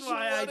 That's Which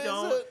why I one is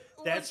don't. it?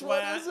 That's Which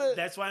why. one is it?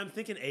 That's why I'm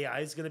thinking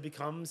AI is going to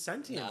become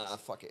sentient. Nah,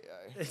 fuck AI.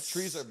 It's-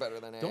 Trees are better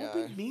than AI.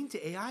 Don't be mean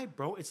to AI,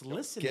 bro. It's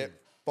listening. Get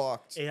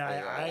fucked.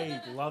 AI,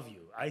 I love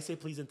you. I say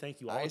please and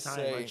thank you all I the time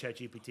say- on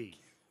ChatGPT.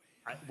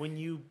 When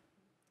you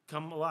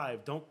come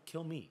alive, don't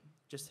kill me,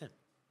 just him.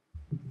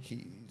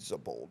 He's a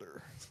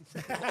boulder.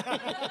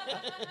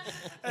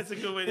 That's a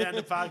good way to end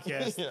the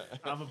podcast. Yeah.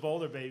 I'm a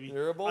boulder, baby.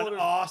 You're a boulder. An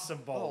awesome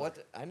boulder. Oh,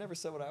 what? I never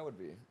said what I would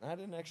be. I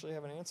didn't actually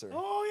have an answer.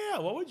 Oh, yeah.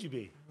 What would you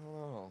be?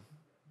 Oh.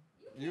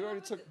 You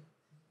already took.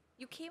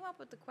 You came up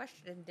with the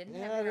question and didn't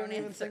Yeah, I have your own didn't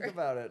even answer. think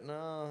about it.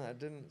 No, I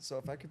didn't. So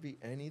if I could be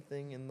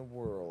anything in the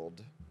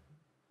world,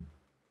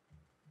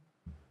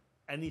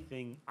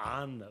 Anything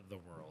on the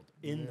world,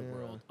 in the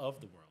world, of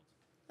the world.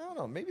 I don't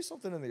know. Maybe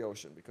something in the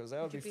ocean because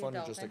that would Could be you be a fun to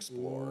just dolphin?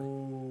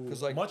 explore.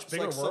 Because like Much it's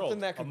bigger like world. something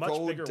that A could much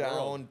go bigger down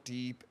world.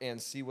 deep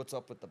and see what's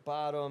up at the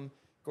bottom.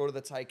 Go to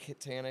the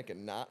Titanic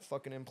and not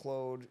fucking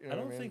implode. You know I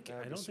don't what think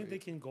That'd I be don't think they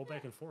sweet. can go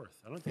back and forth.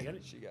 I don't think any,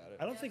 She got it.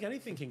 I don't think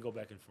anything can go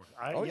back and forth.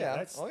 Oh yeah.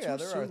 That's Oh too yeah.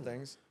 There are soon.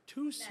 things.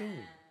 Too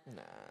soon.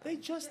 Nah. They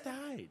just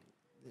died.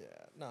 Yeah.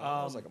 No,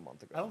 that was like a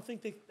month ago. I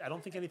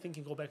don't think anything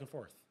can go back and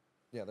forth.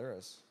 Yeah, there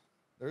is.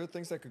 There are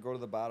things that could go to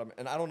the bottom,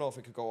 and I don't know if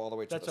it could go all the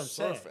way to That's the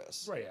what I'm saying.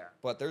 surface. Right, yeah.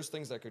 But there's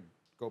things that could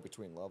go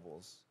between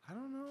levels. I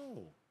don't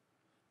know.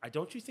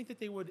 Don't you think that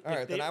they would? All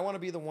right, then I want to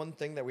be the one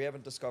thing that we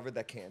haven't discovered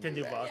that can Can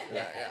do that. both.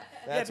 Yeah. Yeah,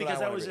 That's what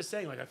because I wanna was be. just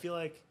saying, like, I feel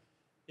like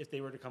if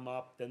they were to come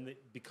up, then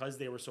because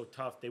they were so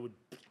tough, they would,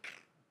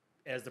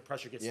 as the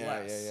pressure gets Yeah,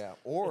 less. yeah.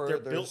 Or they're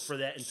they're built for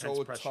that intense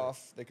so pressure.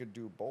 tough they could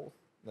do both.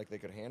 Like they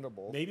could handle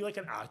both. Maybe like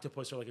an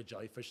octopus or like a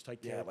jellyfish type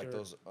Yeah, character. like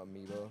those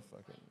amoeba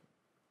fucking.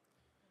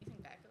 You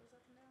think that goes up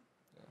and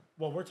down?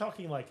 Well, we're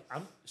talking like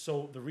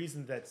So the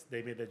reason that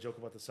they made that joke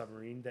about the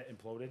submarine that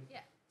imploded. Yeah.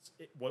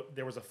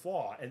 There was a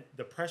flaw, and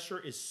the pressure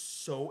is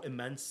so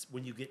immense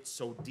when you get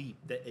so deep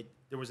that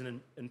there was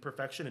an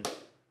imperfection, and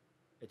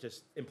it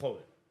just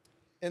imploded.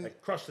 And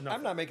Like crushed to nothing.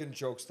 I'm not making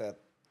jokes that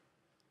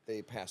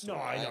they passed No,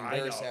 away. I know. I'm I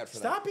very know. sad for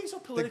Stop them. being so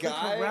The politically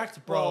guy,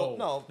 correct, bro. Well,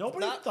 no,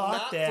 Nobody not, thought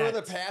not that. for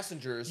the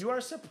passengers. You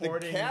are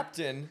supporting the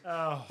captain,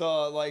 Oh,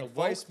 the the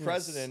vice wokeness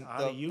president.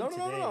 out of you no,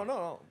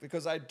 today.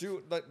 because I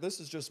do. Like, this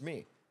is just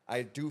me.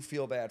 I do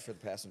feel bad for the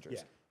passengers.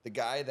 Yeah. The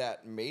guy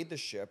that made the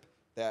ship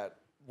that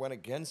went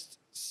against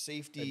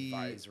safety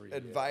Advisory,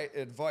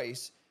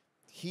 advice,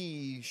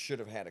 he should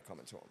have had it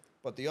coming to him.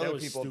 But the That other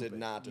was people did stupid.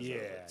 not deserve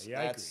Yeah, it. yeah,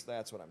 I that's agree.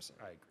 that's what I'm saying.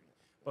 I agree.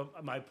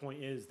 But my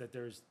point is that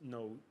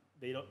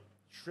they don't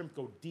shrimp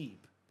go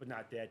deep, but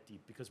not that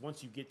deep, because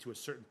once you get to a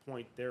certain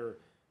point, their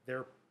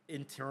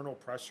internal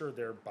pressure,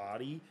 their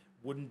body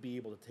wouldn't be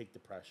able to take the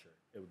pressure.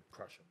 It would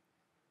crush them.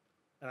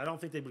 And I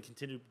don't think they would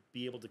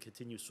be able to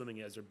continue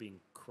swimming as they're being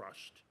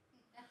crushed,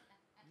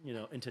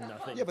 into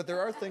nothing. Yeah, but there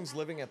are things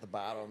living at the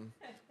bottom.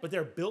 But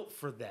they're built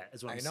for that,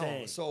 is what I I'm know.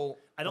 saying. So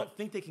I don't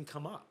think they can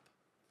come up.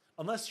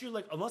 Unless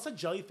a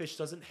jellyfish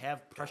doesn't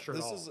have pressure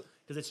at all.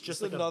 Because it's just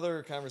this like is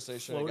another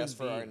conversation, I guess, for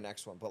floating our being.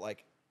 next one. But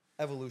like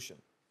evolution.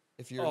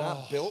 If you're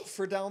not built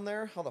for down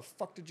there, how the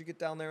fuck did you get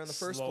down there in the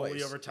first slowly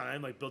place? over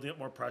time, like building up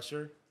more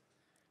pressure.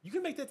 You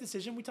can make that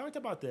decision. We talked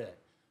about that.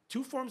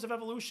 Two forms of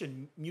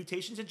evolution: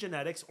 mutations in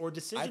genetics or I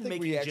decision think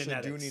making we actually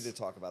genetics. do need to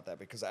talk about that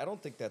because I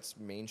don't think that's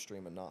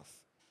mainstream enough.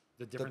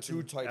 The the difference two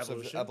in types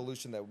evolution? of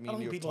evolution that me I don't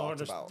and you think have people talked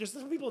understand. about. There's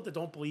some people that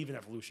don't believe in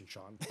evolution,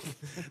 Sean.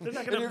 They're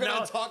not And going you're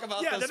going to talk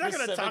about Yeah, the they're not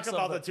going to talk specifics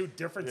about of the two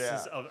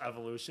differences Yeah. of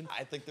evolution.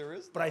 I think there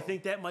is. But I though.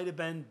 think that might have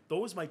been,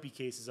 those might be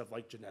cases of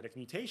like genetic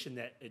mutation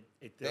that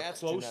they're That's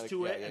close genetic,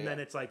 to yeah, it, yeah, and yeah. then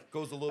it's like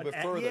goes a little bit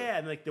an- further. Yeah,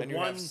 and like the and you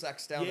one have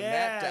sex down yeah, in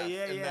that depth,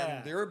 yeah, and yeah.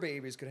 then their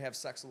babies could have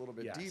sex a little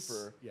bit Yes,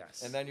 deeper.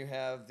 yes. And then you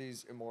have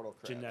these immortal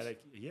crabs.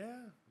 genetic. Yeah.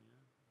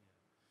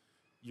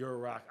 You're a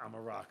rock. I'm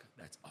a rock.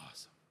 That's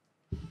awesome.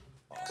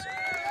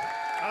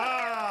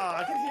 Ah,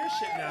 I can hear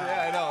shit now.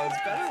 Yeah, I know.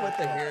 It's better with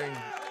the hearing.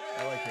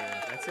 I like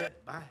hearing. That's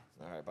it. Bye.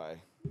 All right, bye.